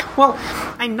 Well,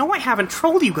 I know I haven't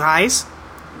trolled you guys.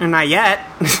 Not yet.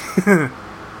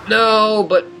 No,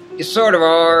 but you sort of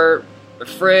are. My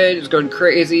friend is going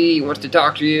crazy, he wants to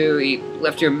talk to you, he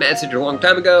left you a message a long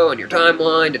time ago on your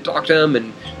timeline to talk to him,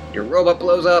 and your robot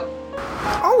blows up.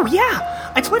 Oh,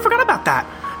 yeah! I totally forgot about that.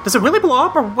 Does it really blow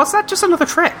up, or was that just another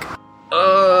trick?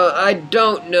 I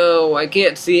don't know. I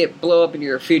can't see it blow up in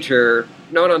your future.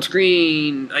 Not on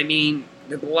screen. I mean,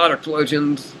 there's a lot of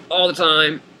explosions all the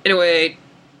time. Anyway,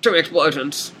 too many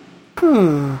explosions.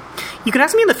 You could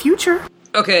ask me in the future.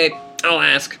 Okay, I'll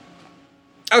ask.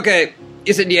 Okay,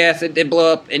 you said yes, it did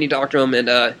blow up, and you talked to him,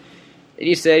 and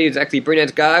you said he was actually a pretty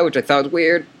nice guy, which I thought was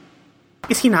weird.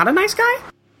 Is he not a nice guy?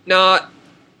 Not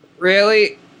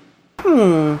really.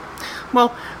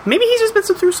 Well, maybe he's just been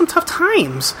through some tough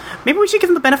times. Maybe we should give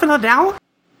him the benefit of the doubt?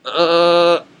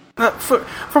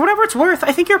 For whatever it's worth,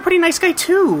 I think you're a pretty nice guy,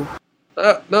 too.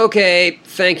 Okay,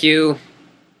 thank you.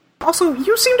 Also,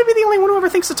 you seem to be the only one who ever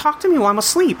thinks to talk to me while I'm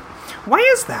asleep. Why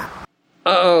is that?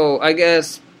 Oh, I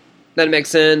guess that makes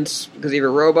sense, because you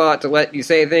have a robot to let you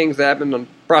say things that happened on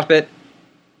Frostbit.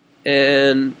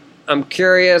 And I'm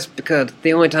curious, because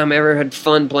the only time I ever had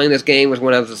fun playing this game was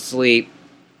when I was asleep.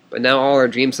 But now all our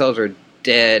dream cells are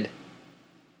dead.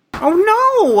 Oh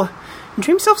no!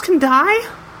 Dream cells can die?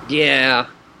 Yeah.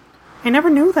 I never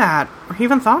knew that, or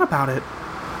even thought about it.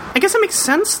 I guess it makes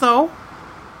sense, though.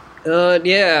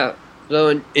 Yeah.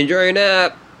 So enjoy your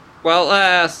nap while it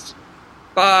lasts.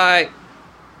 Bye.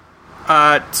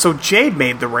 So Jade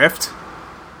made the rift.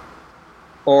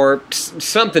 Or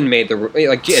something made the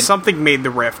like. Something made the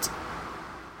rift.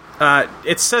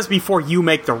 It says before you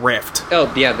make the rift.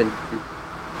 Oh yeah, then.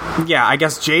 Yeah, I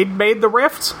guess Jade made the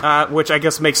rift, which I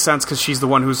guess makes sense because she's the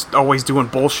one who's always doing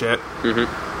bullshit. Mm-hmm.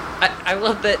 I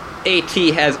love that AT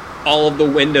has all of the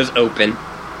windows open.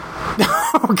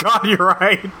 Oh god, you're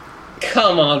right.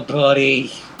 Come on,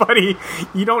 buddy. Buddy,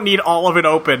 you don't need all of it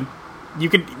open. You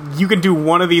can do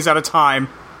one of these at a time.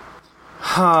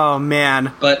 Oh,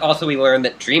 man. But also we learned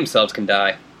that dream cells can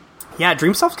die. Yeah,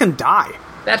 dream cells can die.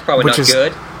 That's probably which not is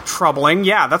good. Troubling.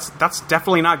 Yeah, that's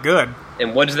definitely not good.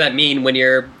 And what does that mean when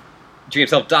your dream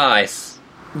self dies?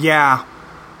 Yeah.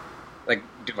 Like,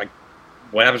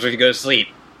 what happens when you go to sleep?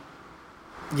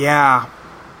 Yeah.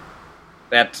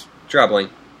 That's troubling.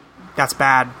 That's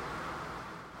bad.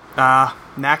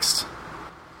 Next.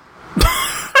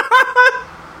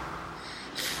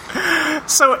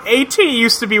 So, AT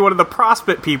used to be one of the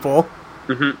Prospit people.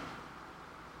 Mm-hmm.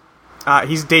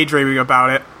 He's daydreaming about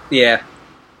it. Yeah.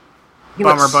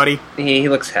 Bummer, buddy. He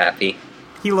looks happy.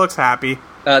 He looks happy.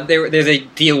 There's a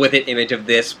deal with it image of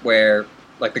this where,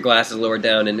 like, the glass is lowered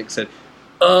down and it said,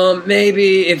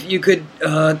 maybe if you could,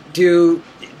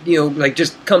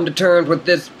 just come to terms with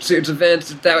this series of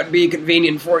events, if that would be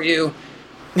convenient for you.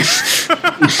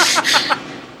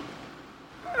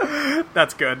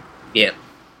 That's good. Yeah.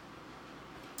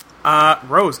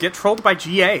 Rose, get trolled by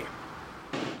GA.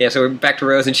 Yeah, so we're back to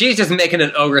Rose, and she's just making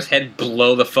an ogre's head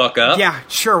blow the fuck up. Yeah,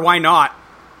 sure, why not?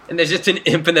 And there's just an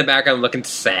imp in the background looking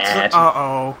sad.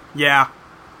 Uh-oh, yeah.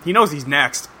 He knows he's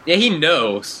next. Yeah, he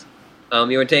knows.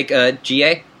 You want to take,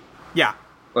 GA? Yeah.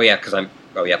 Oh, yeah, because I'm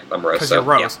Rose. Because you're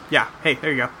Rose. Yeah, hey,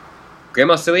 there you go.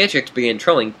 Grandma Ciliatrix began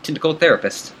trolling Tentacle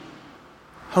Therapist.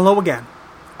 Hello again.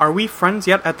 Are we friends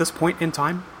yet at this point in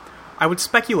time? I would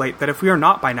speculate that if we are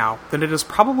not by now, then it is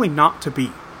probably not to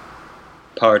be.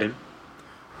 Pardon?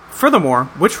 Furthermore,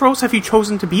 which Rose have you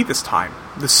chosen to be this time?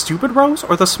 The stupid Rose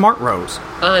or the smart Rose?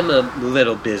 I'm a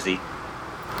little busy.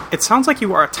 It sounds like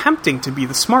you are attempting to be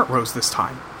the smart Rose this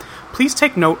time. Please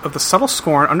take note of the subtle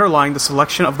scorn underlying the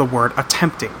selection of the word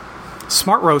attempting.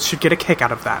 Smart Rose should get a kick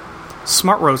out of that.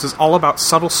 Smart Rose is all about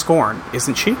subtle scorn,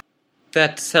 isn't she?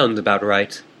 That sounds about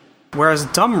right. Whereas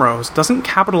Dumb Rose doesn't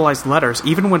capitalize letters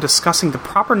even when discussing the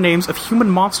proper names of human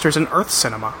monsters in Earth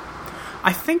cinema.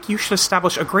 I think you should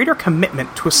establish a greater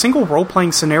commitment to a single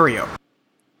role-playing scenario.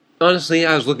 Honestly,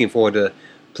 I was looking forward to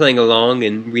playing along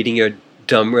and reading your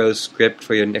Dumb Rose script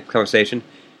for your next conversation,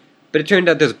 but it turned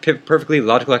out there's a perfectly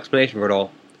logical explanation for it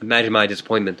all. Imagine my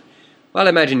disappointment. Well,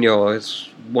 imagine yours,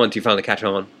 once you finally catch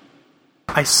on.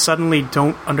 I suddenly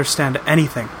don't understand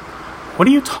anything. What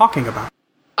are you talking about?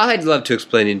 I'd love to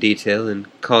explain in detail and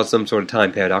cause some sort of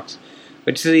time paradox,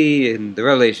 but you see, the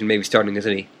revelation may be starting as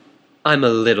any. I'm a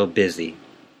little busy.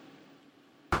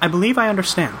 I believe I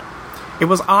understand. It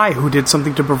was I who did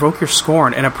something to provoke your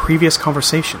scorn in a previous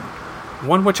conversation,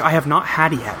 one which I have not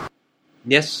had yet.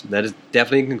 Yes, that is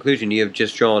definitely a conclusion you have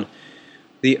just drawn.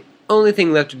 The only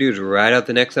thing left to do is write out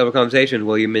the next level conversation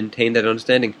while you maintain that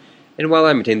understanding, and while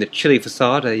I maintain the chilly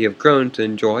facade you have grown to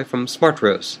enjoy from Smart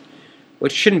Rose,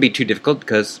 which shouldn't be too difficult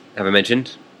because, as I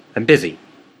mentioned, I'm busy.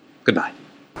 Goodbye.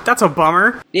 That's a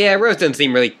bummer. Yeah, Rose doesn't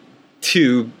seem really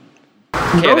too...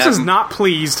 Rose is not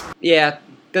pleased. Yeah,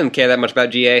 doesn't care that much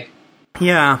about GA.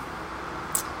 Yeah.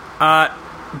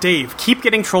 Dave, keep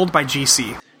getting trolled by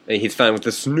GC. He's fine with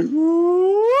the snoop.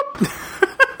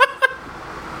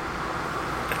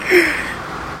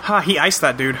 He iced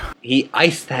that dude. He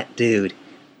iced that dude.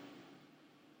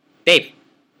 Dave,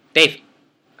 I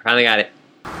finally got it.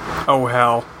 Oh,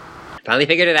 hell. Finally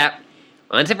figured it out.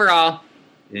 Once and for all,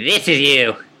 this is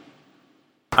you.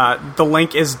 The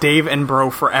link is Dave and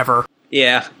Bro forever.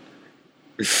 Yeah.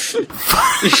 It's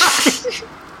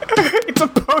a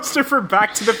poster for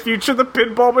Back to the Future, the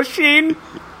pinball machine.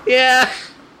 Yeah.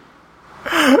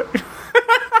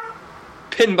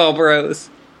 Pinball Bros.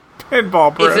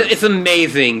 Pinball Bros. It's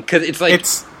amazing, because it's like...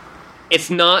 It's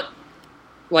not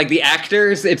like the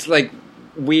actors, it's like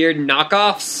weird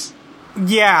knockoffs.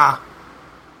 Yeah.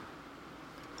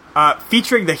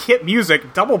 Featuring the hit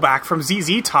music Double Back from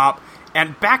ZZ Top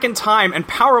and Back in Time and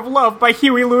Power of Love by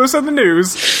Huey Lewis and the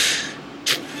News.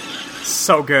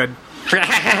 So good.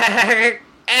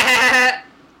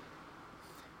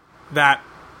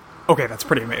 Okay, that's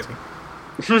pretty amazing.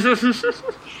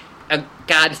 Oh,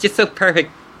 God, it's just so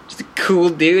perfect. Just a cool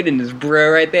dude and his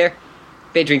bro right there.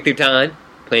 Venturing through time,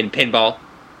 playing pinball,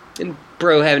 and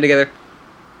bro having together.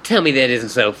 Tell me that isn't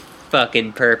so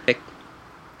fucking perfect.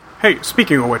 Hey,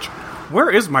 speaking of which, where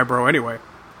is my bro anyway?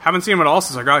 Haven't seen him at all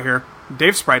since I got here.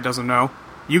 Dave Sprite doesn't know.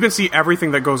 You can see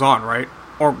everything that goes on, right?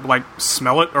 Or, like,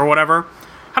 smell it or whatever.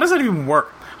 How does that even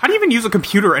work? How do you even use a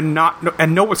computer and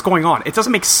know what's going on? It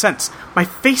doesn't make sense. My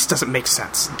face doesn't make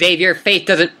sense. Dave, your face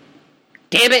doesn't...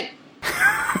 Damn it!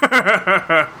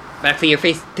 Actually, your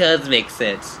face does make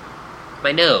sense.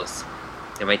 My nose.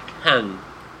 And my tongue.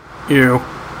 Ew.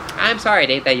 I'm sorry,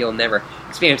 Dave, that you'll never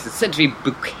experience the sensory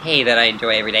bouquet that I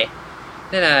enjoy every day.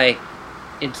 That I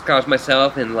enscarce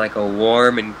myself in like a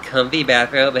warm and comfy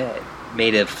bathrobe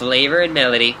made of flavor and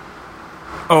melody.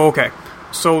 Oh, okay.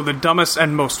 So the dumbest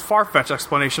and most far-fetched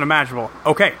explanation imaginable.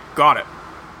 Okay, got it.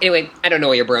 Anyway, I don't know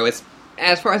where your bro is.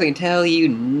 As far as I can tell, you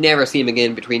never see him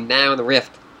again between now and the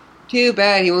rift. Too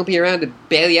bad he won't be around to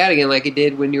bail you out again like he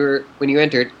did when you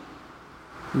entered.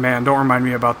 Man, don't remind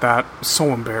me about that.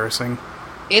 So embarrassing.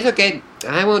 It's okay.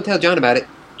 I won't tell John about it.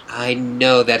 I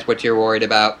know that's what you're worried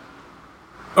about.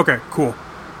 Okay, cool.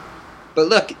 But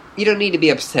look, you don't need to be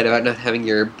upset about not having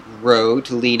your bro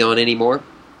to lean on anymore.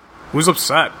 Who's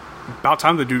upset? About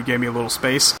time the dude gave me a little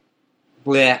space.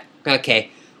 Bleh.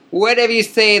 Okay. Whatever you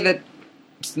say,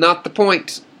 that's not the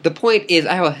point. The point is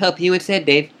I will help you instead,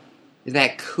 Dave. Is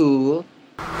that cool?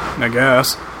 I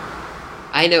guess.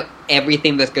 I know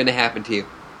everything that's going to happen to you.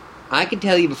 I can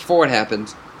tell you before it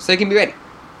happens, so you can be ready.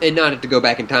 And not have to go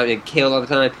back in time and kill all the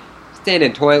time. Stand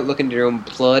in a toilet looking at your own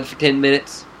blood for 10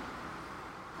 minutes.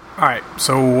 Alright,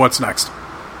 so what's next?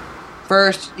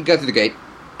 First, you go through the gate.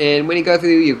 And when you go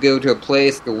through, you go to a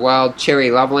place, the Wild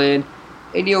Cherry Lava Land,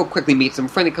 and you'll quickly meet some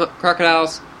friendly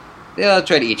crocodiles. They'll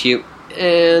try to eat you,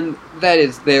 and that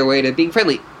is their way to being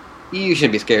friendly. You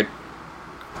shouldn't be scared.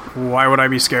 Why would I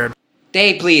be scared?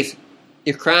 Dave, please.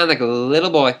 You're crying like a little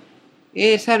boy.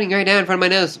 It's happening right now in front of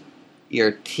my nose.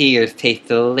 Your tears taste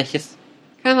delicious.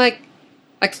 Kind of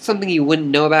like something you wouldn't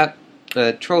know about.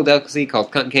 A troll delicacy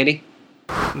called cotton candy.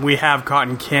 We have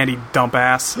cotton candy, dump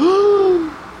ass.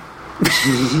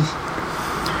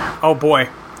 Oh boy.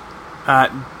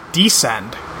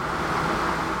 Descend.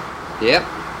 Yep.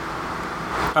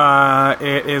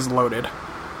 It is loaded.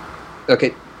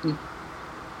 Okay.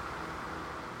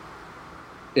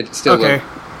 It's still okay. low.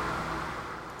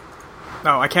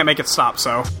 No, I can't make it stop,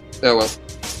 so. Oh well.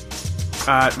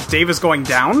 Dave is going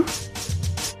down?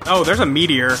 Oh, there's a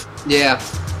meteor. Yeah.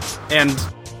 And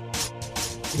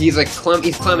he's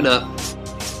he's climbing up.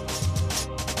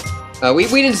 We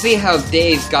didn't see how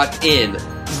Dave got in.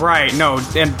 right, no,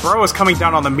 and Bro is coming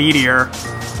down on the meteor.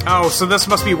 Oh, so this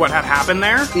must be what had happened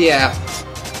there? Yeah.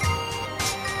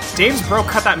 Dave's bro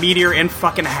cut that meteor in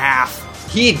fucking half.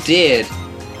 He did.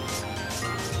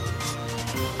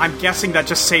 I'm guessing that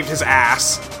just saved his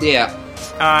ass. Yeah.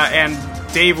 And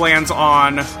Dave lands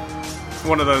on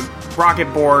one of the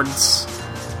rocket boards.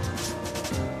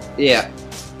 Yeah.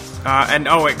 And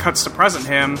it cuts to present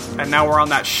him, and now we're on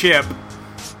that ship.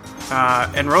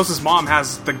 And Rose's mom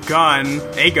has a gun,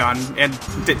 and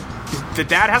the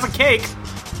dad has a cake.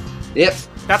 Yep.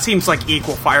 That seems like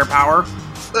equal firepower.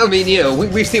 I mean, you know,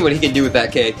 we've seen what he can do with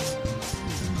that cake.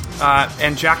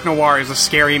 And Jack Noir is a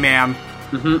scary man.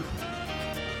 Mm-hmm.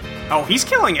 Oh, he's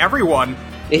killing everyone.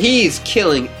 He's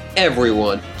killing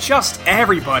everyone. Just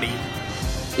everybody.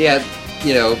 Yeah,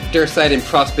 you know, Dursite and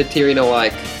Prospecterian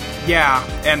alike. Yeah,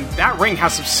 and that ring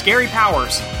has some scary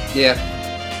powers. Yeah.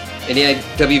 And yeah,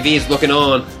 WV is looking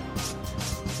on.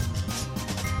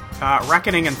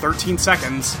 Reckoning in 13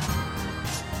 seconds.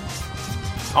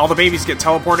 All the babies get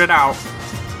teleported out.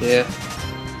 Yeah.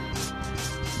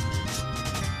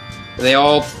 And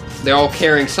they're all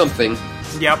carrying something.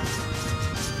 Yep.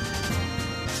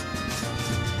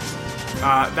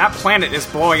 That planet is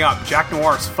blowing up. Jack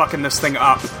Noir is fucking this thing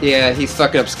up. Yeah, he's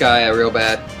fucking up Skya real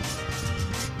bad.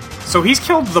 So he's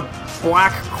killed the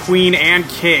Black Queen and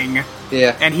King.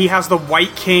 Yeah. And he has the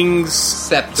White King's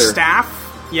Scepter.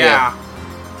 Staff? Yeah.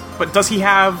 But does he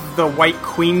have the White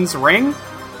Queen's ring?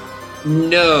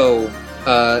 No.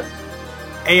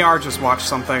 AR just watched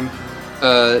something.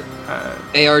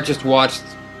 AR just watched...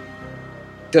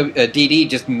 DD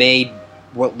just made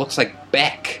what looks like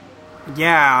Beck.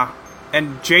 Yeah.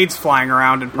 And Jade's flying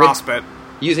around in Prospect.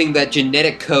 Using that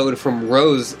genetic code from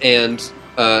Rose and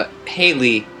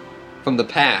Haley from the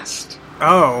past.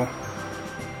 Oh.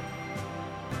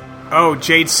 Oh,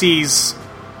 Jade sees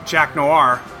Jack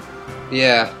Noir.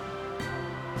 Yeah.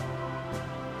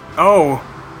 Oh.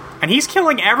 And he's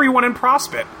killing everyone in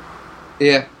Prospect.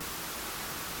 Yeah.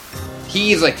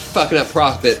 He's, like, fucking up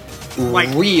Prospect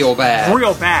real bad.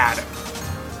 Real bad.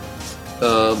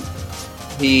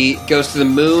 He goes to the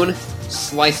moon,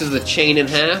 slices the chain in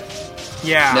half.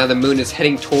 Yeah. Now the moon is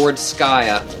heading towards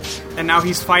Skya. And now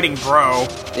he's fighting Bro.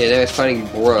 Yeah, now he's fighting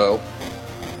Bro.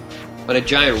 On a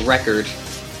giant record.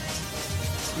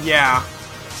 Yeah.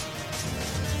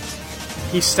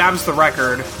 He stabs the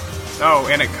record. Oh,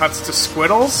 and it cuts to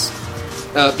Squiddles?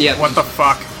 Yeah. What the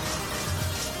fuck?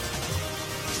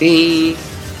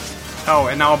 Oh,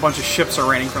 and now a bunch of ships are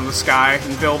raining from the sky,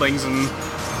 and buildings, and...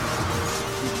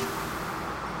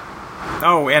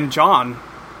 Oh, and John.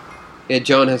 Yeah,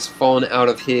 John has fallen out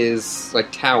of his,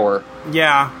 like, tower.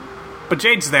 Yeah. But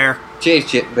Jade's there.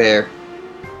 Jade's there.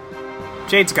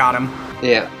 Jade's got him.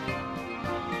 Yeah.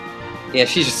 Yeah,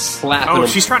 she's just slapping him. Oh,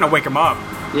 she's trying to wake him up.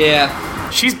 Yeah.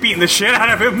 She's beating the shit out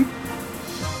of him.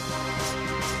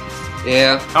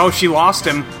 Yeah. Oh, she lost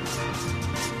him.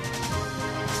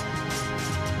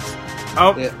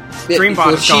 Oh, Yeah.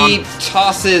 Dreambot is gone. She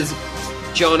tosses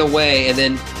John away, and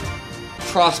then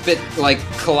Prospect, like,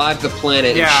 collides the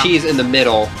planet, Yeah. and she's in the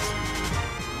middle.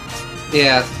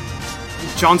 Yeah.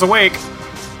 John's awake.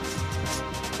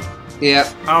 Yeah.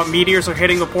 Oh, meteors are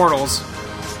hitting the portals.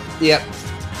 Yep.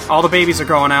 All the babies are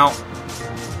going out.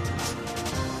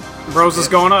 Rose is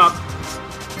going up.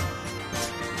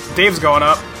 Dave's going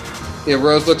up. Yeah,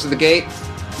 Rose looks at the gate,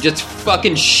 just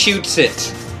fucking shoots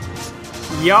it.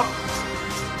 Yup.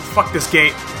 Fuck this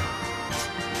gate.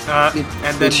 And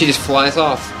Then then she just flies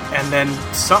off. and then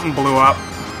something blew up.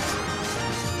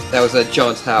 That was at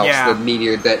John's house, Yeah. the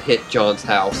meteor that hit John's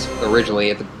house originally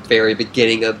at the very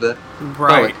beginning of the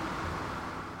Right.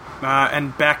 comic.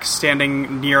 And Beck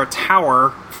standing near a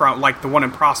tower from like the one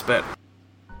in Prospect.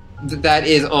 That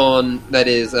is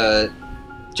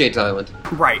Jade's Island.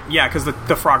 Right, yeah, because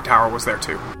the frog tower was there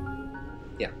too.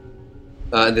 Yeah.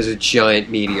 And there's a giant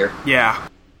meteor. Yeah.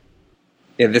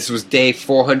 Yeah, this was day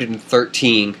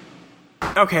 413.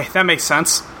 Okay, that makes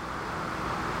sense.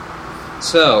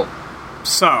 So,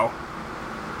 So,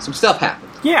 some stuff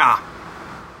happened. yeah.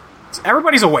 So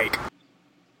everybody's awake.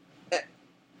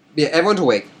 Yeah, everyone's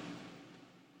awake.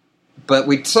 But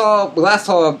we last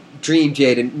saw Dream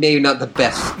Jade in maybe not the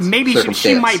best Maybe she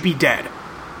circumstance. might be dead.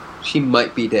 She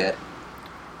might be dead.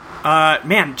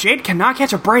 Man, Jade cannot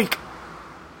catch a break.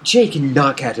 Jade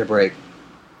cannot catch a break.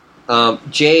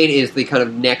 Jade is the kind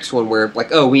of next one where, like,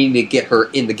 oh, we need to get her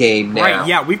in the game now. Right,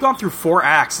 yeah, we've gone through 4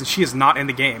 acts and she is not in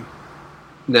the game.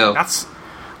 No. That's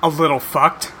a little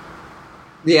fucked.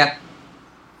 Yeah.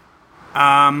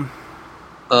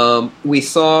 We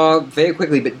saw very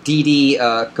quickly, but Dee Dee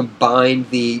combined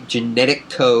the genetic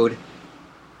code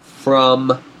from,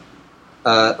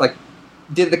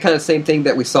 did the kind of same thing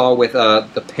that we saw with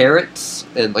the parents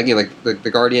and, like, you know, like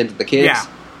the guardians of the kids. Yeah.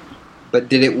 But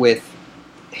did it with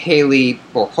Haley,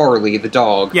 or Harley, the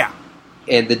dog. Yeah.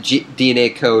 And the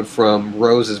DNA code from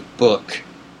Rose's book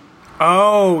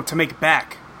Oh, to make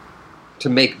Beck. to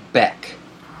make Beck.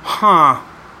 Huh.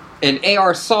 And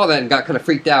AR saw that and got kind of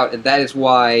freaked out, and that is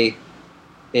why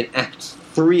in Act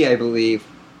 3, I believe,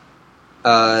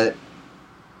 AR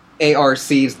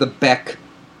sees the Beck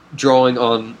drawing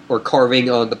on, or carving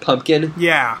on the pumpkin,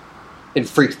 Yeah. and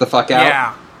freaks the fuck out.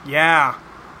 Yeah. Yeah.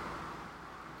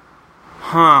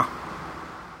 Huh.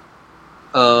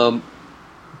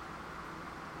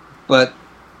 But,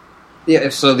 yeah,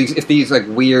 if these like,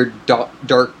 weird,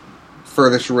 dark,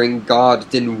 furthest ring gods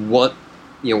didn't want,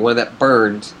 you know, one that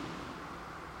burned,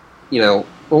 you know,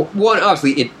 well, one,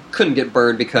 obviously, it couldn't get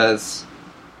burned because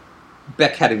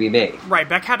Beck had to be made. Right,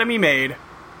 Beck had to be made,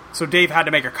 so Dave had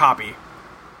to make a copy.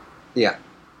 Yeah.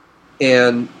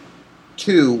 And,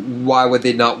 2, why would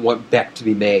they not want Beck to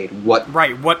be made? What?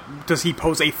 Right, what, does he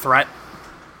pose a threat?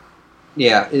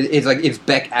 Yeah, it's like, is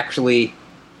Beck actually,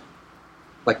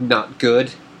 like, not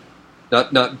good?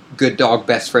 Not good dog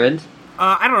best friend?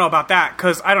 I don't know about that,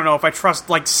 because I don't know if I trust,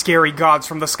 like, scary gods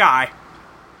from the sky.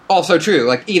 Also true,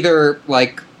 like, either,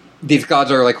 like, these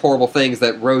gods are, like, horrible things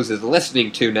that Rose is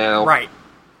listening to now. Right.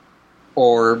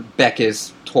 Or Beck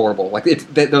is horrible. Like,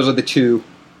 those are the two.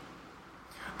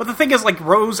 But the thing is, like,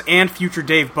 Rose and future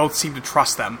Dave both seem to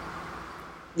trust them,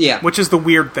 Yeah. which is the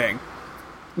weird thing.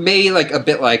 Maybe, like, a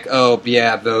bit like, oh,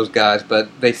 yeah, those guys, but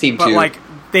they seem But, to... like,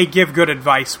 they give good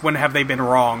advice. When have they been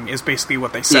wrong, is basically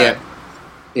what they said.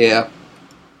 Yeah.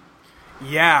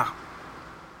 Yeah.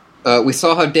 We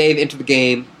saw how Dave entered the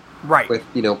game Right. with,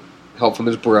 you know, help from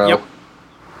his bro. Yep.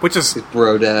 Which is, His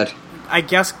bro dad. I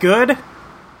guess, good?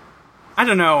 I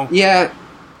don't know. Yeah.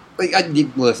 Like,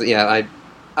 listen, yeah,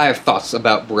 I have thoughts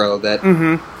about bro that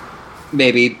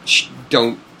maybe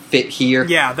don't fit here.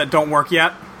 Yeah, that don't work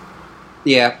yet.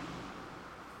 Yeah.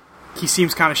 He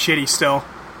seems kind of shitty still.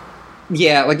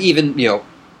 Yeah, like even,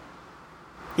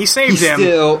 He saved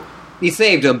him, he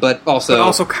saved him, but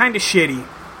also kind of shitty.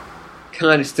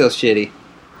 kind of still shitty.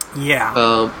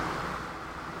 Yeah.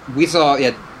 We saw,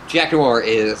 Jack Noir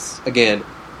is, again,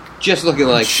 just looking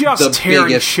like just the tearing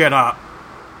biggest, shit up.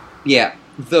 yeah,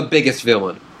 the biggest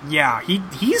villain. Yeah,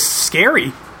 he's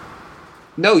scary.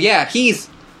 No, yeah, he's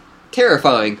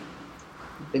terrifying.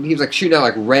 And he was like shooting out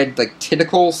like red like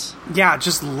tentacles. Yeah,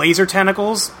 just laser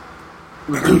tentacles.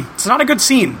 It's not a good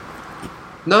scene.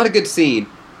 Not a good scene.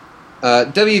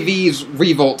 WV's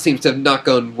revolt seems to have not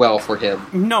gone well for him.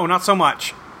 No, not so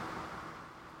much.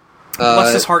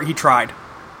 Bless his heart, he tried.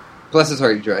 Bless his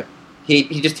heart, he tried.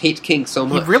 He just hates kings so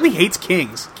much. He really hates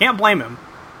kings. Can't blame him.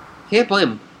 Can't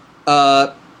blame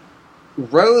him.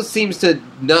 Rose seems to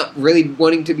not really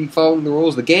wanting to be following the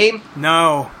rules of the game.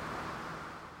 No.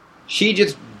 She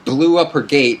just blew up her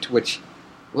gate, which,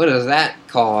 what does that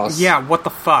cause? Yeah, what the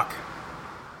fuck?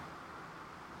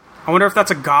 I wonder if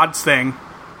that's a God's thing.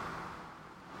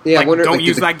 Yeah, like, I wonder. don't like,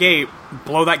 use that gate.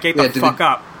 Blow that gate Yeah, the did fuck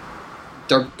up.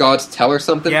 Dark gods tell her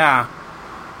something? Yeah.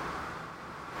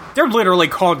 They're literally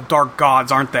called dark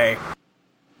gods, aren't they?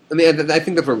 I mean, I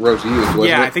think that's what Rose used, wasn't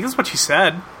Yeah, it? I think that's what she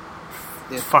said.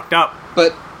 Yeah. Fucked up.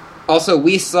 But also,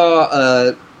 we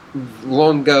saw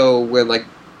long ago when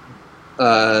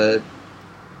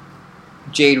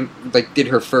Jade did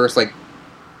her first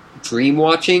dream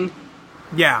watching.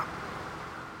 Yeah.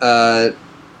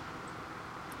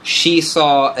 She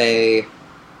saw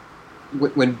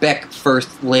when Beck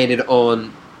first landed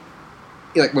on,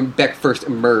 when Beck first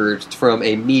emerged from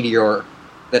a meteor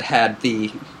that had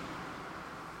the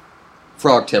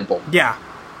Frog Temple. Yeah.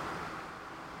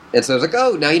 And so I was like,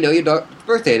 oh, now you know your dog's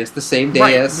birthday, and it's the same day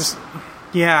Right. as...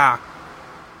 Yeah.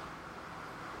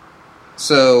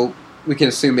 So we can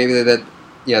assume maybe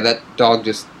that dog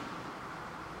just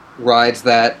rides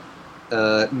that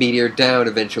meteor down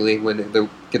eventually when it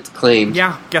gets claimed.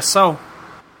 Yeah, guess so.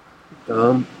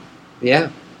 Yeah.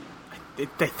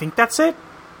 I think that's it?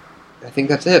 I think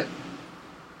that's it.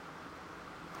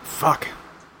 Fuck.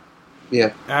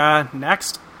 Yeah.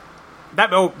 Next.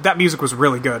 That music was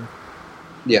really good.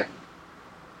 Yeah.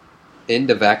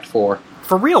 End of Act 4.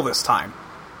 For real this time.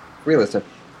 Realistic.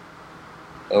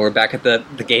 Well, we're back at the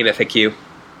game FAQ.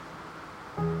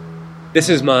 This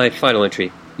is my final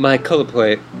entry. My color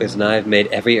players and I have made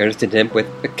every earnest attempt, with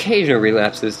occasional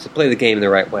relapses, to play the game the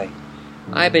right way.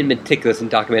 I have been meticulous in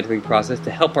documenting the process to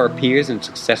help our peers and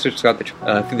successors throughout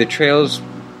through the trails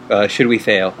should we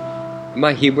fail. In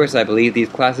my hubris, I believe these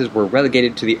classes were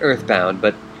relegated to the earthbound,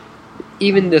 but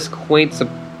even this quaint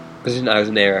supposition I was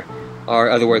in error. Our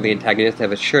otherworldly antagonists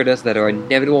have assured us that our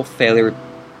inevitable failure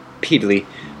repeatedly,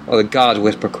 while the gods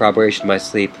whisper corroboration in my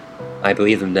sleep. I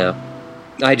believe them now.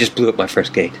 I just blew up my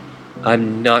first gate.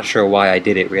 I'm not sure why I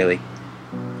did it, really.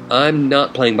 I'm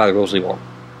not playing by the rules anymore.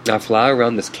 I fly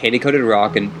around this candy-coated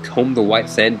rock and comb the white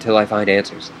sand until I find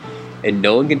answers. And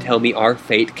no one can tell me our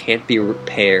fate can't be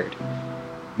repaired.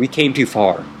 We came too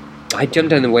far. I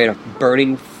jumped on the way of a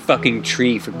burning fucking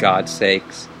tree, for God's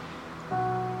sakes.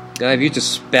 I've used a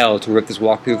spell to rip this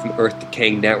walkthrough from Earth's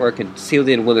decaying network and sealed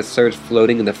it in one of the stars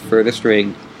floating in the furthest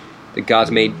ring. The gods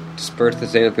may disperse the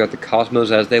sand throughout the cosmos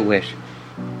as they wish.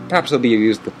 Perhaps they'll be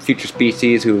used for future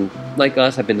species who, like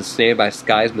us, have been ensnared by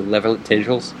sky's malevolent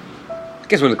tendrils.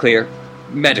 Guess one's clear.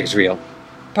 Magic's real.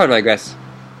 Pardon my digress.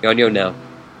 You're on your own now.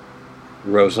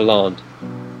 Rosalind.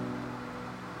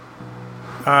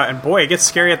 And boy, it gets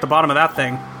scary at the bottom of that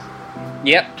thing.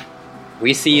 Yep.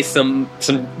 We see some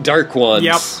dark ones.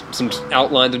 Yep. Some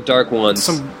outlines of dark ones.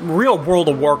 Some real World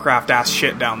of Warcraft ass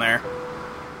shit down there.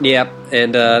 Yep.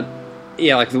 And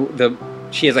yeah, like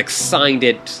she has signed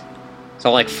it. It's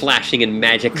all flashing in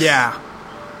magic. Yeah.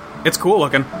 It's cool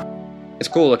looking. It's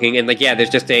cool looking, and there's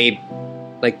just a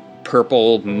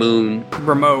purple moon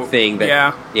Remote thing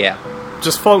that yeah.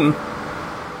 Just floating.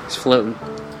 It's floating.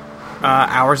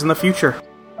 Hours in the future.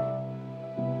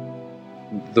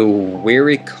 The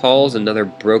weary calls another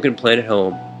broken planet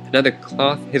home. Another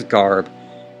cloth his garb.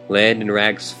 Land and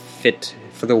rags fit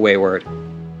for the wayward.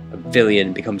 A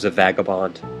villain becomes a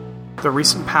vagabond. The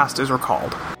recent past is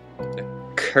recalled.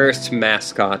 A cursed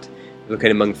mascot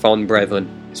looking among fallen brethren.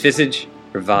 His visage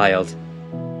reviled.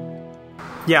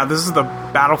 Yeah, this is the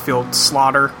battlefield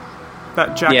slaughter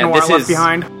that Jack Noir left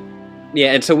behind.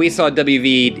 Yeah, and so we saw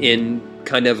WV in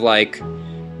kind of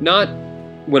not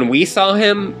when we saw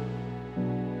him,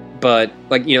 but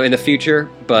in the future,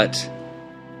 but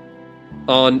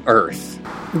on Earth.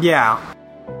 Yeah.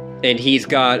 And he's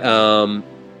got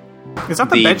is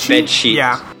that the bed sheet?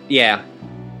 Yeah.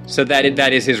 So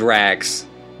that is his rags.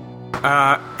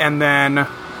 And then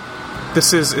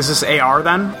is this AR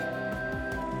then?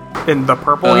 In the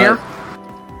purple here?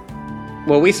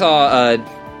 Well, we saw.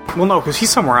 Well, no, because he's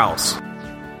somewhere else.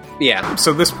 Yeah.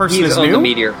 So this person He's is on new? the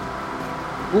meteor.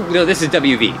 No, this is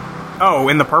WV. Oh,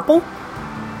 in the purple?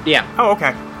 Yeah. Oh,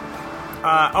 okay.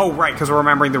 Right, because we're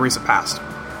remembering the recent past.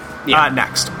 Yeah.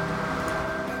 Next.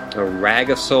 A rag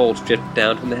of souls dripped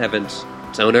down from the heavens.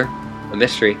 Its owner, a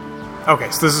mystery. Okay,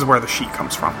 so this is where the sheet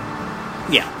comes from.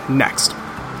 Yeah. Next.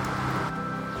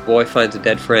 Boy finds a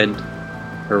dead friend.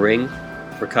 Her ring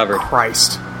recovered.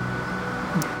 Christ.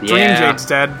 Yeah. Dream Jade's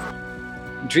dead.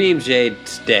 Dream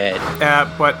Jade's dead.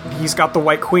 But he's got the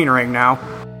White Queen ring now.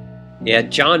 Yeah,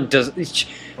 John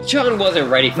wasn't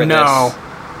ready for No.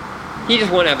 this. He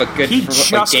just want to have a good He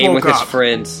just game with woke his up.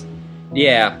 friends.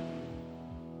 Yeah.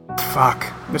 Fuck.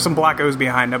 There's some black O's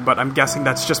behind him, but I'm guessing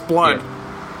that's just blood.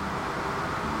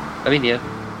 I mean,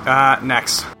 yeah.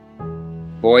 Next.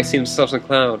 Boy seems stuffed in a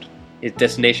cloud. His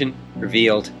destination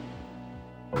revealed.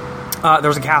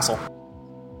 There's a castle.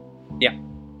 Yeah.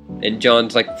 And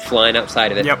John's like flying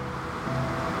outside of it. Yep.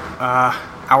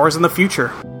 Hours in the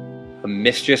future. A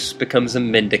mistress becomes a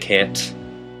mendicant.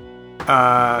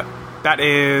 That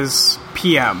is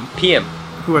PM, PM.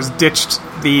 who has ditched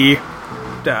the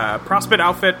Prospect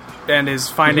outfit and is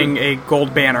finding a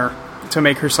gold banner to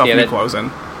make herself Yeah, new that- clothes in.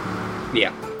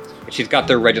 Yeah. She's got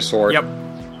the Regisword. Yep.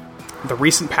 The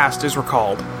recent past is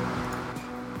recalled.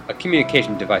 A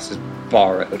communication device is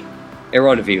borrowed. A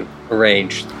rendezvous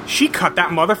arranged. She cut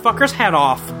that motherfucker's head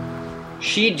off.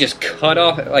 She just cut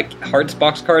off like Hearts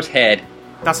Boxcar's head.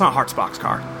 That's not Heart's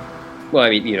boxcar. Well, I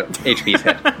mean, HP's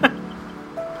head.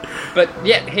 But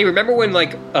yeah, hey, remember when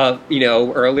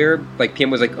earlier, like PM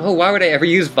was like, "Oh, why would I ever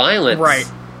use violence?" Right.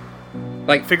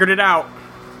 Like, Figured it out.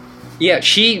 yeah,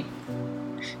 she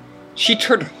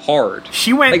turned hard.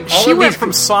 She went. Like, all she of went these-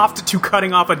 from soft to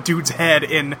cutting off a dude's head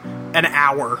in an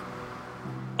hour.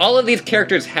 All of these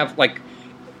characters have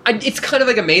it's kind of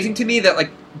like amazing to me that like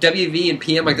WV and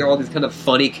PM they're all these kind of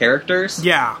funny characters.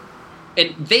 Yeah.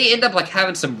 And they end up like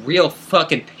having some real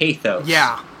fucking pathos.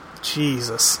 Yeah.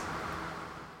 Jesus.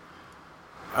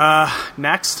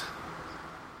 Next.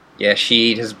 Yeah,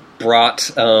 she has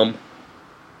brought the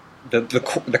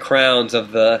crowns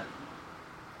of the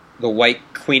White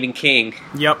Queen and King.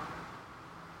 Yep.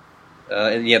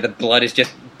 And yeah, the blood is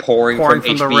just pouring Pouring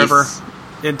from from the HP's river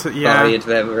into body into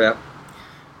that river.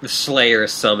 The Slayer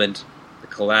is summoned. The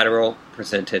collateral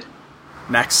presented.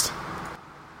 Next.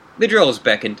 The drill is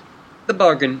beckoned. The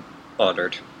bargain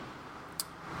honored.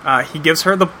 He gives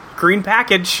her the green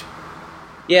package.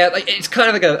 Yeah, like it's kind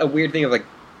of like a weird thing of like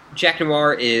Jack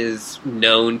Noir is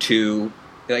known to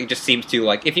just seems to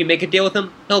like if you make a deal with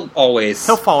him, he'll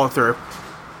Follow through.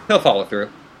 follow through.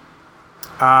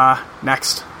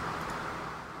 Next.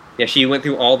 Yeah, she went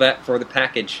through all that for the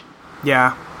package.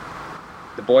 Yeah.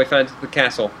 The boy finds the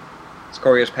castle.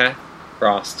 Scorio's path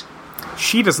crossed.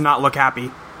 She does not look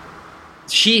happy.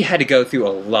 She had to go through a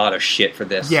lot of shit for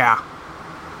this. Yeah.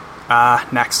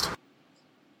 Next.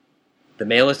 The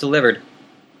mail is delivered.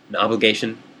 An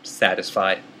obligation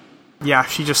satisfied. Yeah,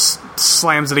 she just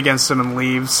slams it against him and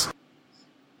leaves.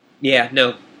 Yeah,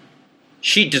 no.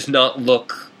 She does not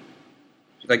look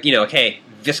like, hey,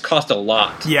 this cost a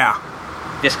lot. Yeah.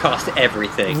 This cost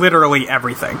everything. Literally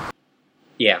everything.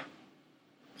 Yeah.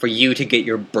 For you to get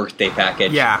your birthday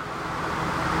package. Yeah.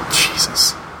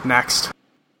 Jesus. Next.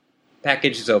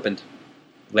 Package is opened.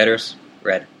 Letters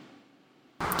read.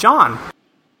 John.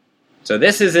 So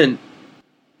this isn't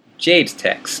Jade's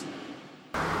text.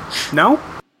 No?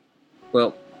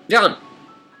 Well, John,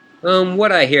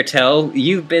 what I hear tell,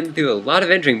 you've been through a lot of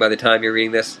adventuring by the time you're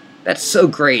reading this. That's so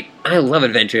great. I love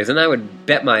adventures, and I would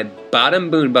bet my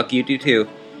bottom boonbuck you do too.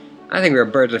 I think we're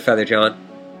birds of a feather, John.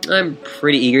 I'm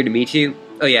pretty eager to meet you.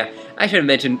 Oh yeah, I should have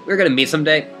mentioned, we're gonna meet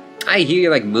someday. I hear you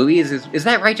like movies. Is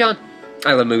that right, John?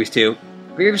 I love movies too.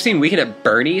 Have you ever seen Weekend at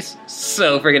Bernie's?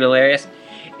 So friggin' hilarious.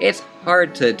 It's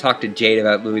hard to talk to Jade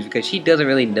about movies because she doesn't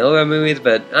really know about movies,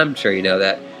 but I'm sure you know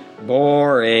that.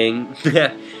 Boring.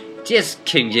 Just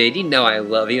kidding, Jade. You know I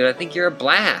love you, and I think you're a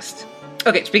blast.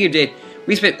 Okay, speaking of Jade,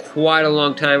 we spent quite a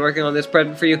long time working on this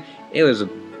present for you. It was a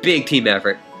big team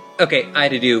effort. Okay, I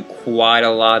had to do quite a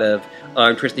lot of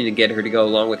arm twisting to get her to go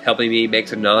along with helping me make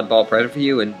some oddball present for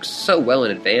you, and so well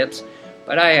in advance.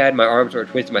 But I had my arms sort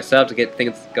of twisted myself to get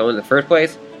things going in the first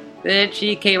place. Then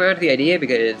she came around to the idea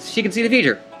because she can see the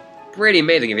future. Pretty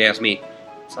amazing if you ask me.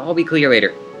 So I'll be clear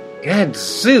later. God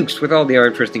zooks with all the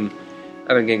arm twisting.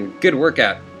 I've been getting a good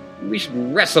workout. We should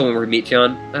wrestle when we meet,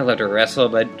 John. I love to wrestle,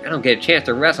 but I don't get a chance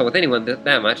to wrestle with anyone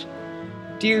that much.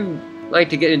 Do you like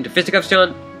to get into fisticuffs,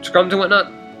 John? Scrums and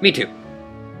whatnot? Me too.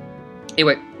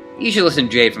 Anyway, you should listen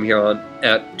to Jade from here on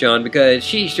out, John, because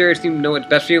she sure seems to know what's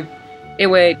best for you.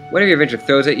 Anyway, whatever your adventure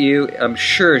throws at you, I'm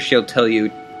sure she'll tell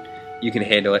you you can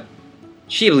handle it.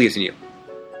 She believes in you.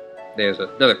 There's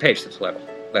another page to this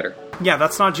letter. Yeah,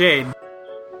 that's not Jade.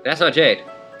 That's not Jade.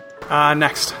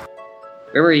 Next.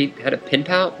 Remember he had a pen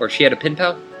pal? Or she had a pen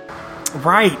pal?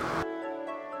 Right.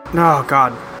 Oh,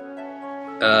 God.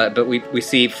 But we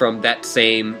see from that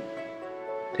same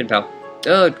pen pal.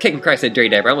 Oh, kicking Christ at Dirty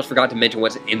Diaper. I almost forgot to mention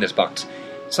what's in this box.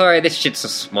 Sorry, this shit's so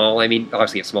small. I mean,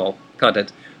 obviously it's small.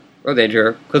 Content.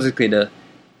 Rhodanger, Kozukina,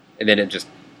 and then it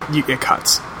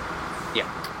cuts.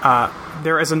 Yeah.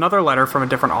 There is another letter from a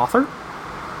different author.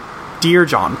 Dear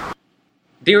John.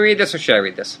 Do you read this or should I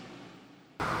read this?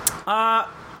 I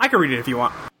can read it if you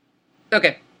want.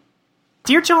 Okay.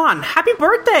 Dear John, happy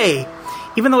birthday!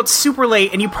 Even though it's super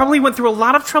late and you probably went through a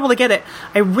lot of trouble to get it,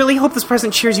 I really hope this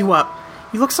present cheers you up.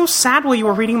 You look so sad while you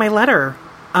were reading my letter.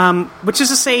 Which is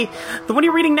to say, the one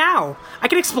you're reading now. I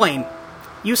can explain.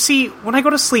 You see, when I go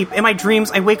to sleep, in my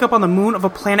dreams, I wake up on the moon of a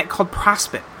planet called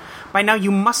Prospit. By now,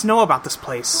 you must know about this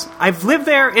place. I've lived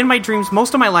there in my dreams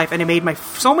most of my life, and I made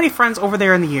so many friends over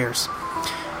there in the years.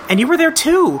 And you were there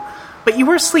too, but you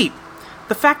were asleep.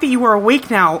 The fact that you are awake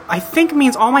now, I think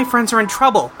means all my friends are in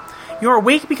trouble. You are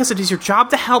awake because it is your job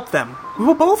to help them. We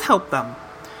will both help them.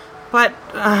 But,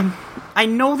 I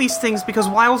know these things because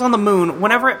while I was on the moon,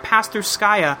 whenever it passed through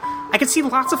Skya, I could see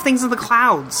lots of things in the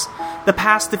clouds. The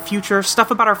past, the future,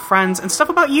 stuff about our friends, and stuff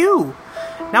about you.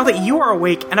 Now that you are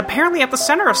awake, and apparently at the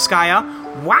center of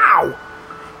Skya, wow!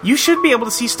 You should be able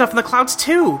to see stuff in the clouds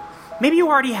too. Maybe you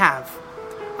already have.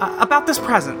 About this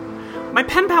present. My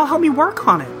pen pal helped me work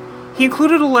on it. He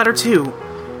included a letter too.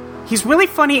 He's really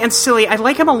funny and silly, I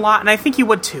like him a lot, and I think you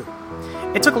would too.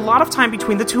 It took a lot of time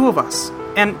between the two of us.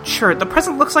 And sure, the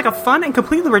present looks like a fun and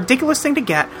completely ridiculous thing to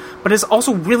get, but is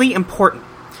also really important.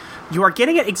 You are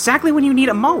getting it exactly when you need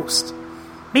it most.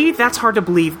 Maybe that's hard to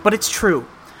believe, but it's true.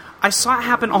 I saw it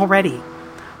happen already.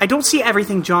 I don't see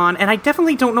everything, John, and I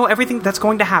definitely don't know everything that's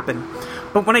going to happen.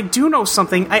 But when I do know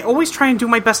something, I always try and do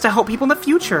my best to help people in the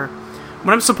future.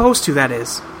 When I'm supposed to, that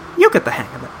is. You'll get the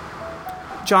hang of it.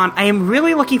 John, I am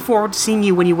really looking forward to seeing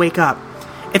you when you wake up.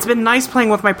 It's been nice playing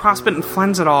with my Prospit and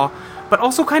friends and all, but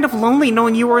also kind of lonely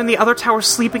knowing you were in the other tower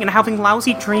sleeping and having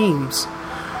lousy dreams.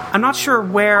 I'm not sure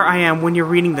where I am when you're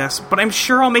reading this, but I'm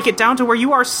sure I'll make it down to where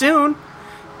you are soon.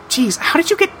 Jeez, how did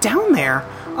you get down there?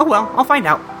 Oh well, I'll find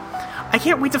out. I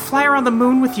can't wait to fly around the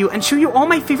moon with you and show you all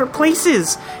my favorite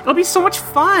places. It'll be so much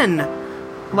fun.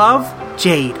 Love,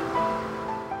 Jade.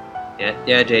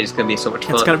 Yeah, Jade, it's gonna be so much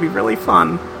fun. It's gonna be really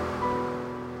fun.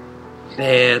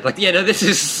 Man, this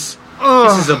is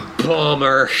a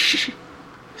bummer.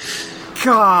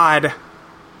 God.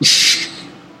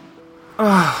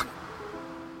 Ugh.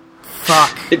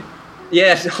 Fuck.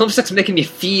 Homestuck's making me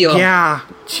feel. Yeah,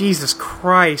 Jesus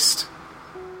Christ.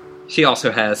 She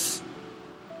also has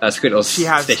Squiddle's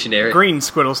stationery. Green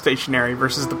Squiddle stationery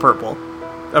versus the purple.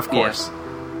 Of course.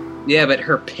 Yeah, but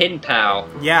her pen pal.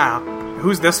 Yeah.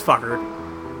 Who's this fucker?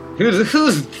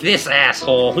 Who's this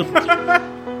asshole?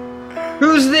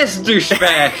 Who's this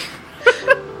douchebag?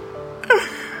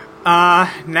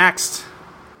 Next.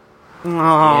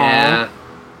 Aww.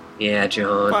 Yeah,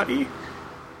 John.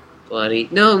 Buddy.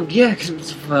 No, yeah,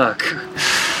 'cause fuck.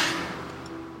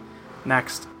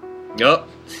 Next. Yup.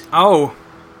 Oh.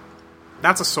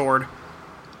 That's a sword.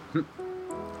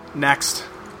 Next.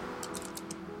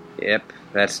 Yep,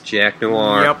 that's Jack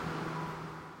Noir. Yep.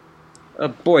 A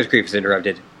boy's grief is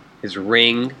interrupted. His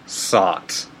ring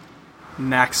sought.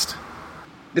 Next.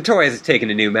 The toy has taken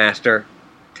a new master.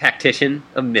 Tactician,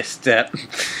 a misstep.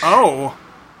 Oh.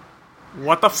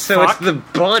 What the fuck? So it's the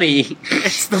bunny.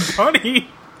 It's the bunny.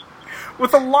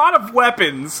 With a lot of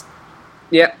weapons.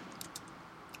 Yep.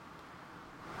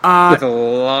 With a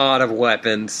lot of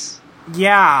weapons.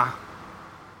 Yeah.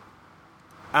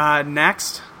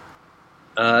 Next.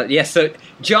 So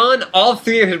John, all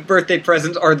three of his birthday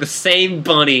presents are the same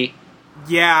bunny.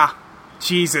 Yeah.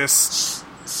 Jesus.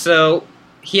 So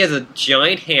he has a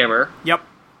giant hammer. Yep.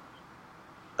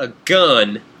 A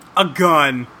gun.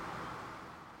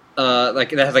 That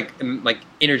has like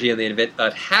energy on the end of it.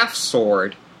 A half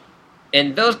sword,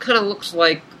 and those kind of looks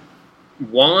like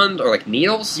wand or like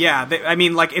needles. Yeah,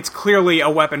 it's clearly a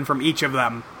weapon from each of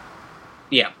them.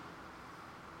 Yeah.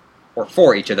 Or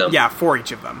for each of them. Yeah, for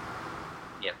each of them.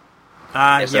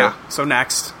 Yeah. So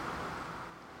next.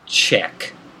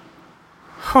 Check.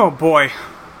 Oh boy.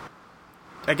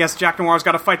 I guess Jack Noir's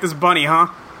got to fight this bunny, huh?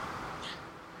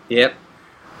 Yep.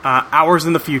 Hours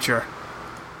in the future.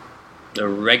 The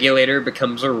regulator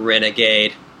becomes a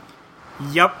renegade.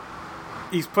 Yep.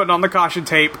 He's putting on the caution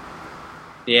tape.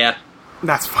 Yeah.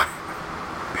 That's funny.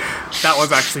 That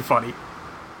was actually funny.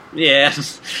 Yeah.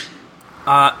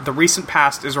 The recent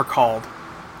past is recalled.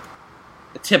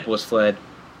 The temple was fled,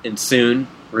 and soon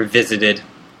revisited.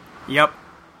 Yep.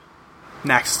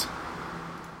 Next.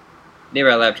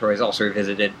 Nearby laboratories also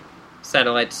revisited.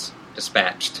 Satellites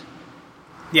dispatched.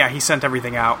 Yeah, he sent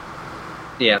everything out.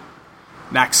 Yeah.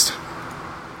 Next.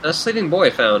 A sleeping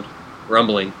boy found.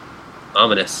 Rumbling.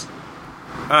 Ominous.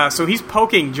 So he's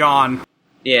poking John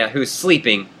Yeah, who's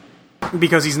sleeping.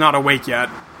 because he's not awake yet.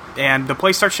 And the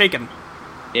place starts shaking.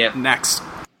 Yeah. Next.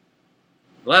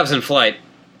 Lab's in flight.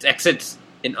 Its exits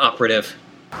inoperative.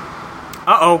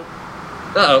 Uh-oh.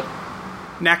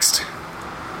 Uh-oh. Next.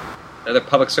 Another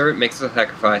public servant makes a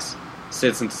sacrifice.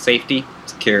 Citizen's safety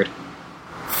secured.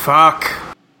 Fuck.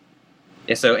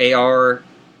 Yeah, so AR...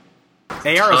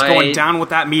 AR is going down with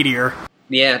that meteor.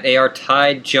 Yeah, AR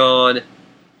tied John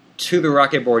to the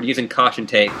rocket board using caution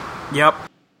tape. Yep.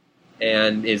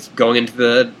 And is going into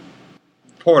the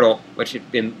portal, which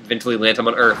eventually lands him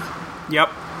on Earth. Yep.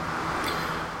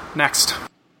 Next.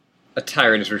 A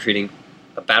Tyrant is retreating.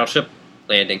 A battleship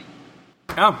landing.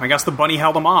 Oh, I guess the bunny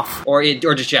held him off. Or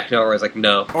just Jack Noah is like,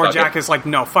 no. Or fuck Jack it. is like,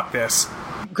 no, fuck this.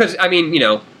 Because, I mean,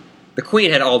 the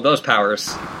Queen had all those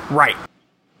powers. Right.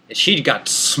 And she got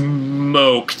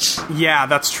smoked. Yeah,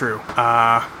 that's true.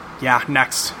 Yeah,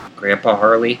 next. Grandpa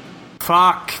Harley.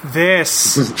 Fuck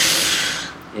this.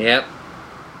 Yep.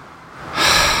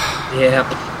 Yep.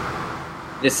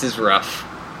 This is rough.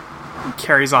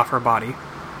 Carries off her body.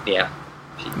 Yeah.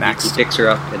 Next. He picks her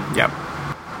up and... Yep.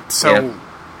 So,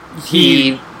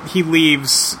 Yeah. he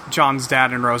leaves John's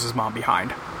dad and Rose's mom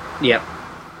behind. Yep.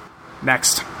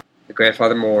 Next. The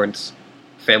grandfather mourns.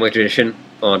 Family tradition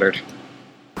honored.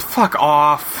 Fuck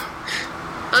off.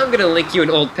 I'm gonna link you an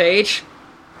old page.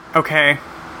 Okay.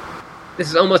 This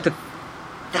is almost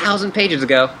 1,000 pages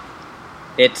ago.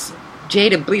 It's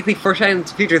Jade obliquely foreshadowing the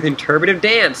future with interpretive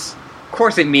dance. Of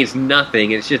course it means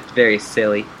nothing, it's just very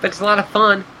silly. But it's a lot of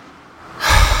fun.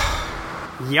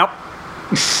 Yep.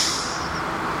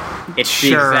 It's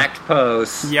Sure. the exact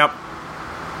pose. Yep.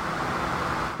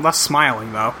 Less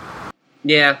smiling, though.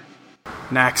 Yeah.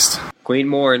 Next. Queen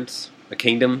mourns. The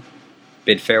kingdom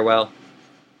bid farewell.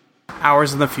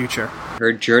 Hours in the future.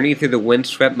 Her journey through the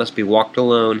windswept must be walked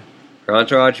alone. Her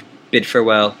entourage bid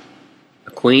farewell.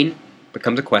 A queen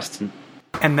becomes a question.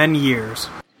 And then years.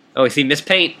 Oh, we see Miss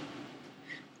Paint.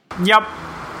 Yep.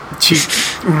 She...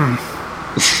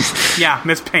 Yeah,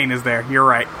 Miss Payne is there. You're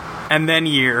right. And then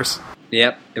years.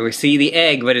 Yep. And we see the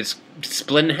egg, but it's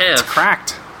split in half.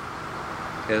 Cracked.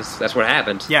 Because that's what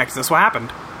happened. Yeah, because that's what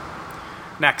happened.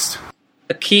 Next.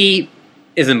 A key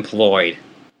is employed.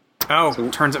 Oh, So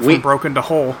turns it we- from broken to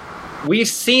whole. We've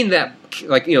seen that,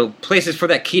 places for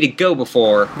that key to go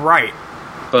before, Right.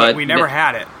 but We never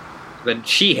had it. But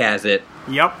she has it.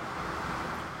 Yep.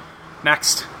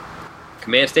 Next.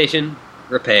 Command station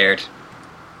repaired.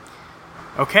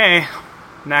 Okay.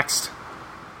 Next.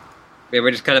 We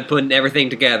were just kind of putting everything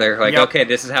together. Like, Yep. okay,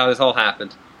 this is how this all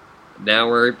happened. Now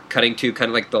we're cutting to kind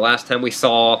of like the last time we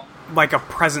saw. Like a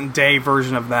present day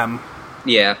version of them.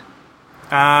 Yeah,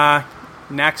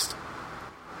 Next.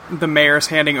 The mayor's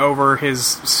handing over his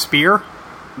spear.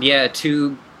 yeah,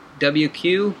 to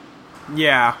WQ.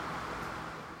 Yeah.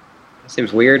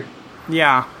 Seems weird.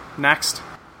 Yeah. Next.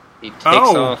 He takes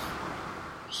Oh. off.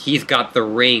 He's got the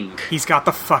ring. He's got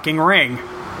the fucking ring.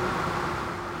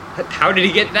 How did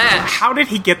he get that? How did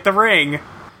he get the ring?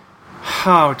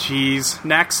 Oh, jeez.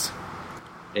 Next.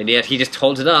 And yet he just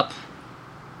holds it up.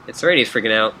 And Serenity's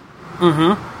freaking out.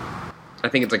 Mm-hmm. I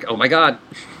think it's like, oh my god.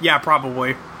 Yeah,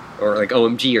 probably. Or like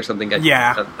OMG or something.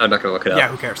 Yeah. I'm not gonna look it up. Yeah,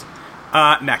 who cares?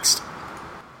 Next.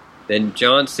 Then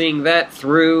John seeing that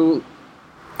through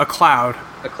A cloud.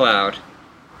 a cloud.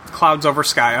 Clouds over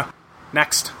Skya.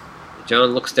 Next. John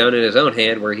looks down at his own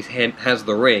hand where he has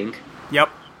the ring. Yep.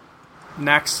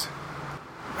 Next.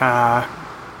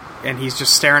 And he's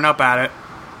just staring up at it.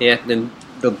 Yeah, then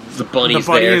the bunny's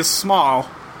The bunny there. is small.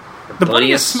 The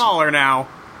bunny is smaller now.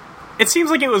 It seems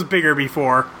like it was bigger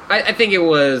before. I think it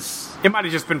was... It might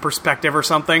have just been perspective or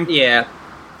something. Yeah.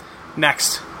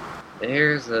 Next.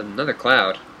 There's another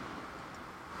cloud.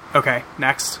 Okay,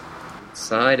 next.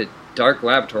 Inside a dark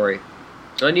laboratory.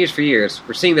 Unused for years.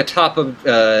 We're seeing the top of...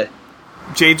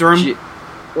 Jade's room.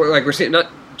 we're seeing... Not...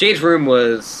 Jade's room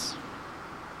was...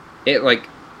 It, like...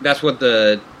 That's what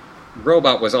the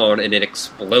robot was on, and it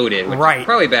exploded. Which Right. is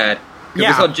probably bad. 'Cause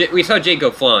Yeah. We saw Jade go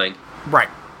flying. Right.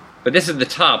 But this is the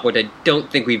top, which I don't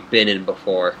think we've been in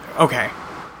before. Okay.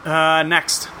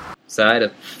 Next. Side, a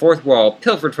fourth wall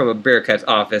pilfered from a bureaucrat's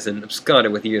office and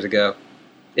absconded with years ago.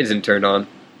 It isn't turned on.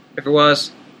 If it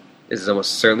was, this is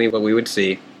almost certainly what we would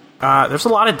see. There's a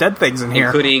lot of dead things in here.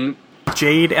 Including...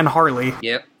 Jade and Harley.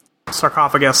 Yep.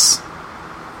 Sarcophagus.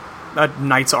 A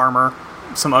knight's armor.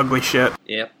 Some ugly shit.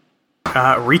 Yep.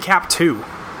 Recap 2.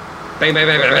 Bang, bang,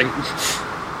 bang, bang, bang.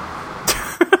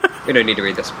 We don't need to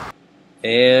read this.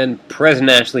 And President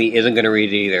Ashley isn't going to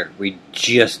read it either. We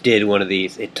just did one of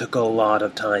these. It took a lot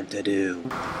of time to do.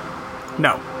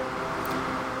 No.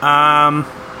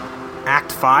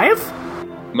 Act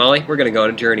 5? Molly, we're going to go on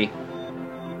a journey.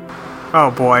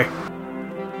 Oh boy.